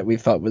there that we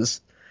thought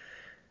was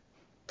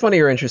funny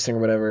or interesting or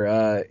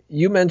whatever.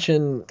 You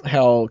mentioned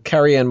how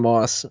Carrie-Anne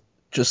Moss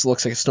just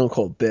looks like a stone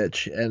cold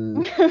bitch,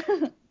 and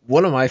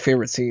one of my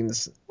favorite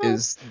scenes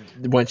is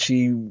when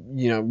she,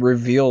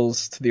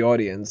 reveals to the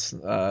audience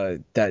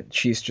that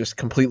she's just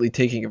completely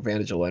taking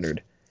advantage of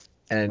Leonard.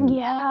 And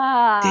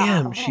yeah,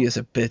 damn, she is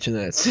a bitch in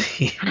that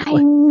scene.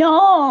 I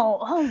know.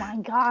 Oh my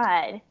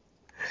god,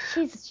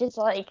 she's just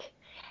like,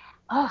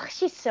 oh,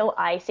 she's so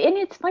icy, and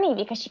it's funny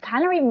because she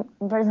kind of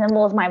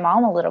resembles my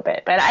mom a little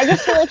bit, but I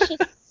just feel like she's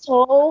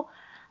so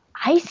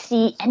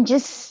icy and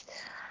just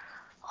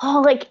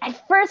like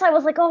at first I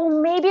was like,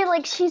 oh, maybe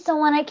like she's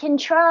someone I can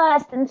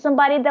trust and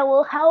somebody that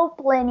will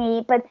help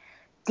Lenny, but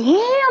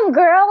damn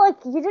girl, like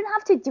you didn't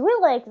have to do it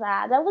like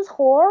that. That was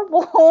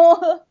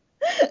horrible.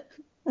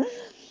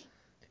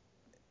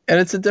 And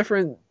it's a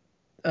different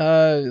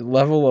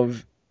level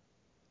of,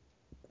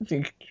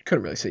 you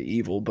couldn't really say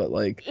evil, but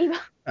like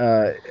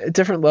a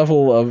different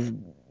level of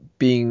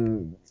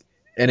being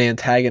an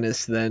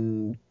antagonist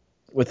than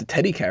with the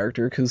Teddy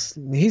character, because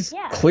he's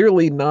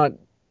clearly not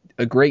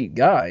a great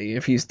guy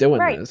if he's doing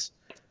this,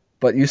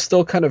 but you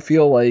still kind of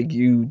feel like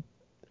you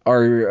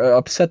are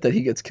upset that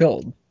he gets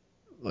killed,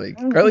 like,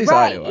 or at least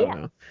I do. I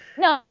don't know.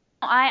 No,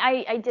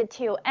 I did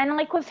too, and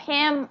like with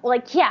him,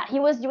 like he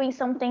was doing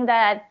something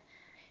that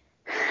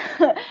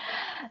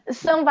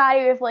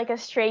somebody with like a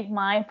straight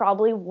mind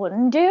probably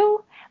wouldn't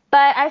do.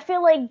 But I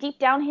feel like deep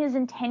down his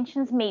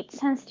intentions made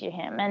sense to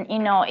him, and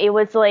it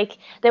was like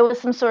there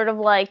was some sort of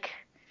like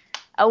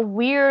a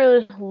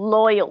weird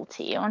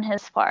loyalty on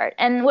his part.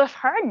 And with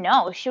her,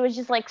 no, she was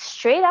just like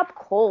straight up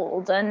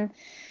cold, and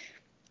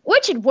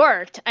which it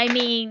worked. I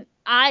mean,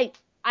 I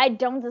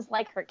don't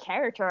dislike her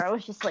character. I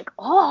was just like,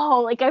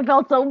 oh, like I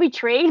felt so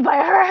betrayed by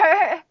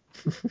her.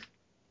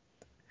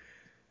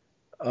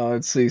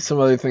 Let's see some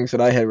other things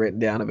that I had written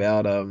down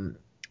about.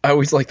 I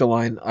always like the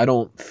line, "I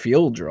don't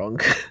feel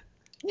drunk."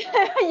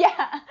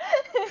 Yeah,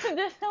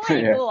 there's so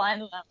many cool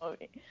lines in that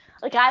movie.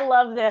 Like I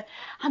love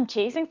I'm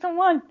chasing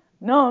someone.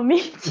 No, I'm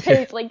being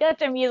chased. Like that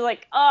to me is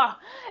like, oh,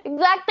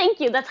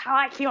 thank you. That's how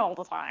I feel all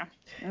the time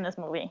in this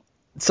movie.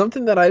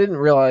 Something that I didn't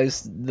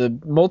realize the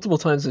multiple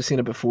times I've seen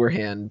it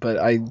beforehand, but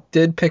I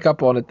did pick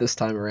up on it this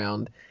time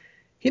around.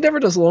 He never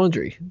does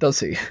laundry, does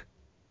he?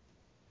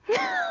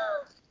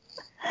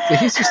 So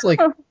he's just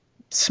like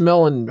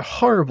smelling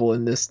horrible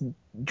in this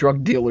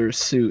drug dealer's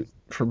suit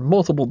for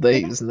multiple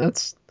days, and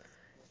that's...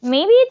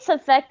 Maybe it's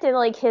affected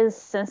like his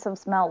sense of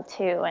smell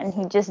too, and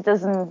he just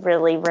doesn't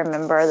really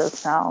remember the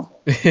smell.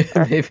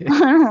 Maybe.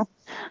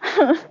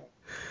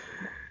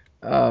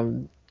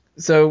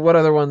 So what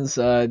other ones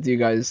do you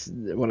guys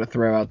want to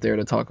throw out there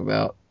to talk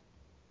about?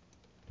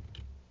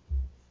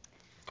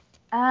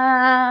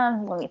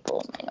 Let me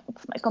pull up my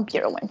notes. My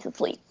computer went to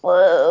sleep.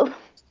 Whoa.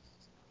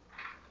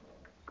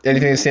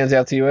 Anything that stands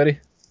out to you, Eddie?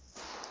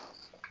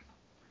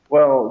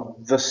 Well,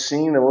 the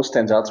scene that most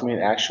stands out to me,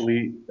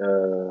 actually,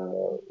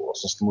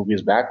 since the movie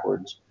is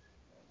backwards,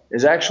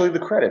 is actually the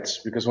credits.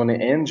 Because when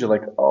it ends, you're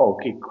like, oh,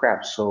 okay,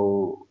 crap.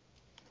 So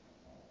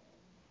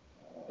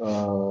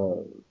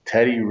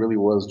Teddy really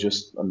was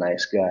just a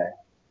nice guy,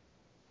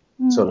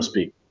 so to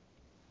speak.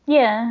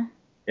 Yeah.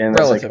 And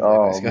it's like, Relatively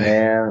oh nice guy.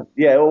 man,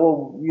 yeah.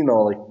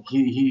 Well, like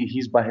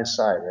he's by his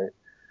side, right?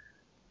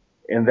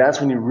 And that's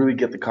when you really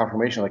get the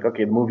confirmation, like,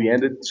 okay, the movie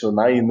ended, so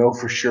now you know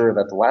for sure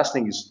that the last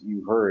thing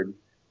you heard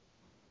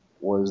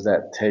was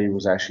that Teddy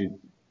was actually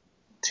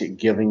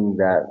giving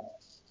that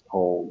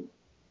whole,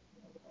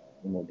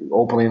 the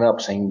opening up,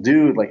 saying,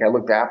 "Dude, like I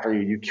looked after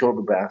you, you killed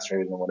the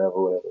bastard, and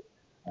whatever.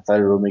 I thought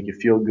it would make you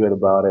feel good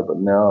about it, but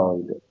no,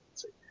 you didn't."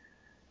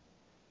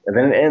 And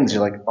then it ends.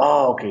 You're like,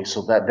 oh, okay,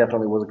 so that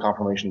definitely was a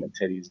confirmation that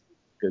Teddy's a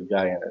good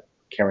guy and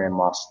Carrie Ann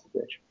Moss is the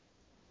bitch,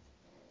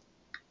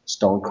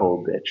 stone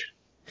cold bitch.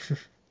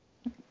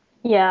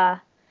 Yeah.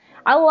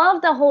 I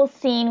love the whole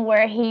scene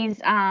where he's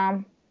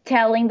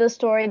telling the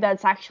story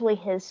that's actually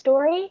his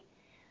story,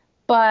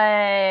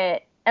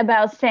 but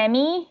about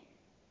Sammy.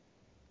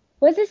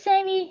 Was it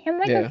Sammy?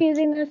 Am I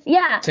confusing this?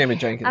 Yeah. Sammy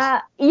Jenkins.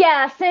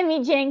 Yeah,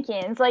 Sammy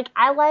Jenkins. Like,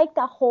 I like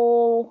the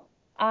whole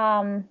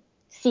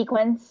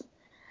sequence.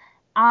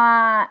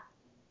 It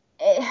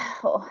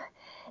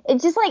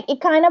just, like, it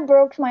kind of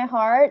broke my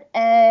heart,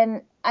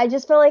 and I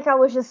just felt like I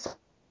was just so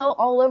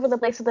all over the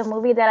place with the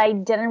movie that I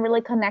didn't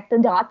really connect the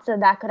dots so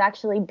that could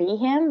actually be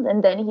him.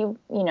 And then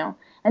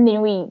and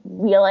then we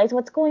realized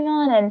what's going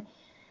on, and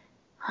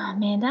oh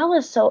man, that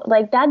was so,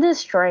 like, that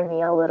destroyed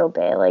me a little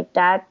bit. Like,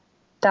 that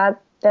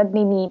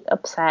made me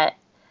upset.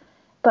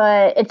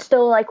 But it's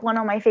still, like, one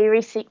of my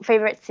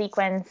favorite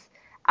sequence.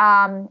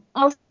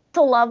 Also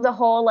love the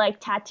whole, like,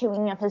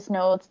 tattooing of his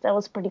notes. That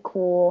was pretty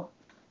cool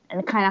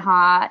and kind of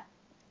hot.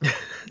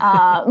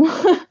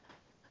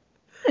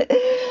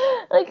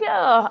 Like,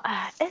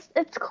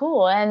 it's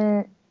cool.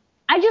 And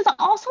I just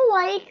also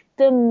like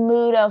the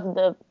mood of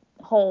the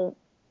whole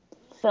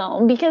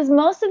film, because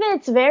most of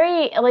it's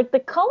very, like, the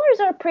colors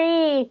are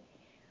pretty,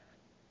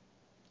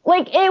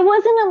 like, it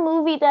wasn't a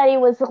movie that it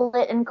was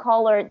lit and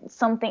colored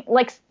something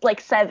like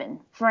Seven,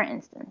 for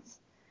instance,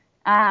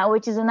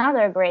 which is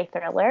another great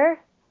thriller,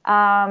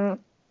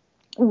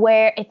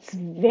 where it's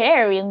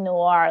very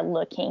noir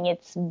looking.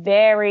 It's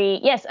very,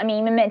 yes, I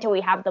mean, Memento, we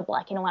have the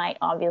black and white,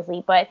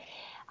 obviously, but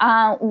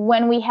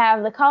when we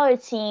have the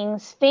colored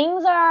scenes,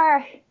 things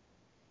are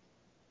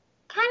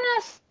kind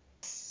of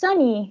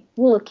sunny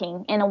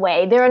looking in a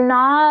way. They're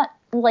not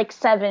like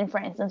Seven, for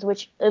instance,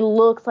 which it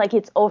looks like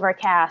it's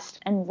overcast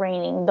and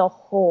raining the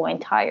whole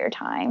entire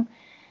time.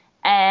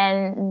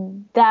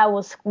 And that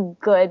was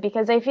good,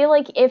 because I feel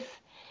like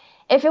if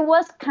it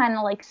was kind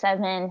of like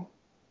Seven,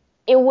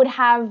 it would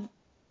have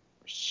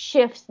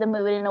shifted the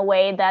mood in a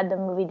way that the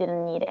movie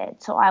didn't need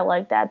it. So I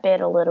like that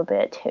bit a little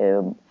bit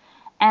too.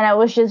 And I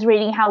was just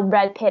reading how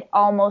Brad Pitt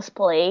almost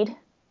played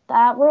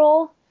that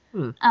role.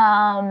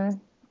 I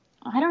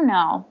don't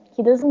know.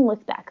 He doesn't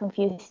look that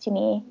confused to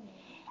me.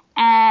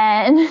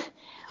 And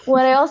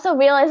what I also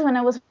realized when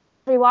I was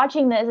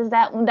rewatching this is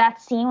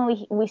that scene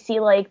when we see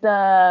like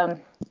the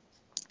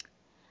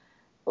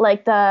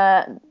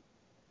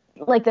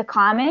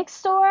comic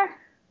store,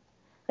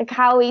 like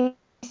how we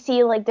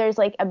see, like, there's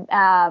like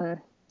a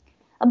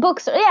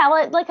bookstore,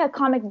 like a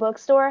comic book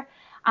store.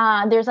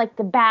 There's like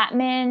the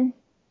Batman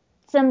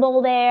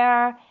symbol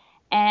there,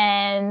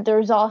 and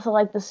there's also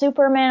like the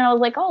Superman. I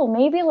was like, oh,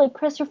 maybe like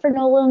Christopher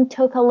Nolan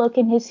took a look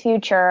in his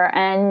future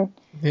and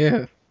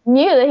knew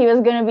that he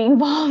was going to be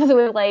involved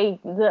with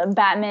like the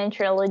Batman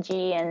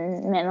trilogy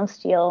and Man of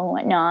Steel and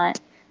whatnot.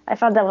 I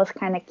thought that was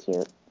kind of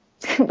cute,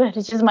 but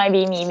it just might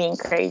be me being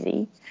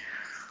crazy.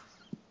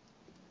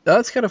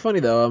 That's kind of funny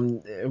though.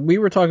 We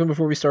were talking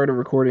before we started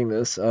recording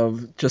this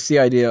of just the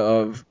idea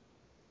of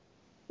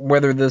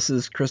whether this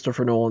is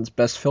Christopher Nolan's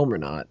best film or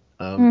not.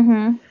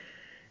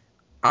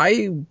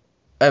 I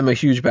am a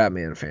huge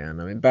Batman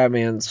fan. I mean,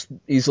 Batman's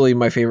easily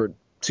my favorite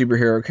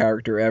superhero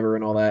character ever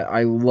and all that.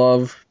 I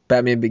love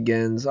Batman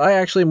Begins. I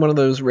actually am one of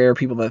those rare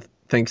people that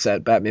thinks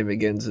that Batman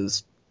Begins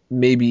is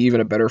maybe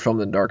even a better film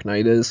than Dark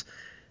Knight is.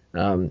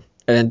 And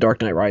then Dark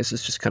Knight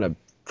Rises just kind of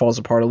falls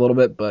apart a little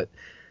bit. But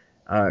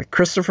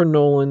Christopher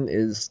Nolan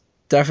is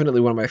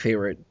definitely one of my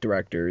favorite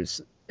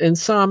directors.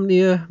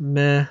 Insomnia,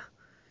 meh.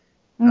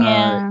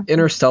 Yeah.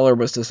 Interstellar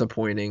was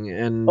disappointing,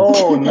 and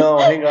oh no,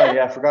 hang on,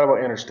 I forgot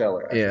about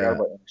Interstellar.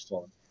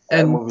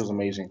 That movie was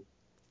amazing.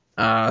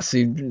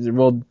 See,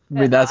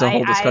 that's a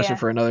whole discussion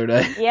for another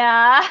day.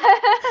 Yeah.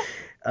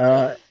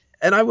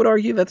 And I would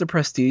argue that The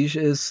Prestige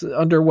is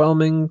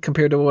underwhelming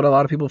compared to what a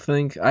lot of people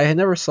think. I had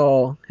never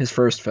saw his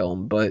first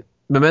film, but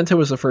Memento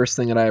was the first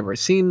thing that I ever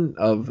seen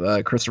of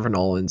Christopher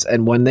Nolan's,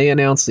 and when they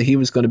announced that he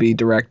was going to be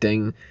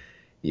directing,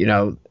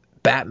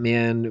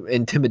 Batman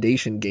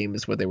Intimidation Game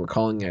is what they were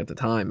calling it at the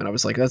time. And I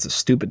was like, that's a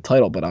stupid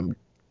title, but I'm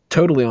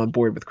totally on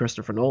board with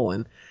Christopher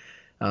Nolan.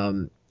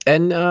 This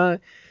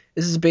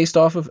is based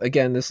off of,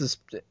 again,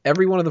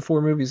 every one of the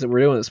 4 movies that we're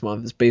doing this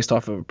month is based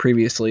off of a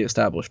previously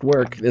established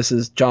work. This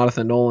is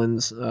Jonathan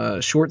Nolan's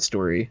short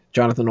story.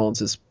 Jonathan Nolan's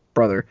his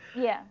brother.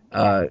 Yeah.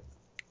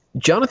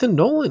 Jonathan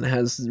Nolan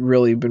has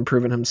really been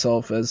proven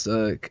himself as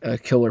a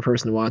killer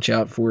person to watch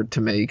out for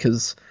to me,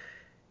 because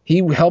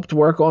he helped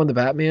work on the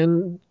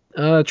Batman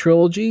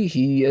trilogy.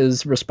 He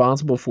is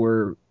responsible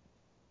for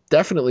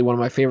definitely one of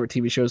my favorite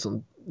TV shows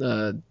on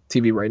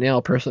TV right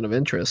now, Person of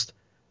Interest,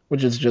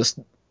 which is just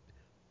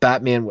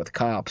Batman with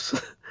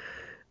cops.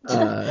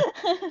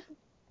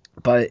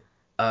 But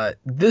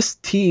this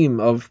team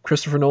of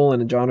Christopher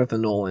Nolan and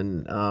Jonathan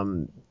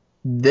Nolan,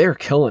 they're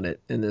killing it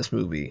in this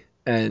movie.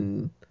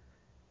 And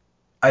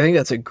I think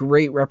that's a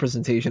great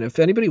representation. If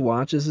anybody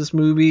watches this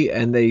movie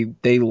and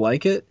they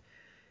like it,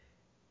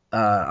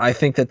 I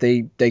think that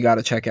they got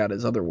to check out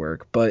his other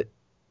work. But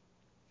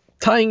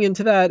tying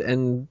into that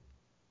and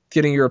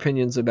getting your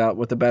opinions about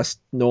what the best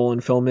Nolan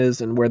film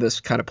is and where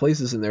this kind of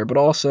places in there, but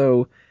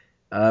also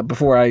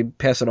before I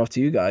pass it off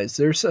to you guys,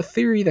 there's a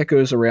theory that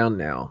goes around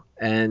now,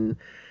 and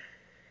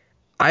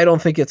I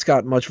don't think it's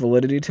got much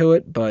validity to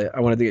it, but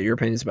I wanted to get your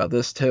opinions about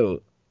this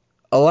too.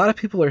 A lot of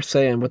people are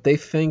saying what they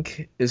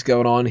think is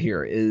going on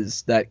here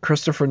is that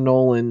Christopher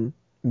Nolan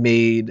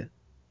made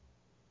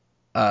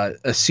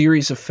a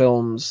series of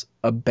films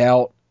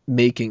about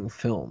making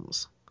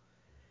films,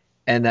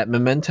 and that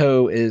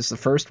Memento is the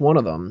first one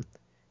of them,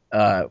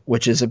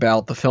 which is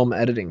about the film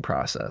editing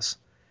process.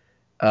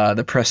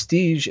 The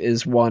Prestige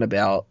is one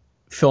about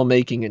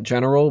filmmaking in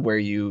general, where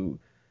you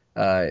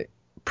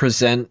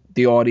present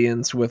the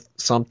audience with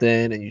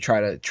something and you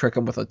try to trick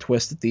them with a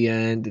twist at the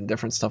end and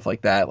different stuff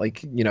like that.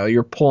 Like,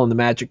 you're pulling the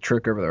magic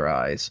trick over their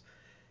eyes.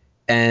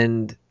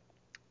 And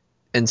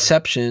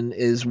Inception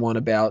is one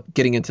about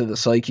getting into the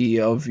psyche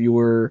of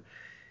your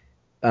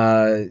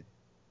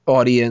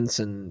audience,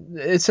 and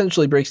it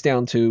essentially breaks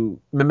down to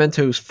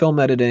Memento's film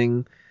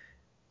editing,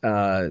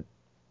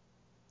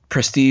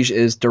 Prestige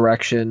is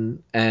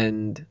direction,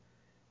 and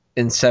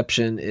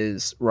Inception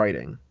is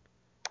writing.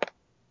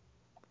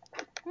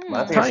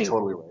 I think that's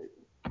totally right.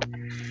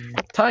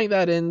 Tying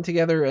that in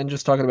together and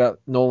just talking about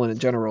Nolan in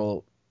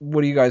general, what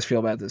do you guys feel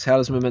about this? How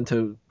does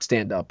Memento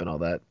stand up and all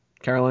that?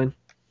 Caroline,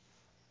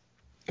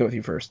 go with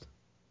you first.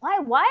 Why are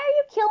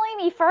you killing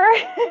me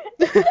first?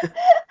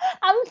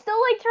 I'm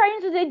still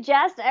trying to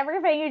digest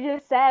everything you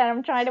just said, and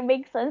I'm trying to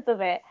make sense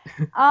of it.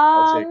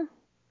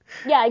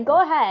 Yeah,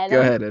 go ahead. Go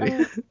ahead, Eddie.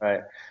 All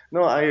right.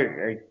 No,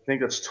 I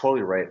think that's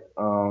totally right.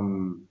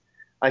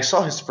 I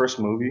saw his first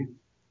movie,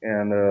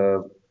 and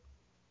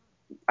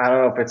I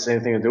don't know if it's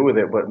anything to do with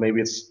it, but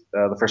maybe it's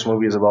the first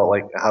movie is about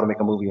how to make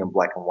a movie in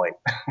black and white.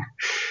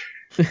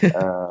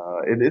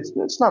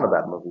 It's not a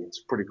bad movie. It's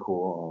pretty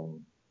cool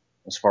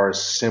as far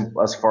as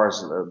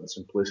the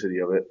simplicity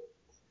of it.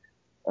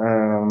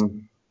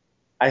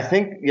 I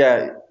think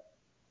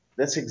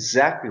that's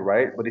exactly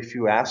right. But if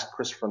you ask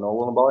Christopher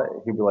Nolan about it,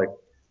 he'd be like,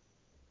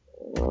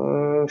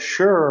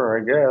 "Sure,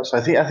 I guess."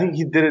 I think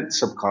he did it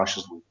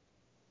subconsciously.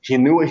 He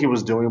knew what he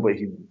was doing, but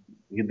he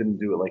didn't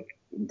do it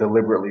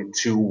deliberately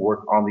to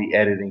work on the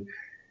editing.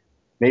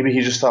 Maybe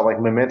he just thought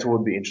Memento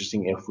would be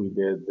interesting if we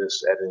did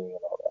this editing and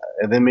all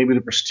that. And then maybe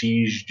the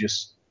Prestige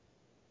just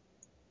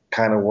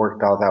kind of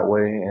worked out that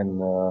way, and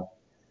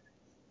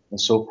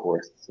so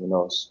forth.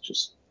 It's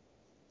just,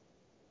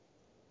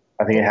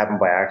 I think it happened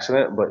by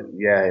accident, but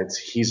yeah, I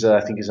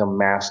think he's a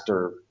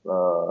master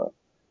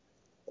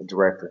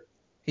director.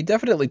 He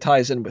definitely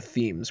ties in with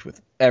themes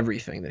with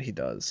everything that he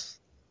does.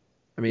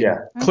 I mean,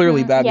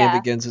 clearly Batman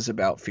Begins is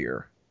about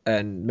fear,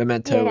 and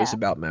Memento is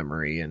about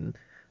memory, and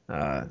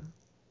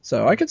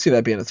so I could see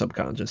that being a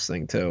subconscious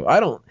thing too.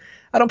 I don't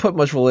put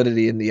much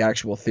validity in the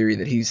actual theory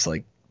that he's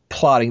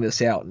plotting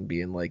this out and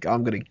being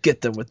I'm gonna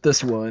get them with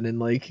this one,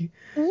 and you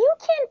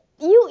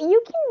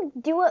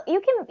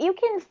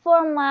can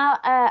form out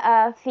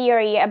a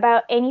theory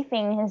about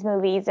anything in his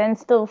movies and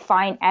still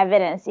find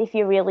evidence if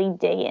you really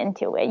dig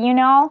into it,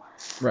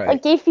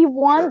 Right. If you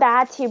want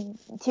that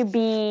to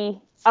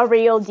be a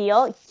real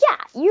deal,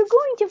 you're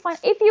going to find,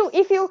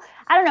 if you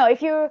I don't know,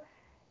 if you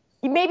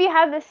maybe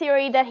have the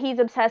theory that he's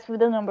obsessed with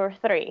the number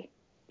 3.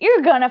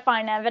 You're gonna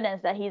find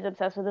evidence that he's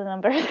obsessed with the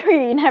number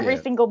 3 in every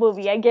single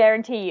movie. I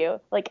guarantee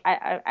you.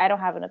 I don't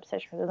have an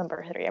obsession with the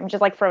number 3. I'm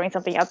just throwing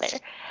something out there.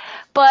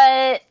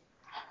 But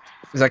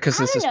is that because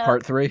this is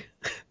part 3?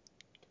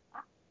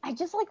 I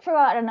just throw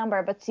out a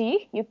number, but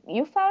see,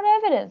 you found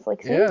evidence.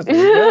 See? Yeah. There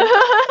you go.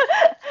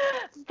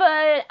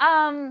 But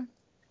I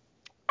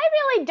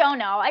really don't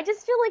know. I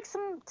just feel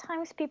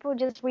sometimes people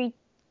just read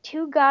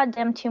too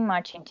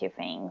much into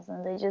things,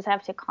 and they just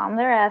have to calm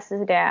their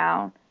asses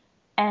down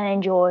and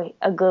enjoy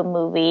a good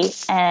movie,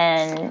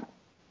 and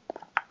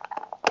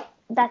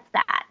that's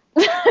that.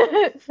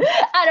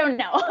 I don't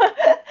know.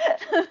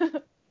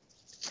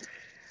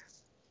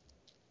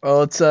 Well,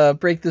 let's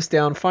break this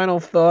down. Final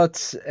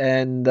thoughts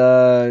and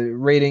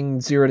rating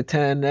 0 to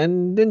 10,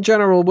 and in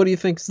general, what do you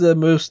think is the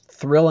most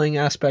thrilling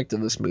aspect of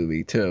this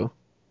movie too?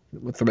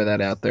 We'll throw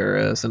that out there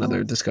as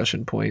another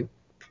discussion point.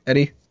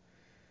 Eddie?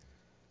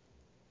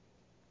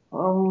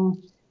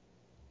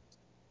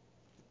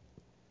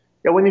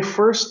 When you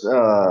first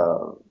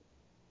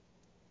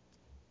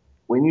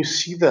when you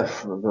see the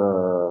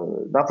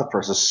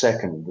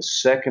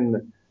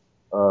second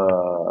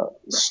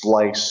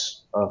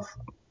slice of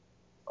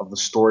the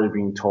story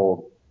being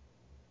told,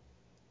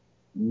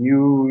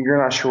 you're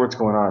not sure what's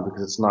going on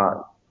because it's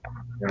not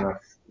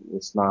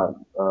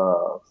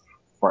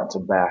front to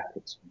back,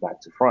 it's back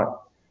to front.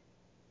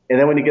 And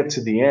then when you get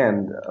to the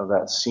end of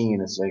that scene,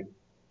 it's like,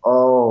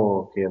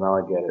 oh, okay, now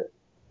I get it,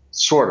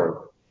 sort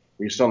of.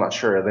 You're still not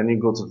sure. Then you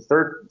go to the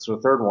third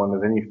one,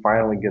 and then you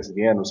finally get to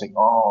the end. It's like,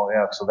 oh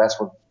yeah, so that's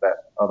what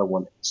that other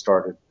one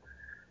started.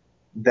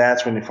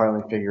 That's when you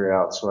finally figure it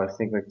out. So I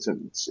think it's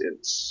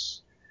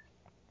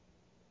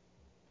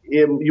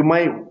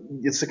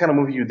the kind of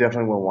movie you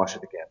definitely want to watch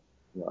it again,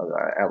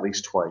 at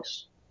least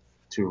twice,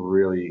 to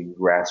really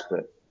grasp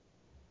it.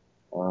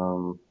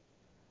 And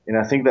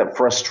I think that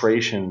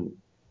frustration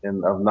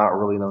of not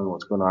really knowing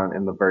what's going on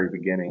in the very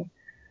beginning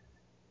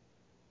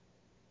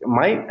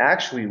might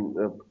actually,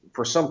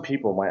 for some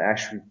people, might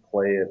actually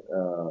play it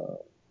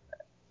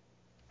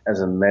as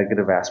a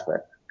negative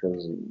aspect,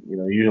 because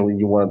usually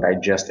you want to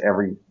digest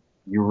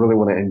you really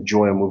want to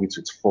enjoy a movie to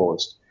its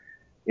fullest.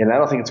 And I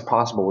don't think it's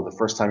possible with the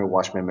first time you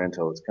watch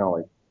Memento. It's kind of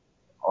like,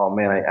 oh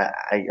man,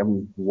 I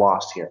am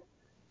lost here.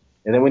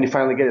 And then when you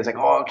finally get it, it's like,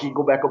 oh, okay,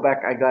 go back.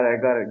 I got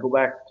it. Go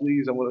back,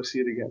 please. I want to see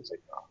it again. It's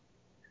like, oh.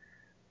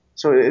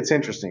 So it's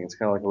interesting. It's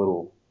kind of like a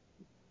little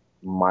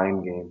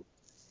mind game.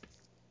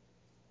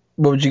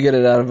 What would you get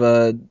it out of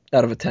a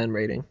 10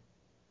 rating?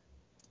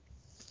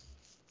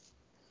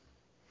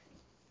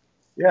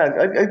 Yeah,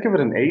 I'd give it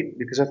an 8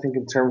 because I think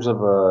in terms of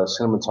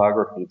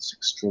cinematography, it's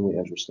extremely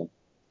interesting.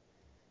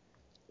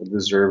 It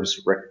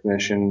deserves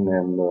recognition,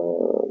 and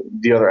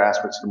the other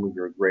aspects of the movie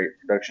are great.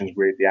 Production's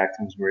great, the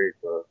acting's great,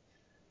 the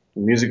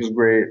music is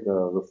great,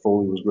 the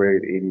Foley was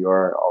great,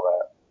 ADR, all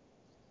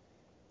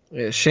that.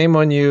 Yeah, shame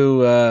on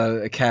you,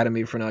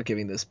 Academy, for not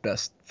giving this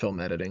best film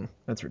editing.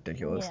 That's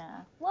ridiculous.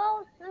 Yeah.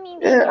 Well, I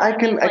mean, Yeah, I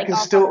can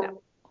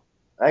still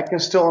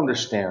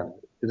understand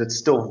because it's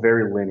still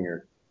very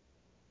linear.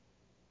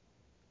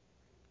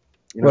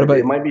 What about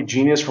it might be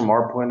genius from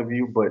our point of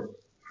view, but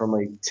from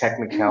a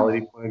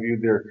technicality point of view,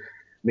 there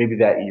maybe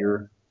that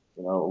year,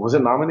 was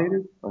it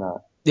nominated or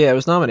not? Yeah, it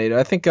was nominated.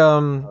 I think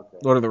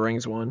Lord of the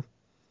Rings won.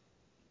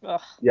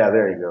 Ugh. Yeah,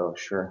 there you go.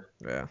 Sure.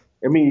 Yeah.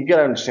 I mean, you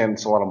gotta understand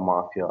it's a lot of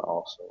mafia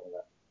also.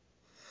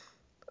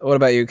 What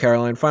about you,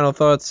 Caroline? Final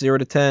thoughts, 0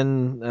 to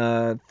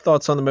 10.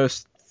 Thoughts on the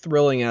most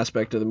thrilling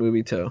aspect of the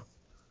movie too?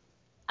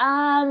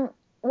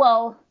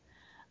 Well,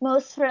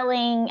 most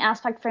thrilling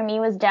aspect for me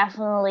was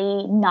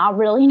definitely not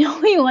really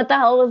knowing what the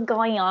hell was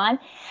going on.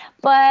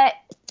 But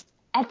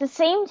at the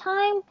same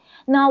time,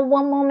 not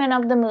one moment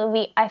of the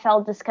movie I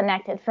felt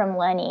disconnected from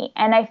Lenny.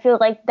 And I feel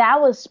like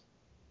that was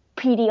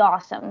pretty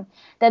awesome,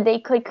 that they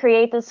could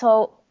create this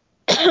whole,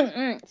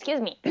 excuse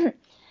me,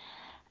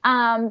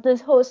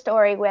 this whole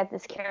story with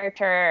this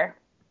character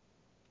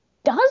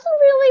doesn't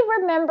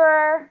really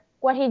remember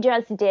what he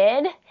just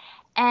did.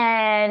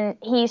 And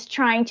he's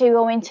trying to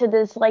go into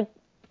this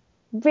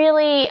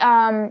really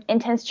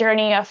intense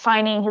journey of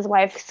finding his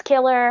wife's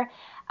killer,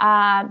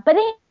 but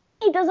then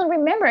he doesn't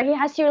remember. He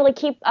has to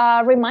keep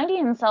reminding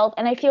himself,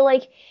 and I feel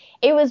like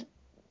it was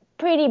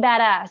pretty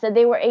badass that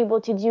they were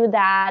able to do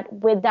that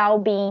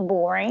without being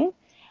boring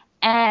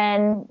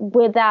and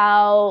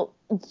without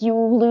you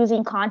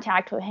losing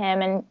contact with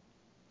him. And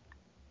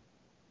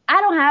I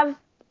don't have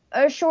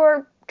a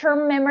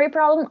short-term memory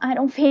problem, I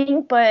don't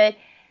think, but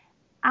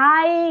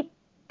I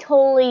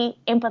totally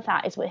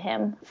empathize with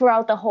him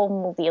throughout the whole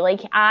movie.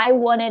 I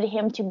wanted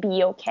him to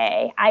be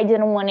okay. I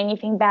didn't want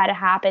anything bad to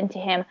happen to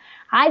him.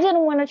 I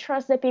didn't want to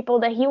trust the people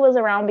that he was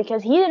around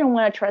because he didn't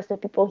want to trust the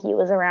people he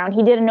was around.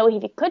 He didn't know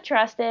if he could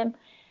trust them.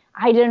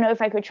 I didn't know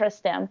if I could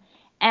trust them.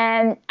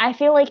 And I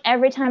feel like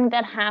every time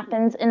that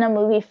happens in a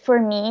movie, for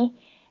me,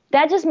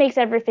 that just makes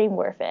everything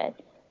worth it.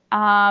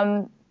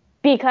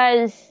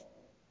 Because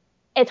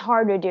it's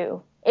hard to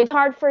do. It's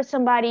hard for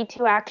somebody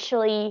to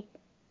actually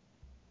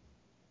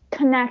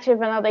connect with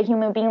another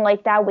human being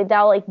like that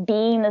without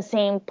being in the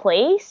same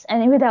place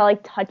and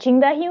without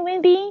touching that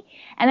human being.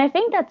 And I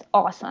think that's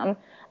awesome.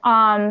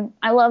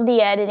 I love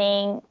the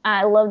editing.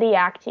 I love the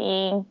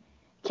acting.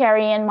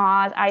 Carrie-Anne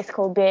Moss, ice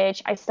cold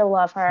bitch. I still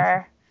love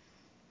her.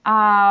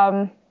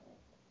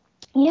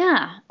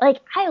 Yeah,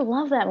 I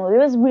love that movie. It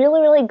was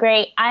really, really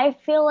great. I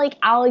feel like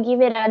I'll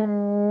give it a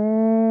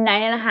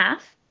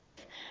 9.5.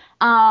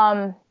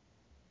 I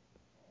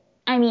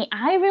mean,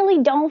 I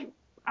really don't.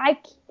 I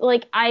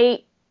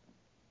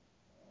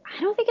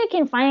don't think I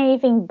can find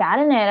anything bad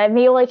in it. I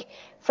feel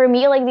for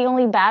me, the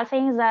only bad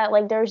thing is that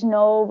there's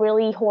no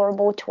really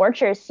horrible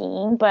torture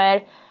scene,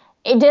 but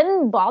it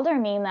didn't bother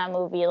me in that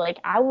movie.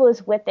 I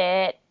was with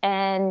it,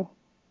 and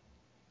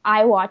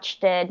I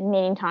watched it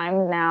many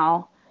times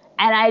now,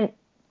 and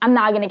I'm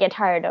not gonna get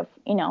tired of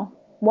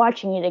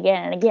watching it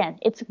again and again.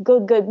 It's a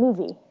good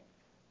movie.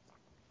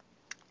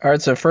 All right,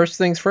 so first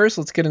things first,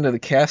 let's get into the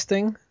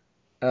casting.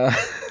 I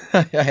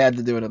had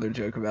to do another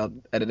joke about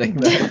editing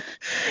that.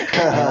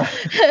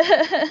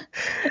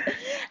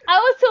 I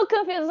was so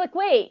confused.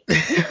 Wait.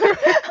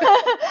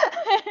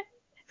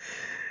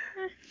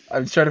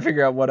 I'm trying to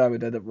figure out what I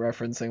would end up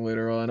referencing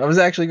later on. I was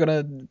actually going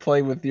to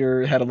play with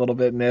your head a little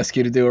bit and ask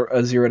you to do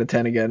a 0 to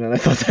 10 again, and I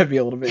thought that'd be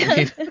a little bit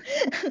neat.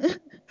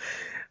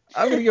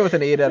 I'm going to go with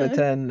an 8 out of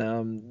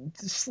 10.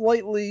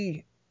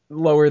 Slightly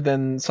lower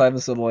than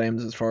Silence of the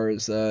Lambs as far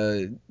as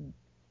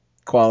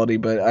quality,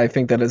 but I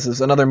think that this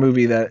is another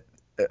movie that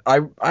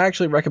I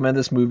actually recommend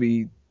this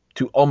movie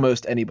to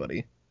almost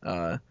anybody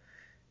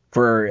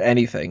for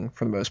anything,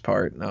 for the most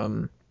part.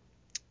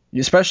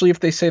 Especially if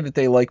they say that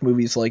they like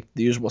movies like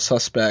The Usual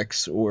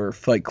Suspects or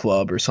Fight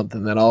Club or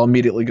something, then I'll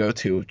immediately go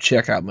to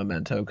check out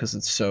Memento because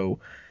it's so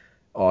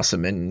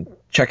awesome, and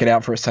check it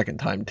out for a second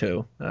time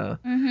too.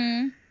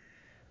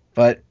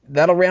 But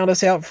that'll round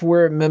us out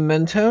for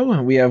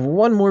Memento. We have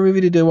one more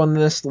movie to do on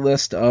this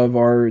list of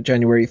our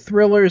January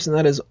thrillers, and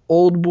that is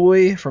Old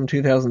Boy from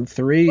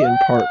 2003 in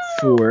part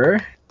 4.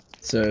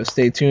 So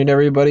stay tuned,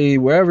 everybody,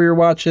 wherever you're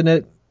watching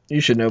it. You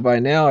should know by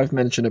now. I've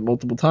mentioned it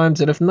multiple times,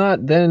 and if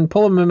not, then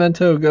pull a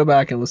Memento, go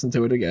back and listen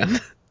to it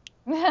again.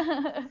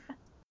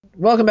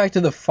 Welcome back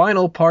to the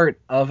final part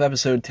of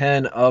episode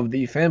 10 of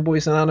the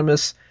Fanboys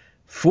Anonymous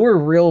For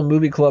Real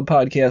Movie Club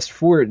podcast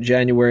for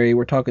January.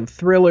 We're talking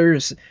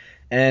thrillers,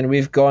 and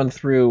we've gone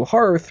through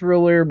horror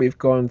thriller, we've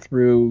gone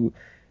through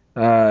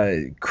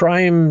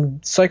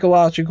crime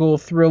psychological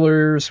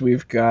thrillers,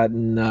 we've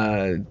gotten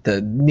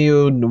the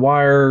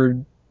neo-noir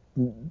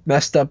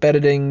messed up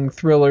editing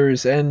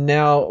thrillers, and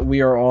now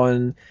we are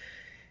on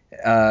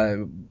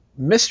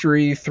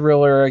mystery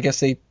thriller. I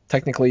guess they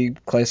technically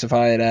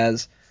classify it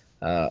as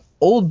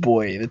Old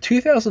Boy, the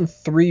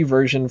 2003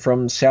 version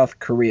from South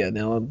Korea.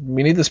 Now,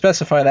 we need to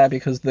specify that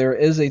because there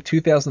is a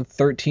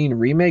 2013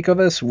 remake of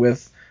this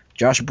with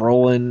Josh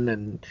Brolin,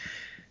 and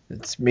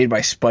it's made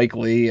by Spike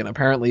Lee, and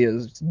apparently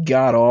is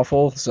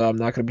god-awful, so I'm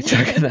not going to be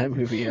checking that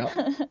movie out.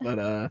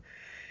 But,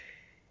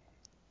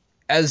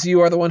 as you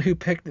are the one who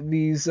picked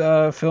these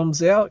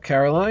films out,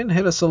 Caroline,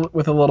 hit us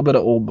with a little bit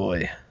of Old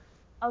Boy.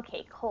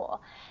 Okay,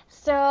 cool.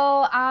 So,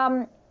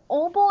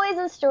 Old Boy is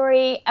a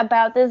story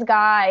about this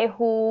guy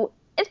who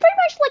is pretty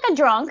much like a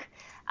drunk,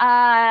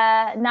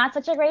 not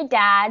such a great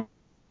dad,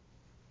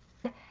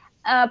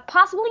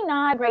 possibly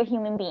not a great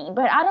human being,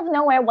 but out of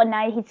nowhere one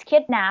night he's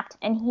kidnapped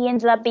and he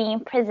ends up being in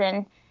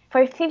prison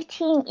for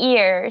 15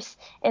 years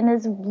in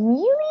this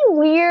really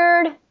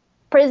weird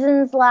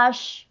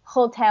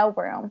prison/hotel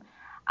room.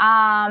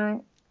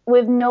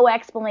 With no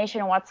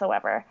explanation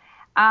whatsoever.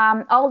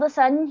 All of a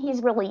sudden,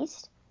 he's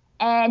released,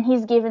 and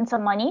he's given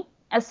some money,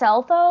 a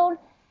cell phone,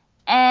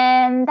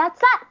 and that's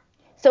that.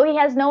 So he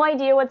has no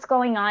idea what's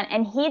going on,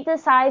 and he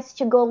decides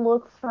to go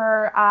look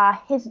for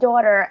his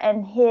daughter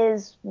and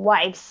his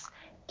wife's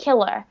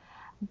killer.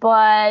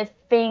 But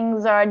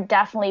things are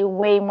definitely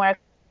way more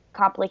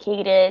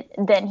complicated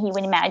than he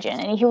would imagine,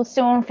 and he'll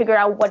soon figure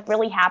out what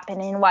really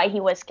happened and why he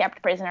was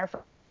kept prisoner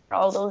for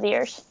all those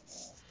years.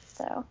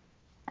 So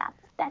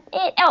that's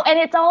it. Oh, and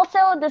it's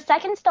also the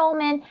second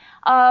installment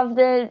of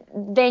the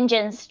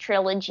Vengeance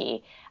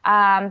trilogy.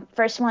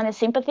 First one is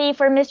Sympathy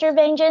for Mr.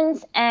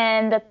 Vengeance,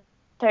 and the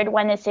third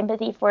one is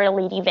Sympathy for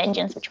Lady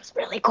Vengeance, which was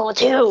really cool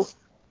too.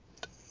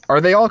 Are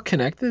they all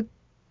connected?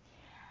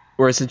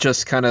 Or is it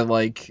just kind of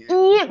like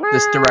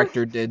this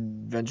director did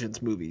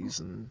Vengeance movies?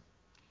 And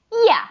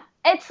yeah,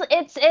 it's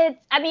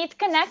I mean, it's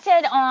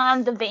connected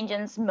on the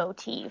Vengeance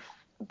motif,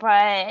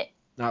 but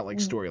not like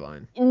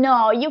storyline.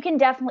 No, you can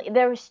definitely,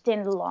 they're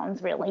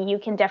standalones really. You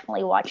can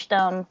definitely watch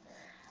them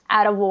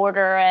out of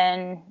order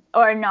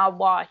or not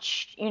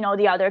watch,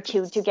 the other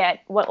two to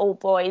get what Old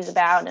Boy is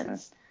about and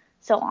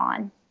so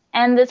on.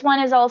 And this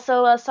one is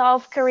also a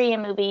South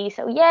Korean movie,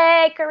 so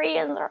yay,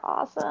 Koreans are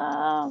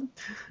awesome.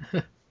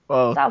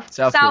 Well,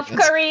 South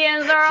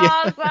Koreans are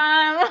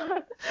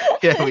awesome.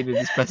 Yeah, we need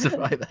to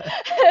specify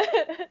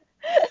that.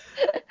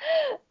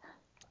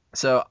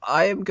 So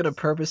I am going to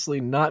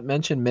purposely not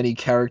mention many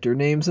character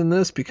names in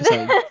this because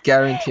I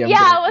guarantee I'm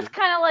I was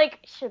kind of like,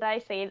 should I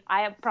say it?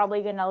 I am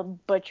probably going to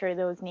butcher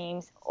those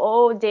names.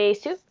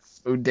 Odesu?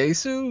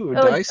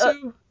 Odesu?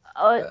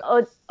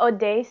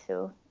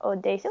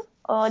 Odesu?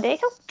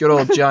 Good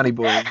old Johnny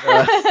boy.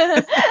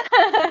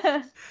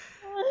 I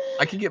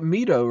could get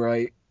Mito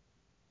right.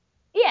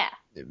 Yeah.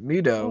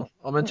 Mito.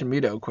 I'll mention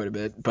Mito quite a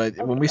bit, but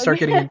when we start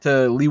getting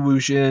into Lee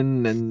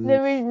Woo-jin and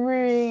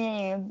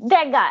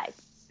that guy.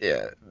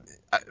 Yeah.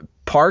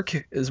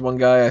 Park is one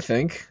guy, I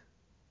think.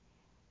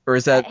 Or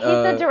is that... He's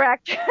the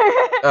director.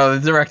 Oh,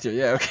 the director.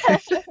 Yeah, okay.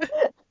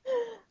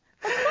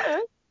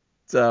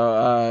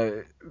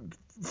 So,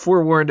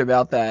 forewarned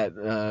about that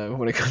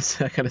when it comes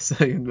to that kind of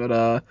thing.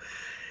 But,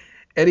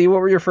 Eddie, what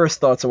were your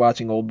first thoughts of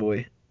watching Old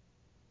Boy?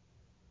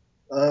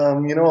 I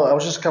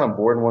was just kind of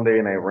bored one day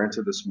and I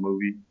rented this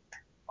movie.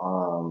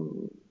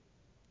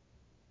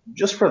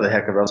 Just for the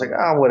heck of it. I was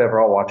like,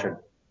 whatever, I'll watch an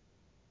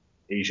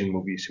Asian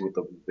movie, see what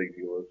the big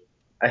deal is.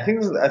 I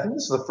think this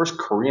is the first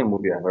Korean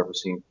movie I've ever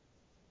seen.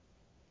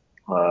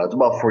 It's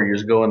about 4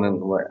 years ago, and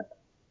then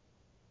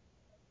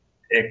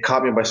it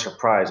caught me by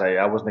surprise.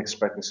 I wasn't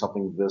expecting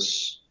something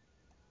this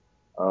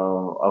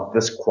of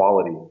this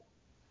quality,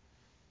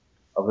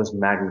 of this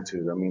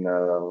magnitude. I mean,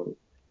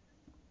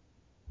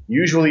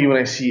 usually when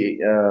I see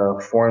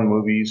foreign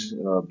movies,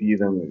 be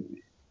them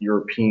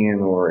European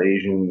or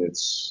Asian,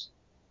 it's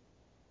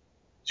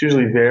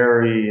usually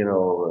very,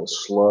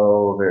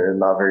 slow, very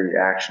not very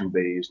action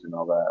based and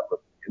all that. But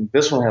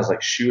this one has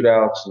like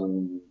shootouts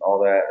and all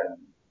that, and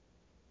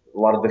a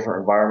lot of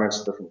different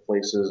environments, different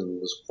places, and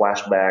there's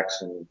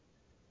flashbacks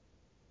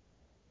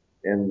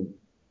and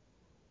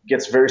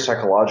gets very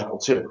psychological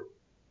too.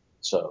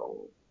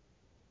 So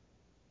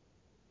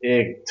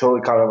it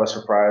totally caught me by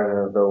surprise,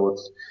 and though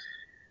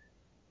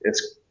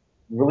it's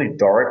really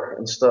dark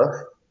and stuff,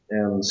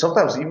 and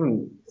sometimes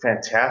even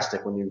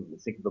fantastic when you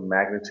think of the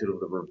magnitude of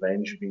the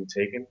revenge being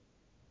taken.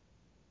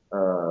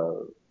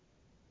 Uh,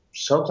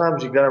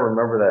 Sometimes you got to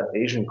remember that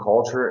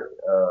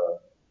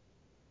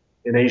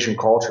in Asian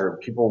culture,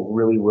 people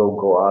really will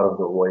go out of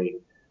their way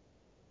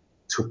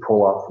to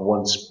pull off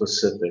one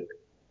specific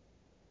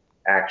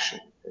action.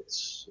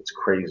 It's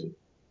crazy.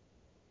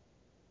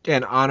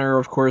 And honor,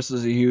 of course,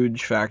 is a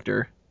huge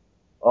factor.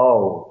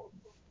 Oh,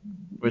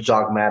 Which,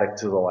 dogmatic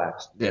to the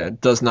last. yeah,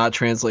 does not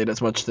translate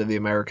as much to the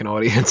American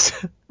audience.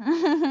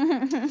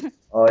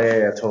 Oh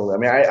yeah, totally. I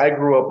mean, I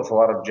grew up with a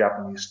lot of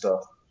Japanese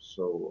stuff,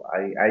 so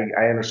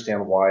I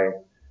understand why.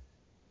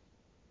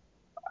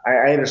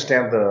 I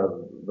understand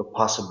the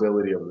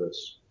possibility of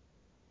this,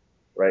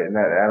 right? And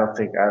I don't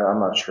think I'm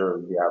not sure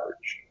the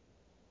average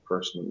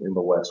person in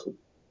the West would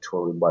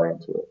totally buy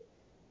into it.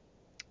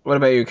 What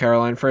about you,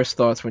 Caroline? First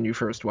thoughts when you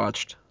first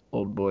watched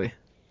Old Boy?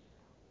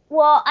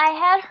 Well, I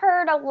had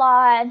heard a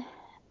lot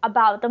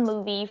about the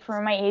movie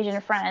from my Asian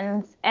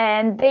friends,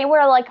 and they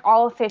were like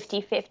all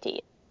 50-50.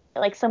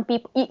 Like some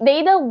people,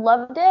 they either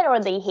loved it or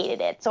they hated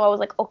it. So I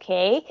was like,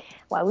 okay,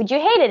 why would you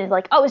hate it? It's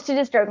like, oh, it's too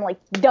disturbing. Like,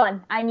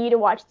 done. I need to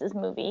watch this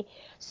movie.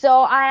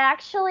 So I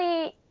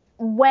actually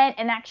went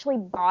and actually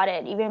bought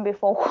it even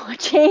before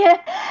watching it,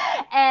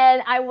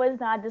 and I was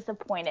not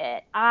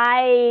disappointed.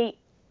 I'm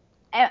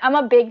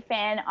a big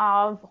fan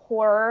of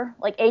horror,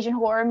 like Asian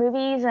horror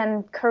movies,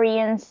 and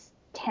Koreans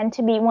tend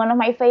to be one of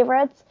my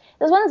favorites.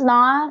 This one's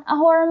not a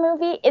horror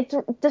movie. It's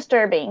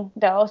disturbing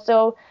though.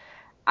 So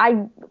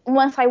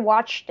once I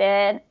watched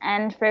it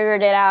and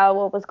figured it out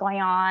what was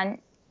going on,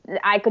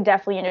 I could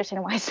definitely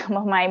understand why some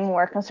of my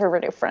more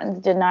conservative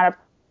friends did not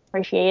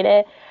appreciate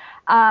it.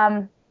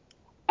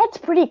 It's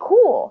pretty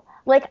cool.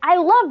 Like, I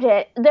loved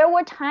it. There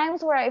were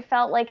times where I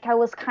felt like I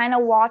was kind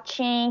of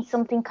watching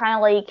something kind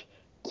of like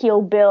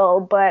Kill Bill,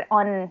 but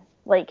on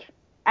like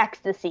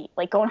ecstasy,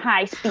 like on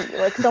high speed,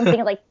 like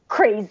something like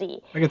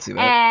crazy. I can see that.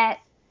 And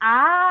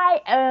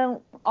I am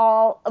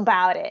all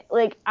about it.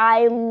 Like,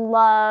 I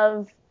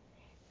love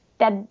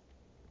that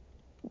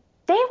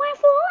they went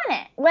full on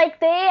it. Like,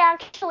 they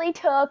actually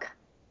took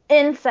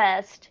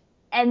incest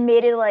and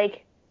made it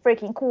like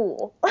freaking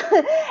cool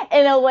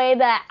in a way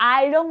that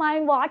I don't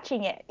mind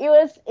watching it. It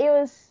was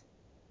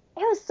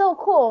so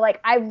cool.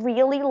 Like, I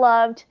really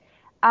loved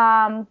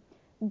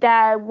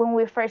that when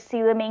we first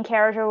see the main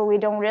character, we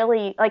don't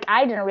really like.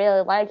 I didn't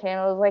really like him.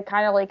 It was like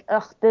kind of like,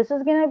 ugh, this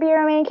is gonna be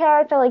our main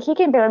character. Like, he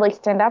can barely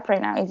stand up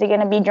right now. Is he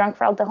gonna be drunk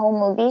throughout the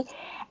whole movie?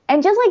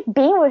 And just like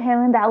being with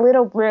him in that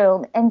little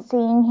room and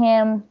seeing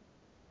him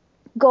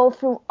go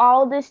through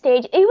all the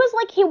stage, it was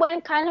like he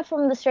went kind of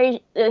from the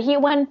stage. He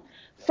went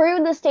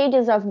through the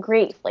stages of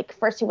grief. Like,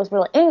 first he was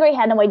really angry,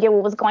 had no idea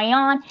what was going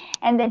on,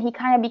 and then he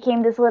kind of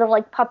became this little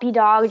like puppy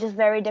dog, just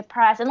very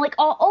depressed, and like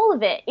all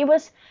of it. It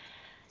was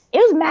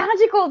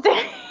magical to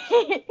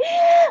me.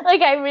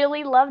 Like, I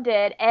really loved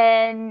it.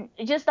 And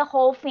just the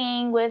whole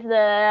thing with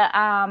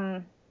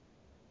the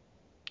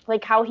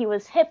like how he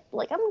was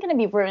like, I'm gonna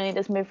be ruining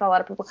this movie for a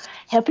lot of people,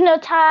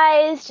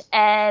 hypnotized,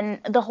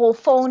 and the whole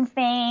phone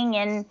thing,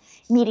 and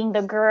meeting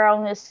the girl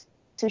in this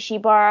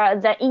sushi bar,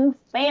 the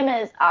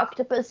infamous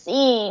octopus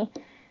scene.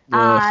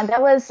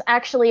 That was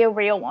actually a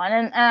real one,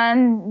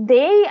 and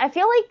I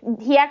feel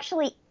like he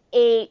actually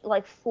ate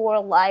like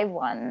 4 live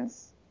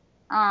ones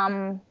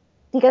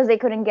because they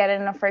couldn't get it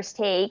in the first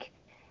take.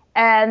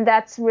 And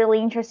that's really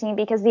interesting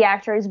because the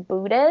actor is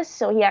Buddhist,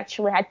 so he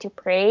actually had to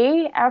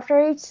pray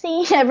after each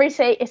scene,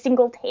 a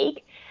single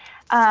take,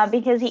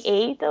 because he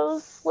ate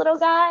those little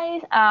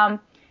guys.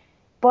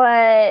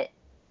 But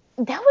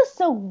that was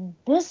so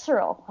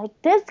visceral. Like,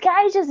 this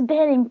guy's just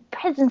been in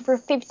prison for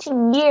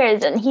 15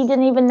 years, and he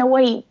didn't even know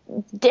what he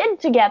did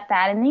to get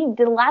that. And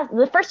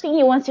the first thing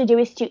he wants to do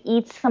is to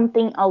eat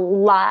something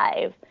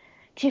alive,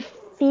 to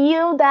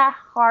feel that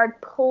heart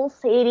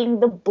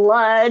pulsating, the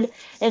blood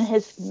in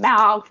his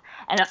mouth,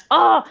 and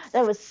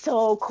that was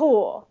so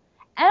cool.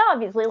 And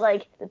obviously,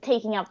 like, the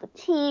taking out the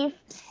teeth,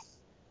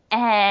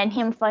 and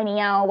him finding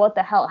out what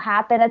the hell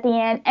happened at the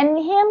end, and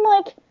him,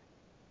 like,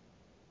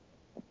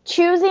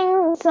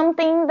 choosing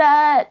something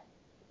that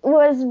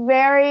was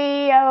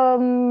very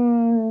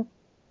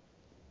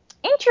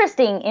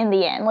interesting in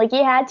the end. Like,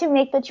 he had to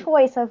make the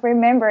choice of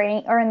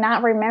remembering or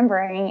not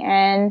remembering,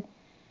 and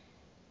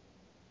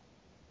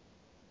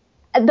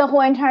the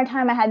whole entire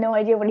time I had no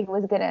idea what he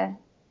was gonna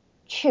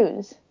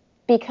choose,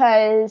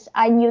 because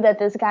I knew that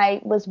this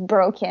guy was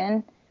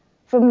broken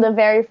from the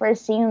very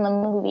first scene in the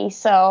movie.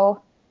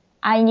 So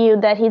I knew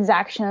that his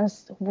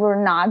actions were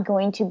not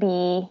going to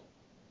be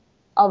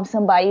of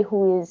somebody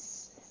who is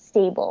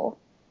stable.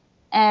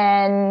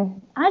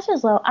 And I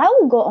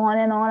will go on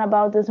and on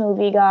about this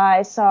movie,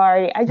 guys.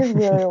 Sorry. I just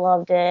really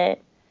loved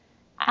it.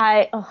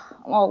 I'm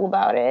all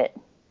about it.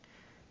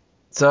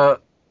 So,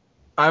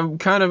 I'm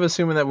kind of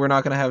assuming that we're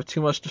not going to have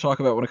too much to talk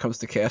about when it comes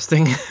to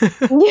casting.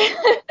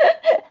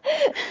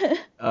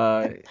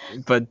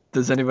 But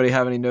does anybody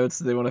have any notes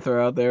that they want to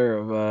throw out there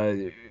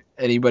of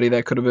anybody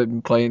that could have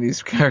been playing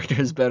these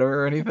characters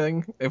better or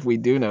anything? If we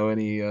do know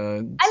any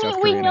South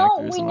Korean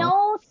actors. We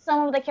know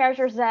some of the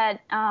characters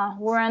that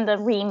were in the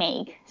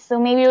remake, so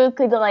maybe we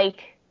could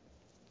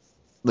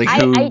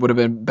who would have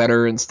been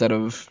better instead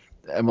of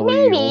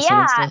Emily Olsen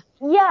and stuff?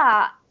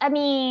 Yeah. I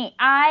mean,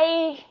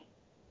 I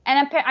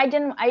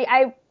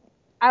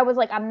was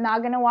like, I'm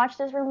not gonna watch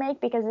this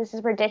remake because this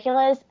is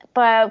ridiculous.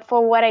 But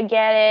for what I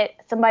get it,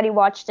 somebody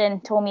watched it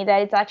and told me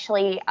that it's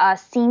actually a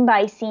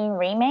scene-by-scene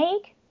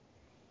remake,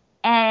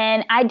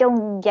 and I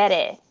don't get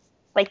it.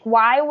 Like,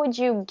 why would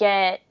you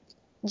get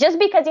just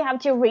because you have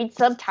to read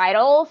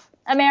subtitles,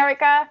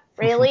 America?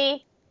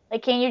 Really?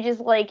 Like, can't you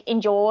just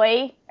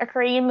enjoy a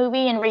Korean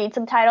movie and read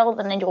subtitles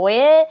and enjoy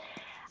it?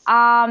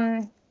 I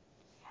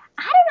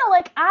don't know.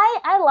 Like,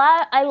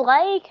 I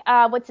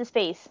like what's his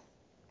face?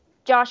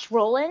 Josh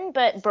Brolin,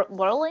 but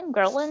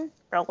Brolin.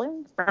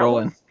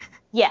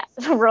 Yeah,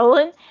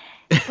 Brolin.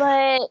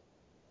 But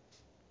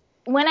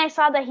when I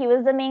saw that he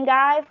was the main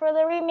guy for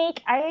the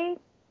remake, I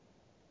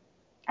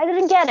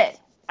didn't get it.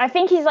 I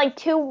think he's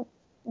too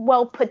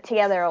well put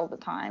together all the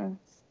time.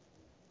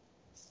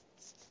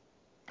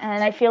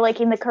 And I feel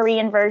like in the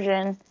Korean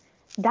version,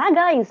 that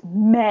guy is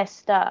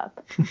messed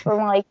up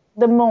from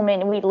the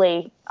moment we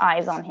lay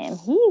eyes on him.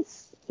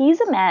 He's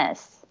a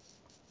mess.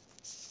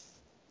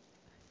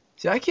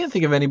 See, I can't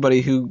think of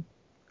anybody who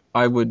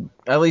I would,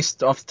 at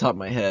least off the top of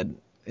my head,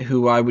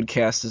 who I would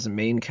cast as a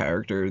main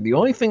character. The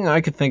only thing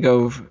I could think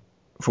of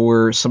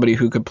for somebody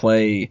who could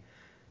play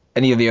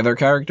any of the other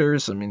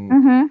characters, I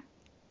mean,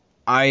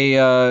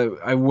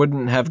 I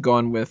wouldn't have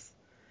gone with,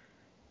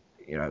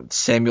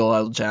 Samuel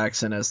L.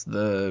 Jackson as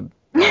the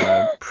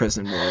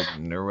prison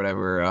warden or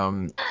whatever.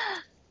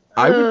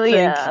 I would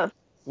think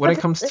when it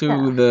comes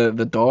to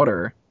the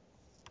daughter,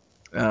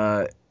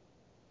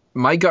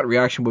 my gut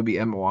reaction would be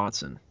Emma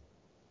Watson.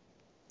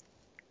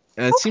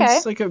 And it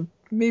seems like a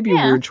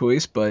weird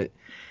choice, but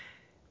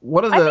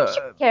I think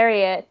she would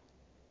carry it.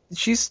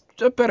 She's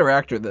a better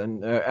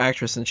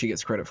actress than she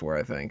gets credit for,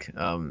 I think.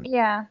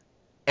 Yeah.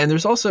 And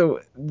there's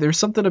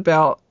something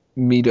about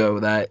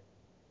Mito that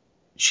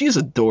she's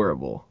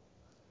adorable.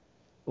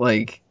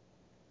 Like,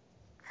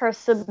 her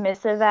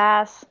submissive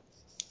ass.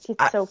 She's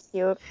so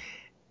cute.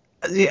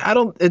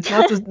 Yeah, it's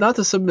not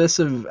the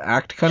submissive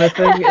act kind of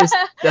thing.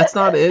 That's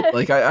not it.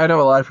 Like, I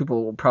know a lot of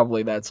people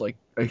probably that's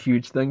a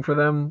huge thing for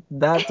them.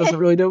 That doesn't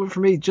really do it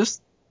for me.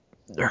 Just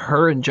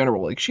her in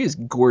general. Like, she is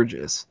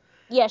gorgeous.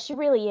 Yeah, she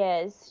really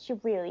is. She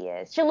really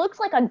is. She looks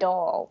like a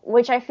doll,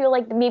 which I feel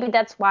like maybe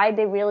that's why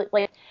they really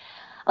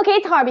okay,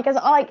 it's hard because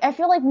I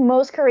feel like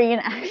most Korean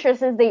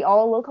actresses, they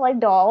all look like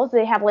dolls.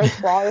 They have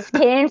flawless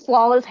skin,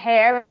 flawless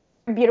hair,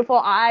 beautiful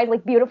eyes,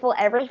 beautiful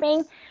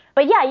everything.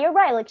 But yeah, you're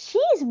right.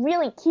 She's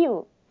really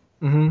cute.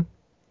 Mm-hmm.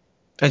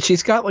 And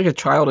she's got a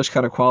childish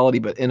kind of quality,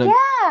 but in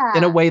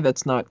a way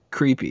that's not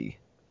creepy.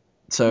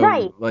 So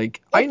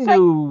I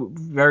knew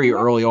very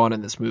early on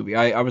in this movie,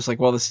 I was like,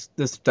 well, this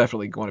is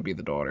definitely going to be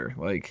the daughter.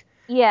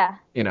 Yeah.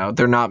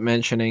 They're not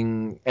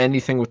mentioning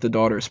anything with the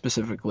daughter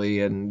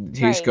specifically, and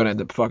he's going to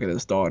end up fucking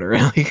his daughter.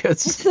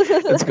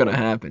 It's going to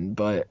happen.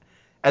 But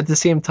at the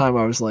same time,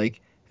 I was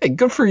like, hey,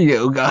 good for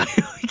you, guy.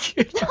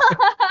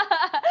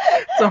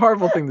 It's a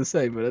horrible thing to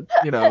say, but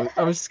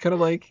I was just kind of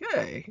like,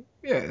 hey,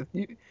 yeah.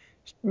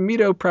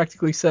 Mito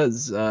practically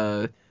says,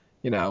 I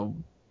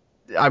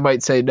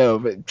might say no,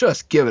 but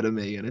just give it to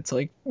me, and it's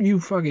like, you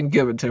fucking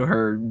give it to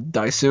her,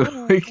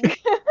 Daisu.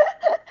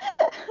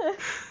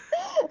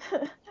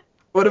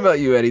 What about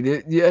you,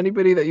 Eddie?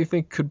 Anybody that you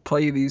think could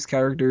play these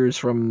characters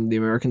from the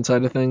American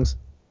side of things?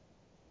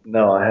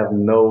 No, I have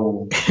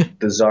no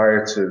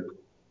desire to.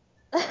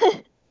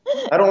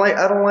 I don't like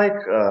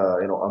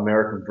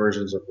American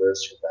versions of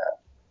this or that.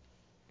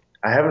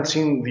 I haven't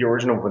seen the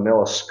original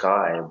Vanilla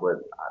Sky,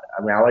 but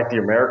I like the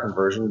American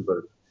version,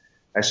 but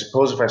I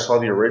suppose if I saw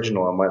the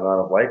original, I might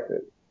not have liked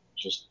it.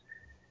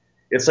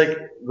 It's like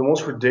the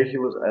most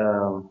ridiculous.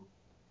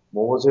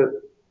 What was it?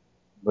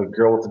 The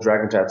girl with the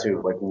dragon tattoo.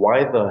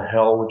 Why the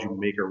hell would you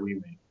make a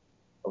remake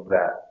of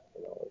that?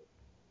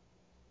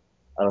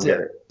 I don't get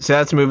it. So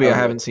that's a movie I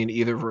haven't seen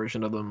either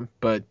version of them,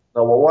 but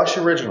no. Well, watch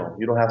the original.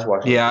 You don't have to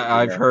watch.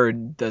 I've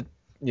heard that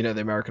the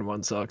American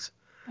one sucks.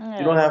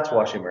 You don't have to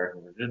watch the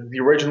American version. The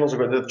originals are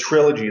great. The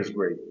trilogy is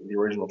great. The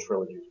original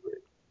trilogy is great.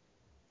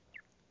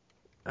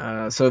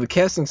 So the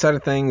casting side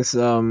of things,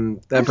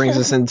 that brings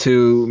us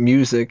into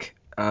music.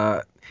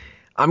 I'm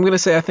going to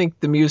say I think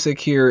the music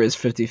here is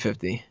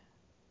 50-50.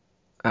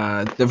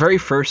 The very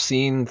first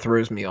scene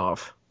throws me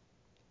off.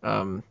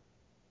 But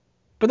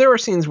there are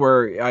scenes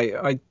where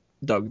I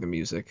dug the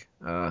music.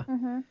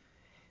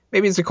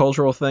 Maybe it's a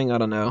cultural thing, I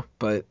don't know,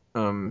 but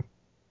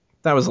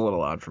that was a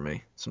little odd for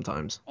me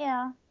sometimes.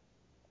 Yeah.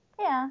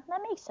 Yeah,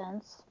 that makes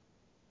sense.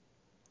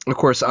 Of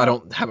course, I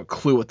don't have a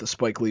clue what the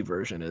Spike Lee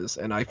version is,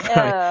 and I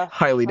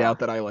highly doubt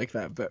that I like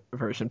that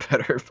version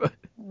better. But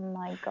oh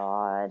my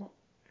God,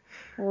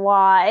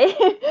 why?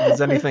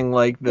 is anything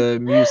like the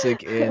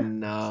music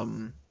in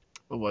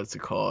what's it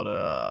called?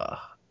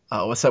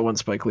 What's that one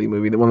Spike Lee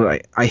movie? The one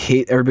that I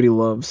hate, everybody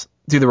loves.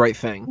 Do the Right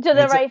Thing. Do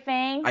the Right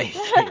Thing.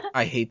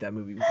 I hate that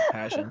movie with a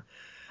passion.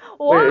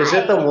 Why? Wait, is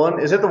it the one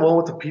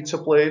with the pizza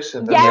place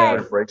and then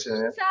Yes. breaks in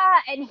it? Pizza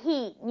and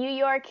Heat, New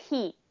York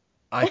Heat.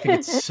 I think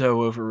it's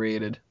so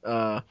overrated.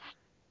 That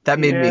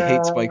made me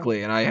hate Spike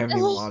Lee, and I haven't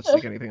even watched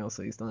like anything else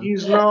that he's done.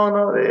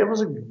 No, it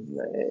was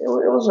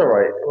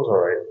alright. It was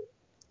alright.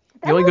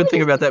 The only good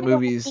thing about that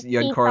movie is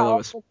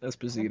Giancarlo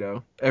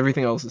Esposito.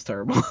 Everything else is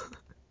terrible.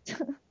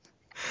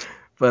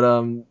 But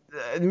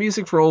the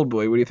music for Old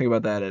Boy, what do you think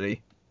about that,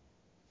 Eddie?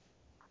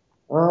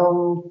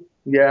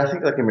 Yeah, I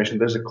think like you mentioned,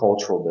 there's a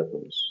cultural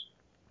difference.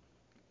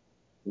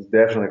 There's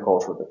definitely a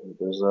cultural difference.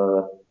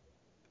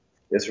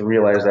 It's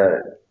realized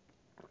that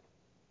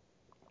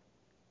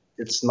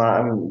it's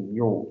not. I mean,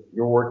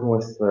 you're working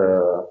with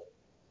a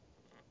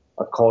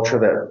culture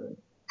that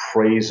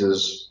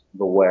praises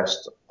the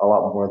West a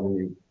lot more than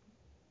you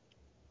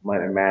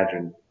might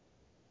imagine.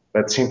 But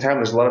at the same time,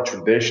 there's a lot of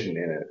tradition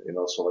in it, you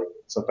know. So like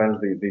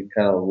sometimes they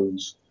kind of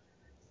lose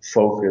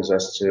focus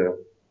as to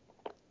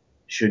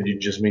should you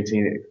just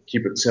maintain it,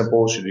 keep it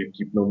simple? Should you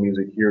keep no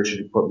music here? Should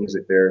you put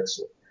music there?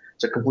 It's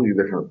a completely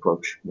different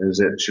approach.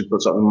 Should you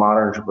put something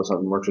modern? Should you put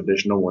something more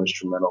traditional, more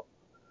instrumental?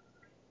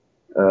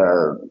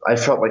 I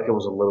felt like it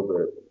was a little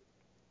bit.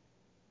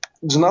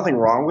 There's nothing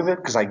wrong with it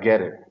because I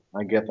get it.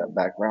 I get that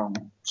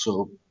background.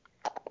 So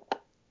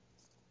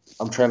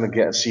I'm trying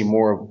to see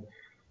more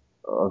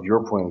of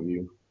your point of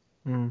view.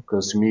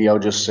 Because to me, I'll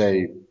just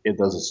say it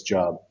does its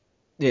job.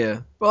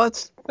 Yeah, well,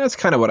 that's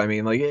kind of what I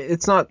mean. Like,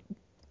 it's not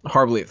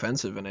horribly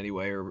offensive in any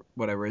way or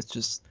whatever. It's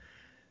just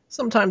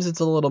sometimes it's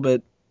a little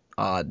bit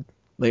odd,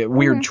 like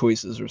weird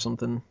choices or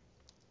something.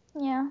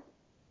 Yeah.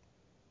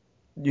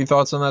 Your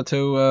thoughts on that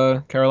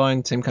too,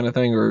 Caroline? Same kind of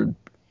thing, or?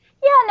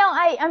 Yeah, no,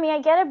 I mean,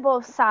 I get it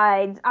both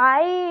sides.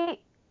 The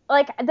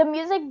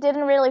music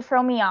didn't really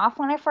throw me off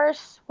when I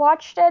first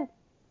watched it,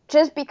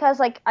 just because,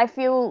 like, I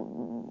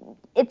feel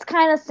it's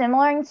kind of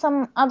similar in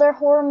some other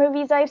horror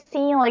movies I've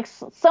seen. Like,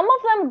 some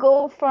of them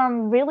go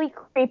from really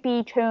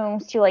creepy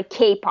tunes to, like,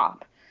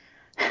 K-pop.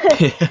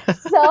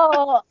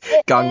 So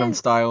Gangnam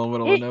Style in the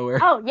middle of nowhere.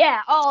 Oh,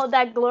 yeah, all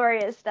that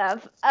glorious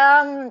stuff.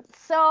 And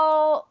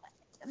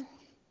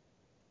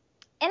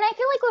I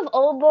feel like with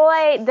Old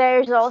Boy,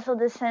 there's also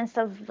this sense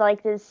of,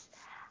 like, this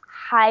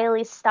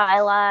highly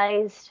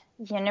stylized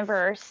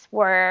universe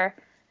where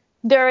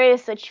there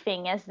is such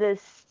thing as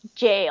this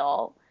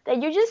jail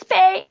that you just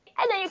pay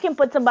and then you can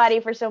put somebody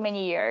for so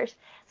many years.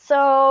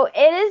 So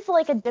it is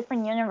like a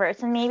different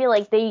universe, and maybe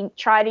like they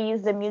try to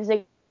use the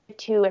music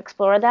to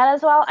explore that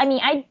as well. I mean,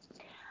 I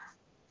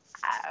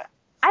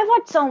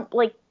watched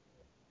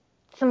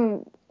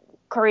some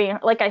Korean,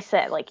 like I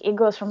said, like it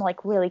goes from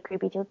like really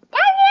creepy to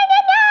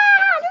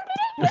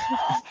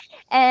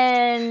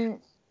and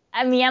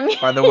I mean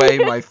by the way,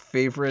 my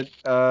favorite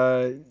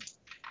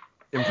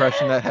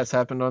impression that has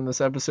happened on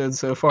this episode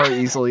so far,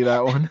 easily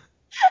that one.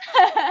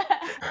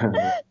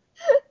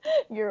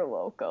 You're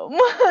welcome.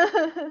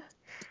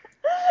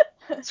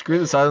 Screw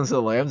the Silence of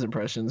the Lambs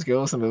impressions. Go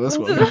listen to this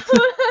one.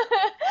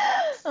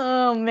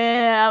 Oh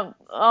man,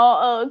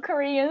 all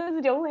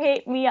Koreans don't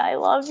hate me. I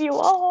love you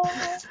all.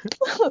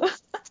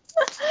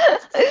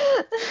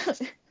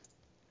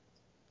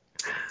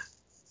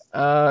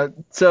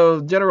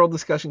 So general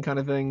discussion kind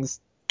of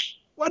things.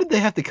 Why did they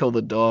have to kill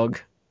the dog?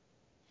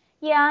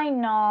 Yeah, I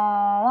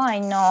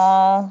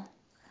know.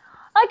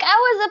 Like, I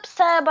was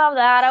upset about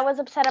that. I was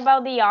upset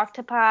about the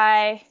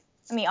octopi.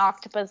 I mean,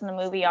 octopus in the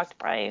movie,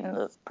 octopi in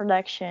the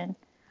production.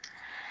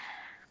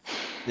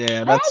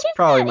 Yeah, that's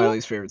probably my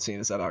least favorite scene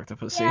is that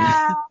octopus scene.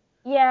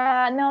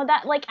 Yeah, no,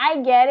 that, like,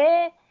 I get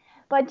it.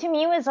 But to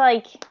me, it was,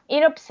 like,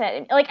 it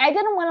upset me. Like, I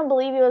didn't want to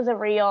believe it was a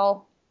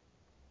real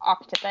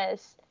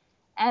octopus.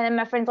 And then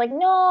my friend's like,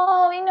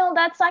 no,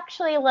 that's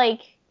actually,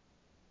 like,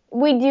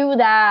 we do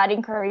that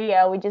in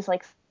Korea. We just,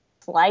 like,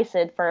 slice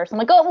it first. I'm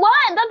like, oh, what?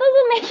 That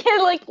doesn't make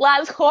it, like,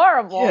 less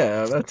horrible.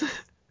 Yeah, that's...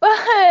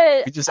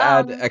 But we just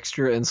add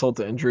extra insult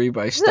to injury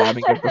by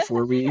stabbing it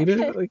before we eat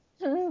it. Like...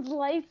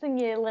 Slicing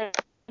it, like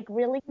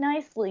really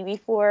nicely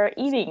before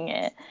eating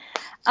it.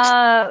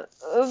 But,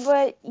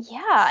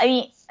 yeah, I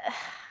mean...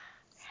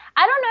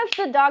 I don't know if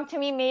the dog to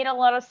me made a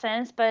lot of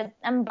sense, but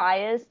I'm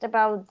biased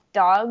about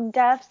dog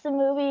deaths in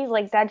movies.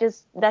 Like,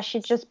 that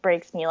shit just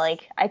breaks me.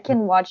 Like, I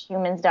can watch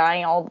humans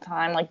dying all the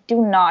time. Like,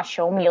 do not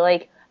show me,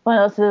 like, one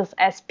of those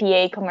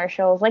SPA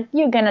commercials. Like,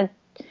 you're gonna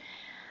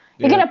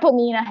put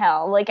me in a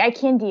hell. Like, I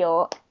can't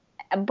deal.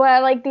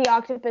 But, like, the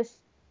octopus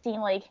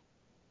scene, like,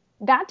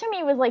 that to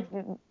me was,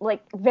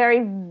 like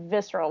very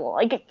visceral.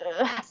 Like, it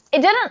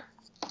didn't...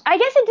 I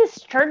guess it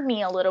disturbed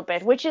me a little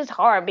bit, which is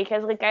hard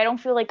because like I don't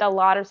feel like a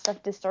lot of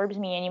stuff disturbs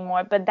me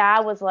anymore. But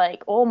that was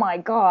like, oh my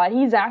god,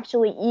 he's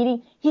actually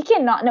eating. He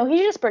cannot. No, he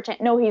just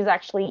pretend. No, he's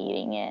actually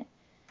eating it.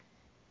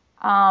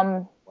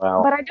 Wow.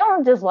 But I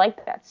don't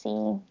dislike that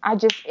scene.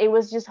 It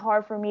was just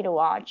hard for me to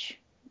watch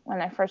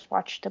when I first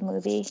watched the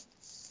movie.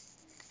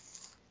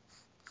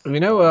 You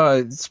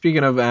know,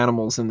 speaking of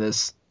animals in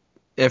this,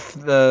 if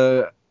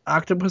the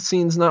octopus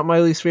scene's not my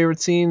least favorite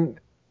scene,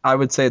 I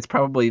would say it's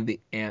probably the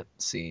ant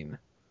scene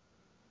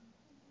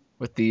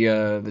with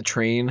the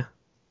train.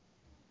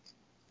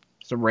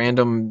 It's a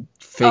random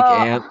fake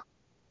ant.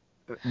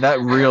 That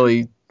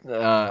really.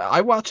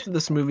 I watched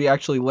this movie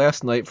actually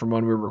last night from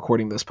when we were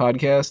recording this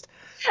podcast,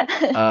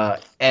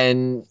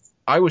 and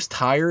I was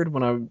tired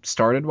when I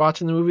started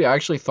watching the movie. I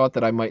actually thought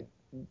that I might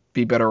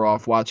be better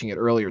off watching it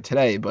earlier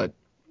today, but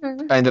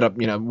I ended up,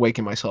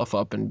 waking myself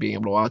up and being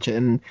able to watch it.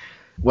 And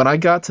when I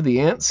got to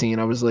the ant scene,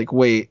 I was like,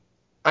 wait,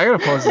 I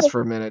gotta pause this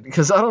for a minute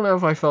because I don't know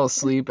if I fell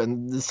asleep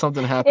and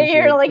something happened.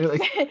 You're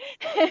like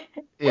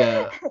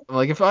yeah,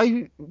 like if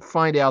I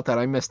find out that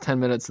I missed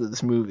 10 minutes of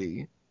this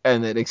movie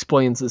and it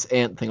explains this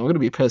ant thing, I'm gonna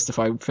be pissed if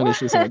I finish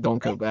this and I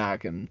don't go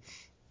back. And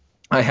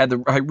I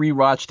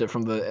rewatched it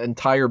from the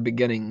entire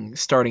beginning,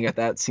 starting at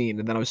that scene,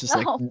 and then I was just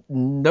like,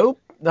 nope,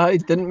 I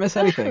didn't miss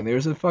anything.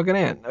 There's a fucking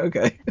ant.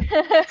 Okay.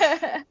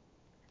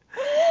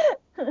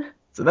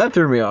 So that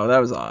threw me off. That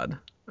was odd.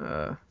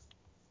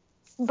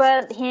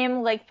 But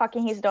him like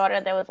fucking his daughter,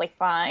 that was like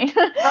fine.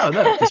 Oh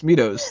no, just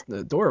Mito's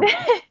adorable.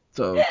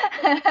 So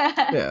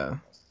yeah.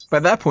 By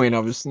that point, I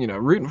was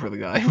rooting for the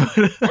guy.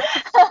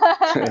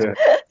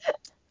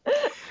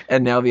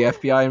 And now the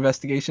FBI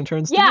investigation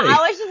turns to me. Yeah,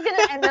 I was just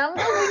gonna, and I'm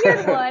the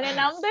weird one, and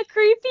I'm the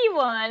creepy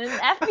one, and the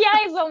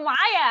FBI is on my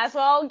ass.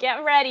 Well,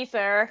 get ready,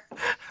 sir.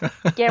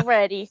 Get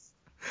ready.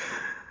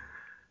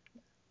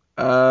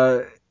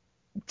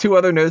 Two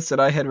other notes that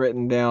I had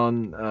written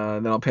down,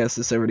 then I'll pass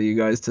this over to you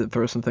guys to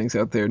throw some things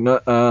out there.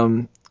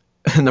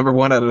 Number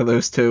one out of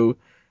those two,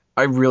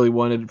 I really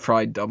wanted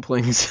fried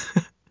dumplings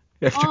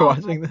after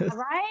watching this.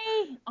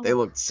 Right? They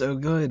looked so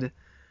good.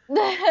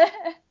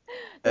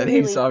 And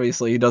he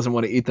doesn't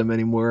want to eat them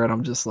anymore, and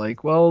I'm just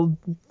like, well,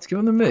 let's give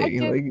them to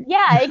me.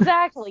 Yeah,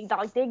 exactly.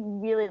 Like they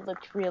really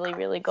looked really,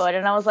 really good,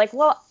 and I was like,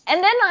 well,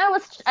 and then I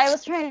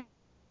was trying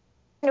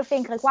to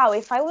think like, wow,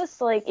 if I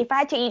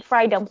had to eat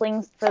fried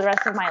dumplings for the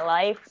rest of my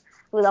life,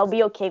 would I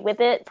be okay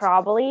with it?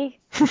 Probably.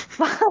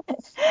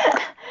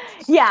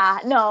 Yeah,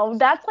 no,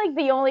 that's like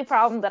the only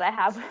problem that I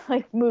have with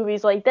like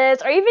movies like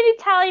this, or even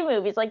Italian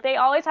movies. Like they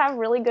always have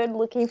really good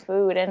looking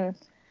food, and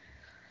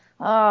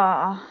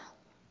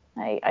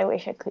I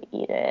wish I could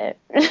eat it.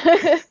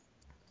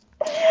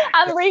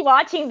 I'm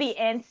rewatching the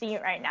ant scene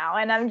right now,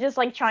 and I'm just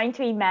like trying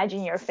to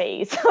imagine your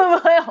face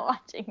while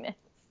watching this.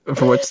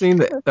 For what scene?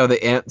 The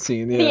ant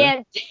scene. Yeah. The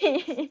ant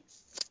scene.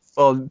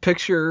 Well,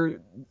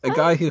 picture a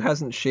guy who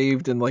hasn't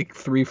shaved in like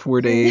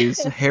 3-4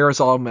 days, hair's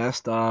all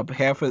messed up,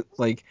 half it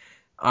like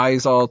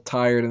eyes all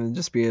tired, and then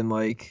just being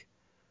like,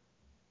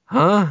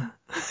 huh?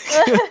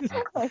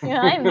 Can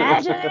I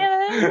imagine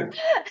it?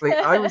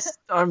 Like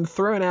I'm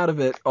thrown out of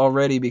it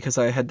already because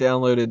I had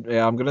downloaded.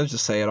 Yeah, I'm gonna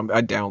just say it.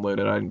 I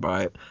downloaded. I didn't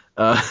buy it.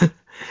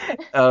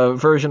 A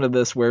version of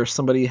this where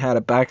somebody had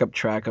a backup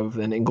track of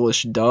an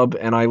English dub,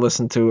 and I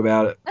listened to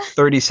about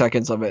 30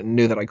 seconds of it and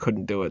knew that I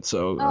couldn't do it.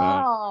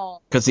 So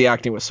because the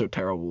acting was so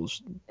terrible.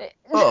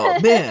 Oh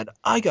man,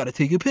 I gotta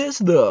take a piss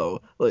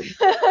though. Like.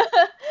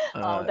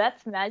 Oh,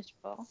 that's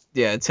magical.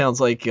 Yeah, it sounds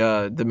like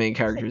the main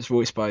character is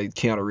voiced by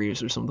Keanu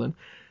Reeves or something.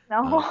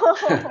 No.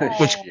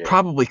 Which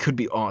probably could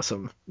be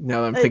awesome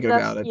now that I'm thinking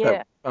about it.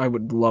 Yeah. I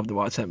would love to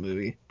watch that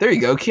movie. There you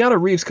go. Keanu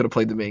Reeves could have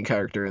played the main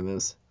character in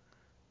this.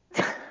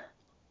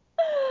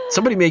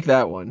 Somebody make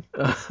that one.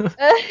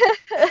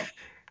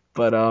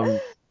 But,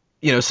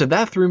 so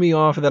that threw me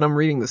off, and then I'm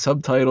reading the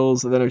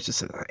subtitles, and then it was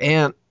just an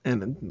ant,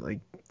 and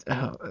like,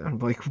 I'm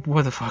like,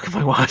 what the fuck am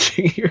I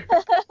watching here?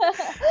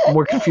 I'm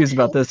more confused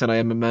about this than I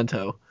am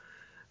Memento.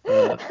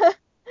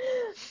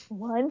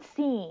 One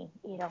scene.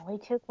 It only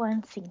took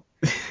one scene.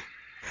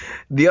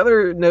 The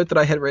other note that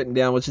I had written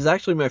down, which is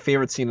actually my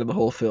favorite scene of the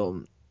whole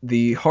film,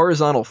 the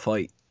horizontal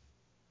fight.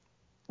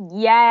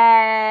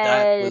 Yes.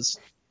 That was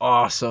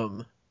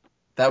awesome.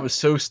 That was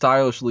so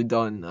stylishly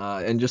done,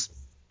 and just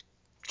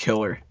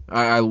killer.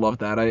 I love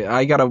that.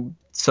 I gotta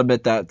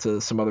submit that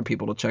to some other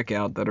people to check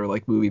out that are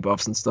like movie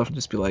buffs and stuff, and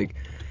just be like,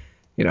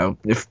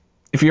 if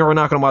you're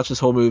not gonna watch this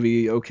whole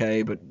movie,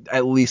 okay, but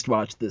at least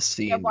watch this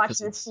scene. Yeah, watch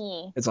this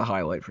scene. It's a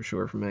highlight for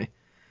sure for me.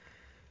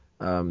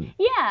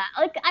 Yeah,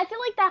 like I feel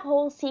like that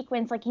whole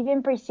sequence, like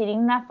even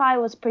preceding that fight,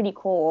 was pretty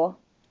cool.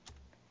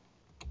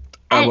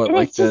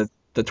 The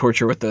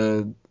torture with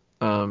the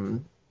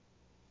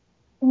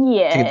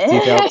yeah.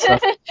 teeth out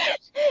stuff.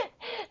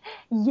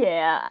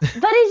 Yeah,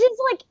 but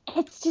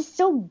it's just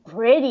so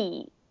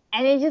gritty,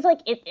 and it's just like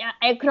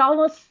I could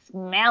almost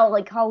smell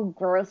like how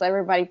gross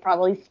everybody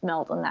probably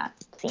smelled on that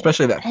scene.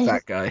 Especially that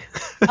fat guy.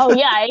 Oh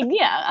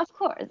yeah, of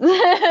course.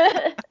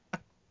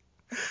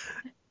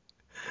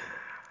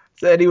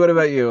 So Eddie, what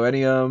about you?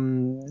 Any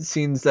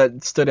scenes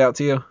that stood out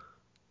to you?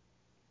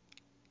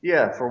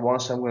 Yeah, for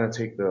once I'm gonna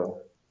take the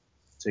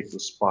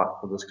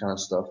spot for this kind of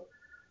stuff.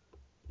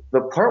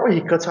 The part where he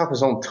cuts off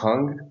his own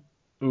tongue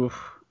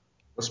Oof.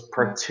 was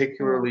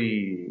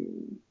particularly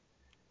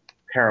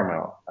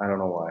paramount. I don't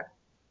know why.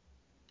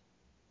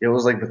 It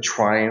was like the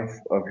triumph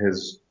of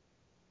his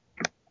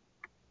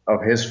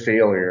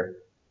failure,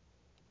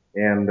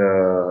 and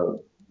the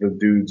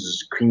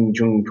dude's King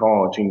Jung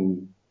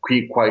Tong,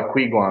 Qui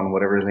Gon,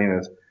 whatever his name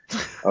is,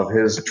 of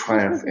his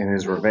triumph and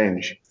his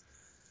revenge.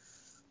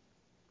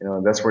 You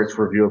know, that's where it's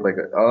revealed. Like,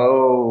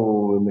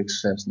 oh, it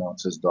makes sense now.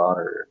 It's his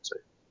daughter. It's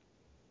like,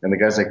 and the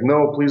guy's like,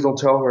 no, please don't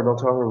tell her. Don't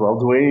tell her. I'll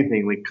do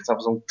anything. Like, cuts off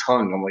his own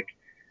tongue. I'm like,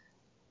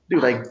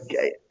 dude, I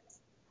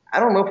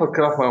don't know if I'd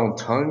cut off my own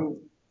tongue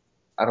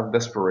out of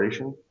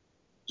desperation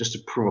just to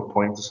prove a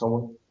point to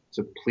someone.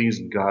 So please,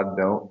 God,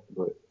 don't.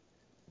 But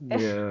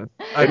Yeah.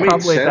 I it made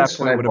probably at that sense,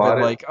 and point I would have bought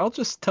been it. like, I'll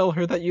just tell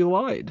her that you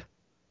lied.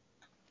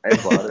 I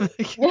bought it.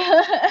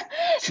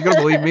 She's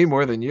gonna believe me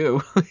more than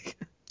you.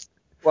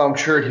 Well, I'm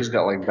sure he's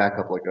got like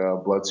backup, like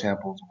blood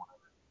samples.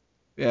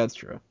 Yeah, that's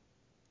true.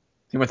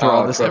 You might throw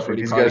all this Trust me, effort.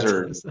 He these probably guys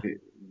are. does.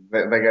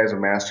 That guy's a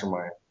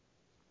mastermind.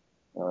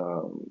 I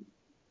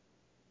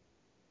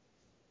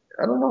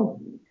don't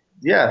know.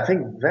 Yeah, I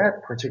think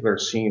that particular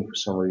scene for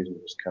some reason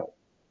was kind of.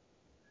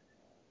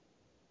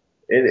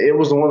 It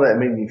was the one that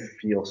made me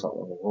feel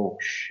something. Like, oh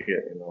shit,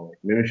 you know, like,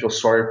 made me feel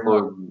sorry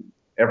for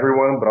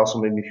everyone, but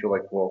also made me feel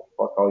like, well,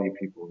 fuck all you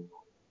people.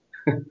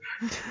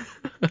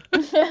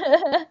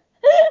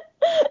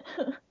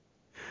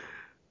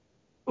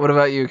 What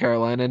about you,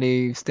 Caroline?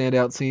 Any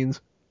standout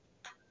scenes?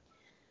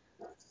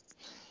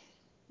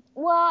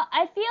 Well,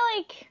 I feel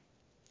like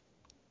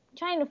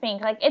trying to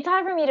think. Like, it's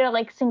hard for me to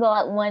like single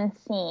out one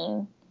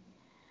scene.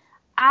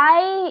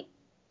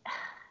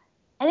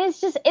 And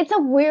it's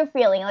a weird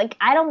feeling. Like,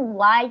 I don't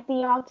like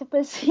the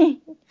octopus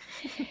scene,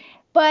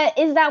 but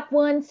is that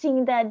one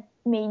scene that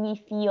made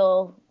me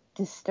feel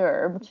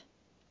disturbed,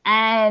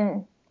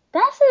 and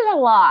that says a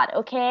lot.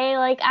 Okay,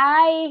 like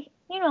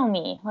you know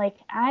me, like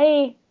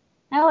I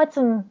let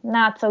some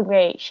not so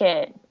great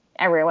shit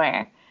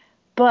everywhere,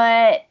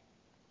 but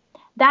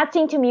that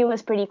scene to me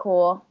was pretty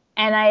cool,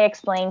 and I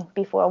explained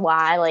before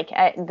why. Like,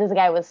 this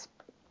guy was.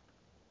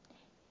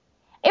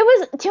 It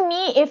was, to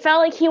me, it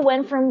felt like he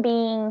went from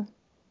being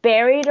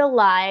buried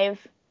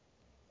alive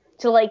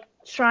to like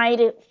trying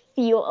to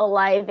feel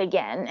alive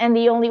again, and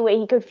the only way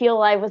he could feel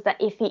alive was that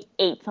if he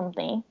ate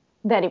something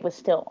that it was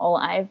still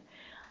alive.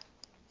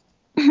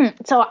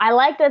 So I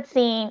like that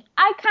scene.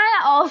 I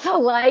kind of also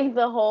like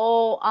the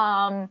whole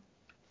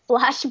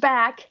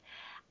flashback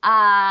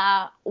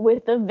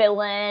with the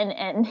villain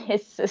and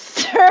his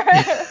sister.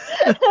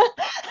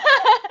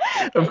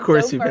 Of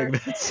course so you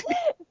picked that scene.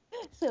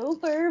 So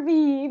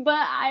pervy, but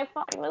I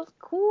thought it was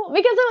cool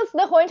because it was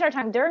the whole entire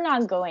time they're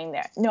not going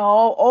there.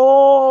 No,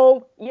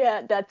 oh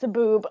yeah, that's a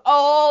boob.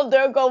 Oh,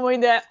 they're going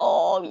there.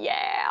 Oh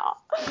yeah.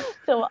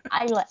 So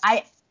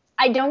I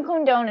don't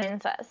condone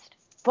incest,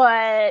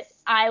 but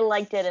I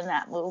liked it in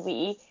that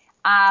movie.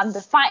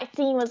 The fight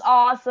scene was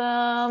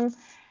awesome.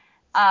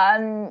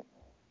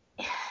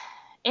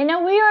 In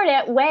a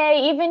weird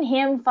way, even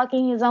him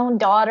fucking his own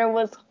daughter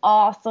was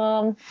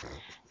awesome.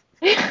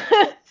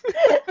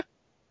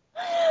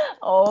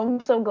 Oh,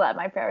 I'm so glad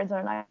my parents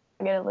are not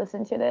going to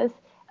listen to this.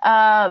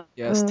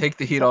 Yes, take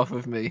the heat off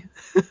of me.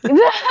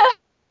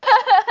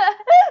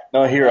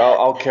 No, here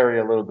I'll carry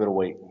a little bit of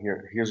weight.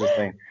 Here's the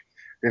thing.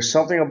 There's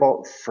something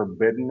about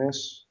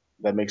forbiddenness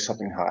that makes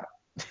something hot.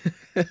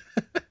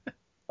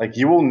 Like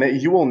you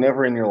will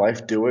never in your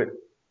life do it.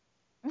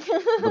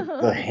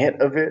 The hint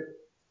of it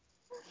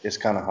is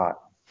kind of hot.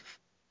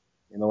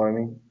 You know what I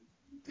mean?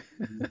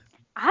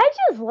 I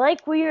just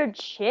like weird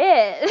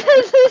shit. I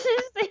just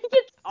think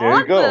it's There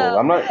you go. awesome.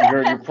 I'm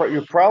not.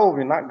 You're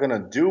probably not gonna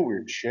do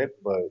weird shit,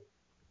 but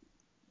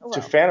to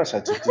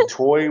fantasize, to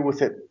toy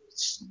with it,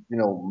 you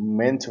know,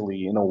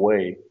 mentally in a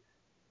way,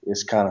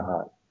 is kind of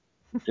hot.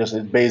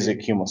 Just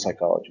basic human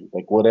psychology.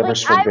 Like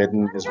whatever's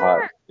forbidden is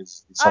hot.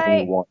 It's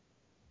something you want.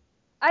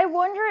 I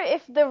wonder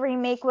if the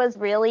remake was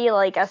really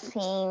like a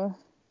scene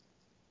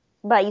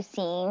by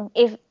scene.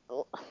 If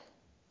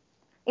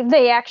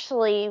they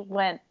actually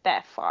went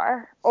that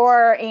far,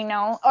 or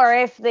or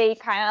if they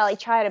kind of like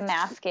try to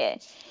mask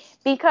it,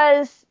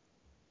 because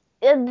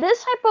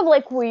this type of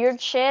like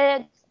weird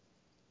shit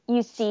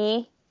you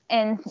see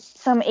in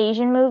some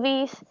Asian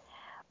movies,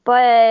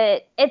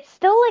 but it's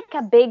still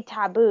like a big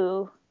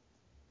taboo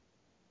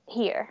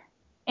here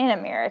in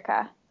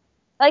America.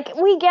 Like,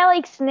 we get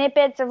like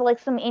snippets of like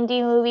some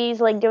indie movies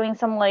like doing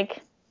some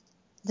like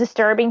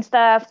disturbing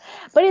stuff,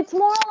 but it's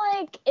more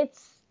like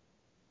it's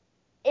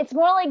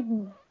more like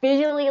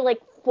visually like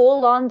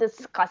full on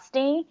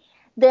disgusting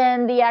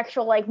than the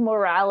actual like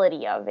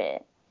morality of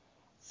it.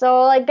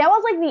 So like that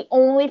was like the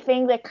only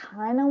thing that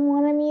kind of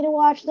wanted me to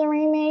watch the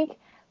remake,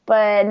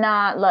 but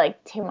not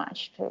like too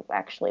much to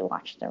actually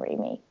watch the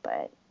remake.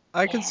 But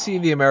I could see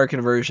the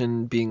American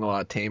version being a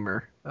lot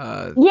tamer.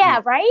 yeah,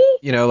 right?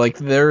 You know, like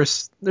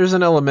there's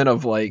an element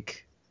of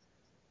like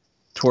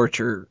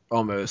torture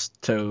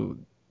almost to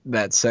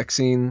that sex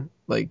scene.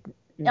 Like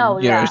Oh,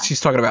 you know, yeah. she's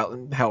talking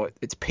about how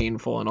it's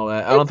painful and all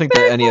that. I don't think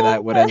that any of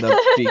that would end up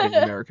being in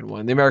the American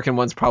one. The American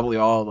one's probably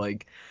all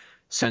like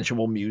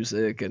sensual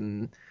music,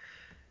 and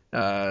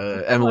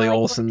Emily like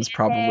Olsen's romantic.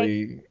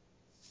 probably.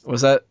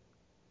 Was that?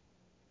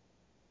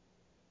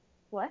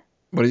 What?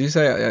 What did you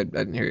say? I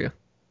didn't hear you.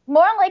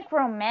 More like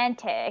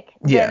romantic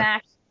than Yeah.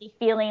 actually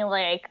feeling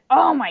like,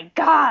 oh my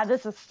god,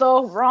 this is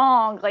so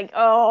wrong. Like,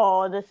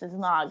 oh, this is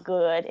not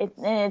good.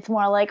 It's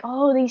more like,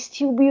 oh, these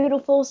two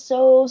beautiful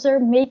souls are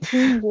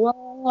making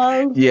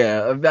love.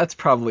 Yeah, that's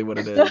probably what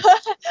it is.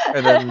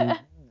 And then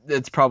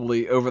it's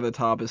probably over the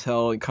top as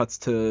hell. It cuts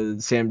to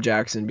Sam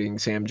Jackson being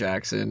Sam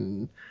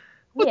Jackson.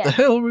 What Yeah. the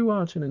hell are we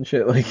watching and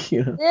shit? Like,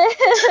 you know.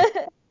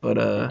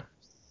 But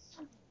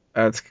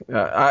that's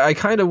I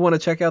kind of want to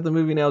check out the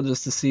movie now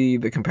just to see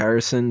the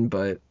comparison.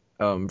 But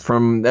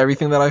from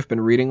everything that I've been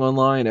reading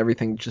online,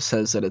 everything just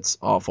says that it's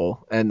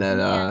awful, and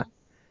that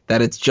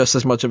that it's just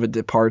as much of a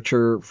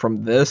departure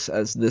from this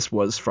as this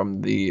was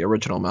from the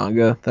original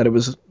manga that it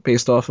was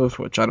based off of.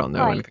 Which I don't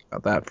know Right. anything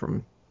about that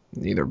from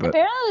either. But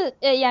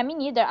Apparently, yeah, me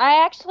neither.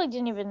 I actually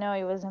didn't even know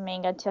it was a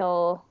manga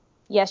till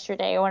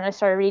yesterday when I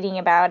started reading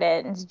about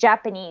it. It's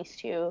Japanese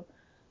too.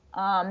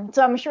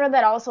 So I'm sure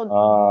that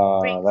also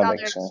brings that other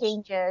makes sense.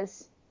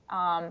 changes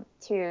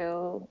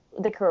to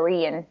the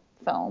Korean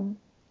film.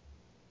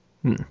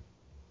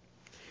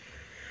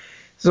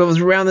 So let's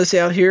round this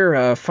out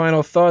here.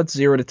 Final thoughts,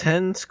 0 to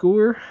 10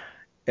 score.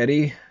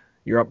 Eddie,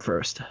 you're up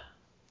first.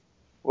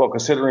 Well,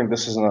 considering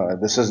this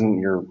isn't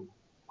your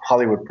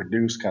Hollywood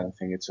produced kind of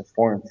thing, it's a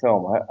foreign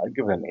film. I'd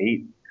give it an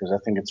 8 because I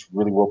think it's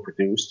really well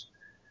produced.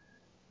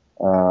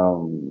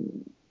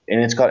 And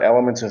it's got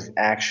elements of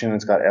action.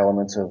 It's got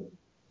elements of,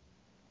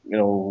 you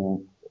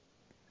know,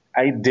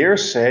 I dare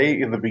say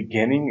in the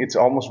beginning it's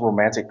almost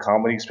romantic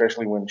comedy,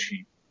 especially when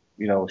she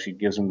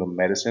gives him the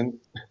medicine.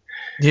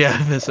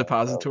 Yeah, the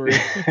suppository.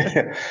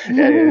 Yeah,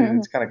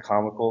 it's kind of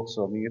comical.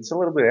 So I mean, it's a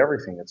little bit of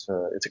everything. It's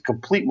a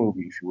complete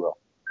movie, if you will.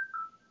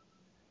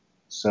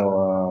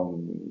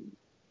 So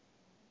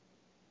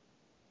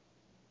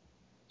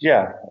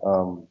yeah,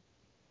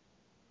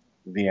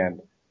 the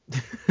end.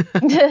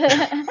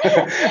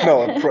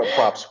 No,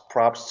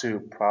 props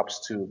to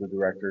the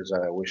directors.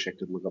 I wish I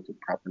could look up the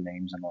proper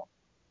names and all.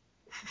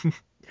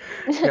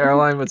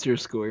 Caroline, what's your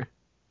score?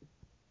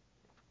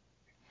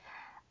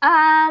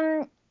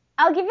 I'll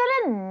give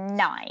it a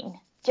 9,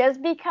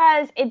 just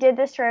because it did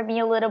disturb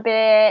me a little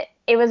bit.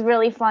 It was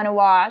really fun to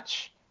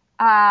watch.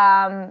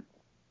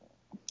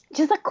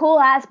 Just a cool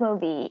ass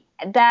movie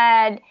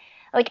that,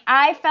 like,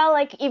 I felt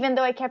like even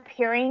though I kept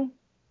hearing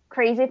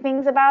crazy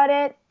things about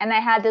it, and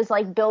I had this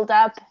like build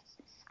up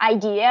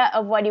idea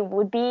of what it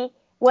would be,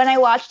 when I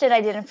watched it,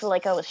 I didn't feel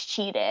like I was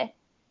cheated.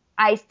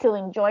 I still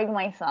enjoyed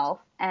myself,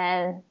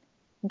 and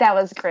that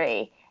was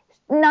great.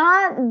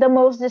 Not the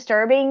most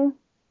disturbing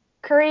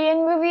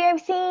Korean movie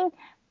I've seen,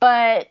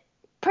 but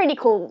pretty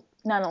cool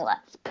nonetheless.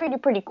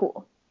 Pretty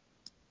cool.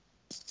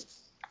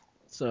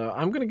 So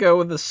I'm gonna go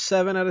with a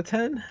 7 out of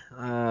 10.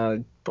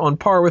 On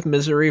par with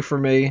Misery for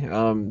me.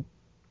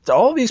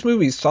 All of these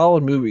movies,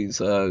 solid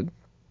movies.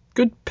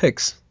 Good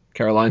picks,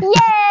 Caroline.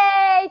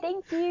 Yay!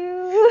 Thank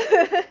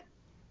you.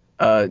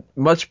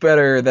 Much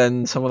better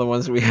than some of the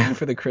ones we had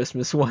for the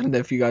Christmas one.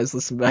 If you guys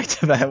listen back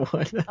to that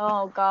one.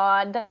 Oh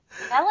God, that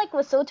like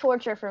was so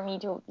torture for me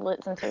to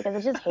listen to because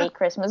I just hate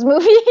Christmas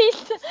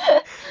movies.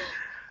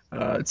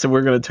 So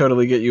we're gonna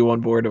totally get you on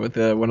board with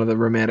one of the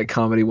romantic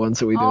comedy ones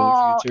that we do in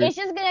the future. It's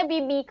just gonna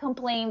be me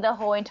complaining the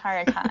whole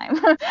entire time.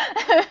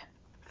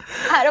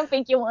 I don't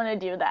think you want to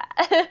do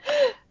that.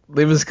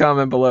 Leave us a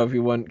comment below if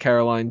you want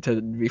Caroline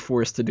to be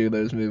forced to do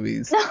those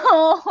movies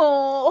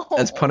No.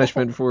 as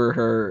punishment for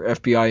her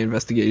FBI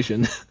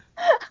investigation.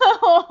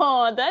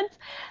 Oh, that's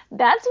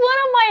one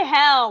of my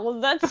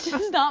hells. That's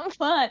just not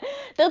fun.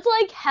 That's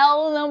like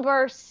hell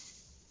number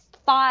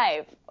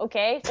 5.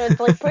 Okay, so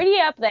it's like pretty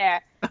up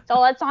there. So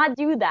let's not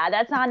do that.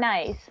 That's not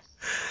nice.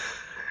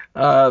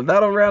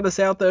 That'll round us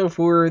out, though,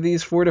 for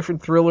these 4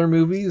 different thriller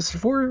movies.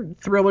 4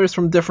 thrillers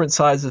from different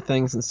sides of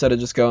things instead of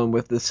just going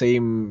with the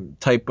same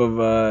type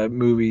of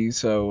movie.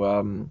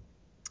 So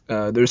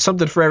there's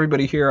something for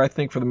everybody here, I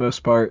think, for the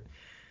most part.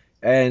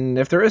 And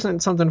if there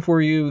isn't something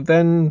for you,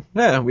 then,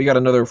 we got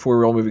another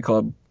 4-Reel Movie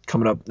Club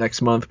coming up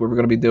next month where we're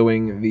going to be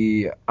doing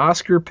the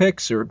Oscar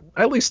picks, or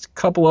at least a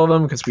couple of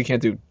them, because we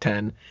can't do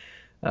 10.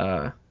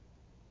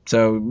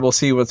 So we'll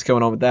see what's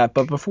going on with that.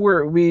 But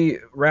before we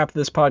wrap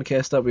this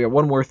podcast up, we got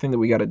one more thing that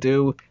we got to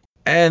do,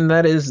 and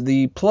that is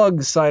the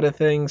plug side of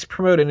things.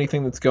 Promote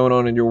anything that's going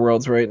on in your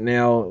worlds right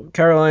now.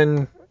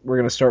 Caroline, we're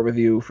going to start with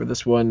you for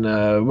this one.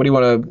 What do you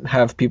want to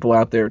have people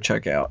out there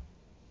check out?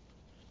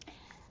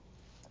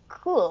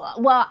 Cool.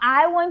 Well,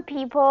 I want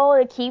people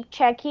to keep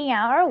checking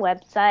out our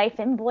website,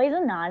 Finboys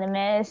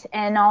Anonymous,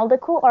 and all the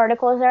cool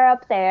articles are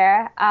up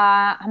there.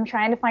 I'm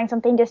trying to find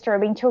something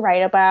disturbing to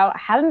write about. I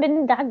haven't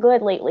been that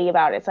good lately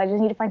about it, so I just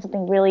need to find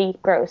something really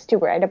gross to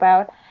write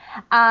about.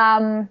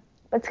 But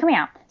it's coming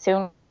out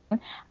soon.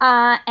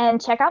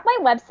 And check out my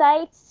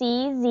website,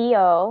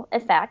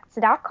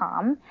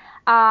 czofeffects.com.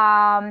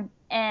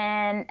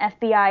 And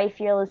FBI, if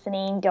you're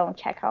listening, don't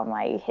check out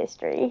my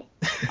history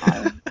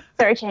on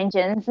search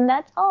engines. And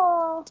that's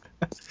all.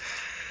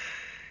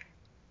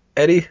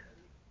 Eddie?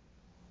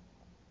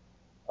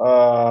 Yeah,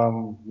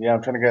 I'm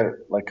trying to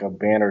get like a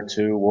band or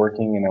two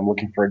working, and I'm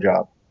looking for a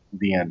job.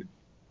 The end.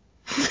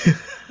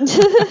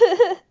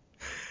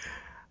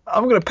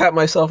 I'm going to pat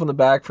myself on the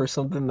back for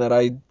something that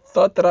I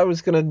thought that I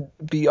was going to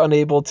be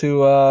unable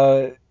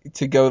to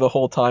go the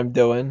whole time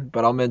doing,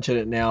 but I'll mention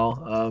it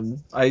now.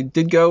 I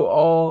did go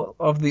all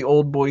of the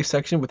old boy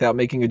section without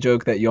making a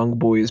joke that young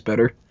boy is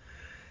better.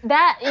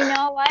 That, you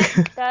know what?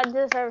 That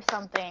deserves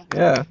something.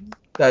 Yeah,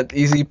 that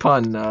easy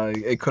pun.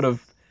 It could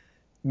have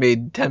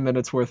made 10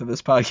 minutes worth of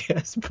this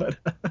podcast, but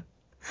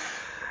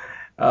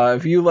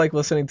if you like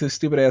listening to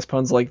stupid ass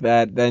puns like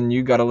that, then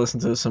you got to listen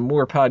to some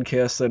more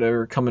podcasts that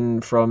are coming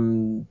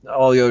from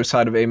all the other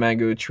side of A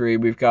Mango Tree.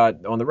 We've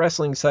got, on the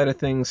wrestling side of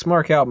things,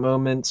 Smark Out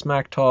Moment,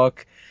 Smack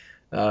Talk,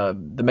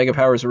 the Mega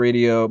Powers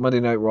Radio, Monday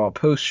Night Raw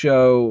Post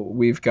Show.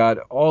 We've got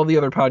all the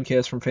other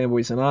podcasts from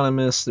Fanboys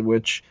Anonymous,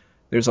 which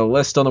there's a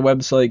list on the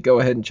website. Go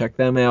ahead and check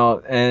them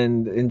out.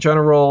 And in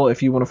general,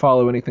 if you want to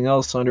follow anything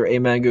else under A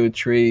Mango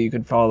Tree, you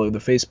can follow the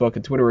Facebook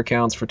and Twitter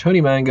accounts for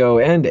Tony Mango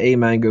and A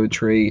Mango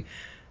Tree,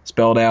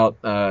 spelled out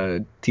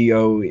Toe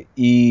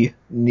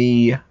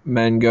Ni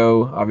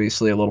Mango.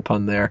 Obviously, a little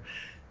pun there.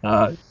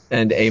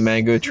 And A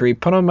Mango Tree.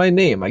 Put on my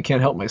name. I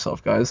can't help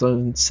myself, guys.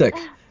 I'm sick.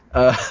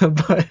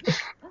 But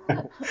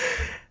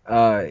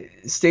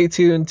stay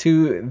tuned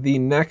to the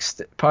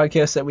next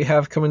podcast that we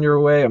have coming your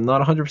way. I'm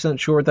not 100%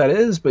 sure what that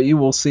is, but you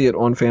will see it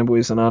on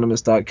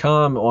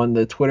fanboysanonymous.com, on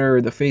the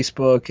Twitter, the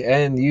Facebook,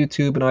 and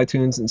YouTube, and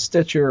iTunes, and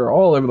Stitcher.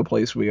 All over the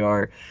place we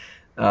are.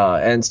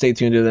 And stay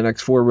tuned to the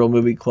next 4 Real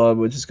Movie Club,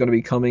 which is going to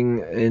be coming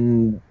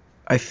in,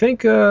 I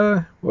think,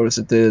 the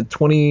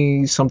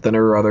 20-something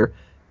or other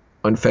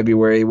on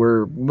February.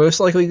 We're most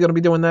likely going to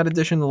be doing that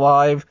edition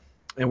live,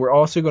 and we're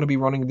also going to be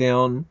running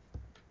down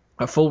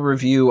a full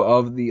review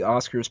of the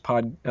Oscars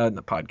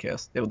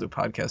podcast. They will do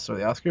podcasts for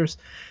the Oscars.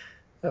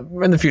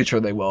 In the future,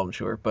 they will, I'm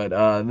sure. But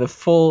the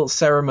full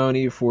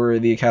ceremony for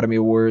the Academy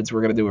Awards,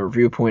 we're going to do a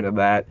review point of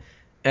that.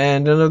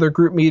 And another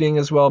group meeting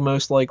as well,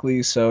 most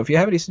likely. So if you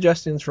have any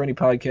suggestions for any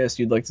podcast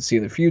you'd like to see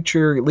in the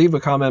future, leave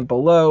a comment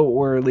below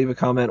or leave a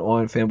comment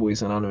on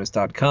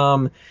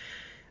fanboysanonymous.com.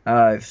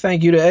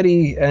 Thank you to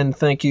Eddie, and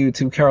thank you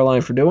to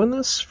Caroline for doing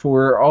this.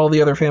 For all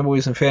the other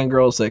fanboys and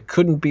fangirls that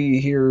couldn't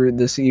be here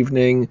this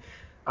evening,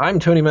 I'm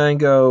Tony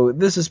Mango.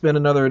 This has been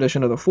another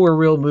edition of the 4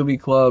 Real Movie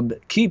Club.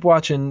 Keep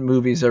watching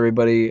movies,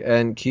 everybody,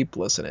 and keep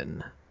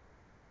listening.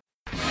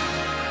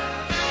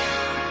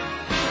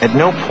 At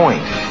no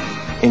point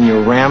in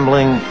your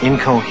rambling,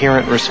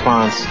 incoherent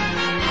response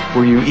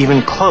were you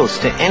even close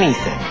to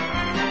anything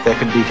that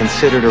could be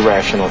considered a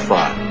rational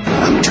thought.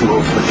 I'm too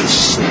old for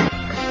this.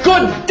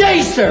 Good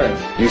day, sir!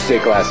 You stay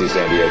classy,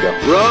 San Diego.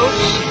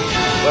 Roads?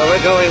 Where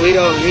we're going, we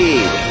don't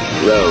need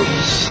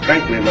roads.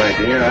 Frankly, my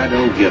dear, I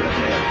don't give a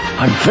damn.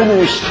 I'm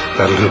finished.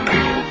 That'll do,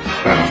 Pete.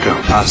 That'll do.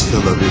 Hasta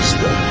la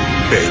vista,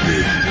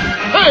 baby.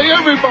 Hey,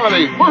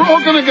 everybody! We're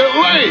all gonna get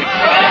late!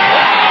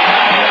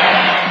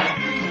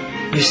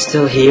 You're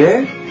still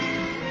here?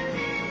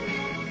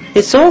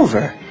 It's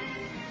over.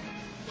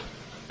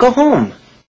 Go home.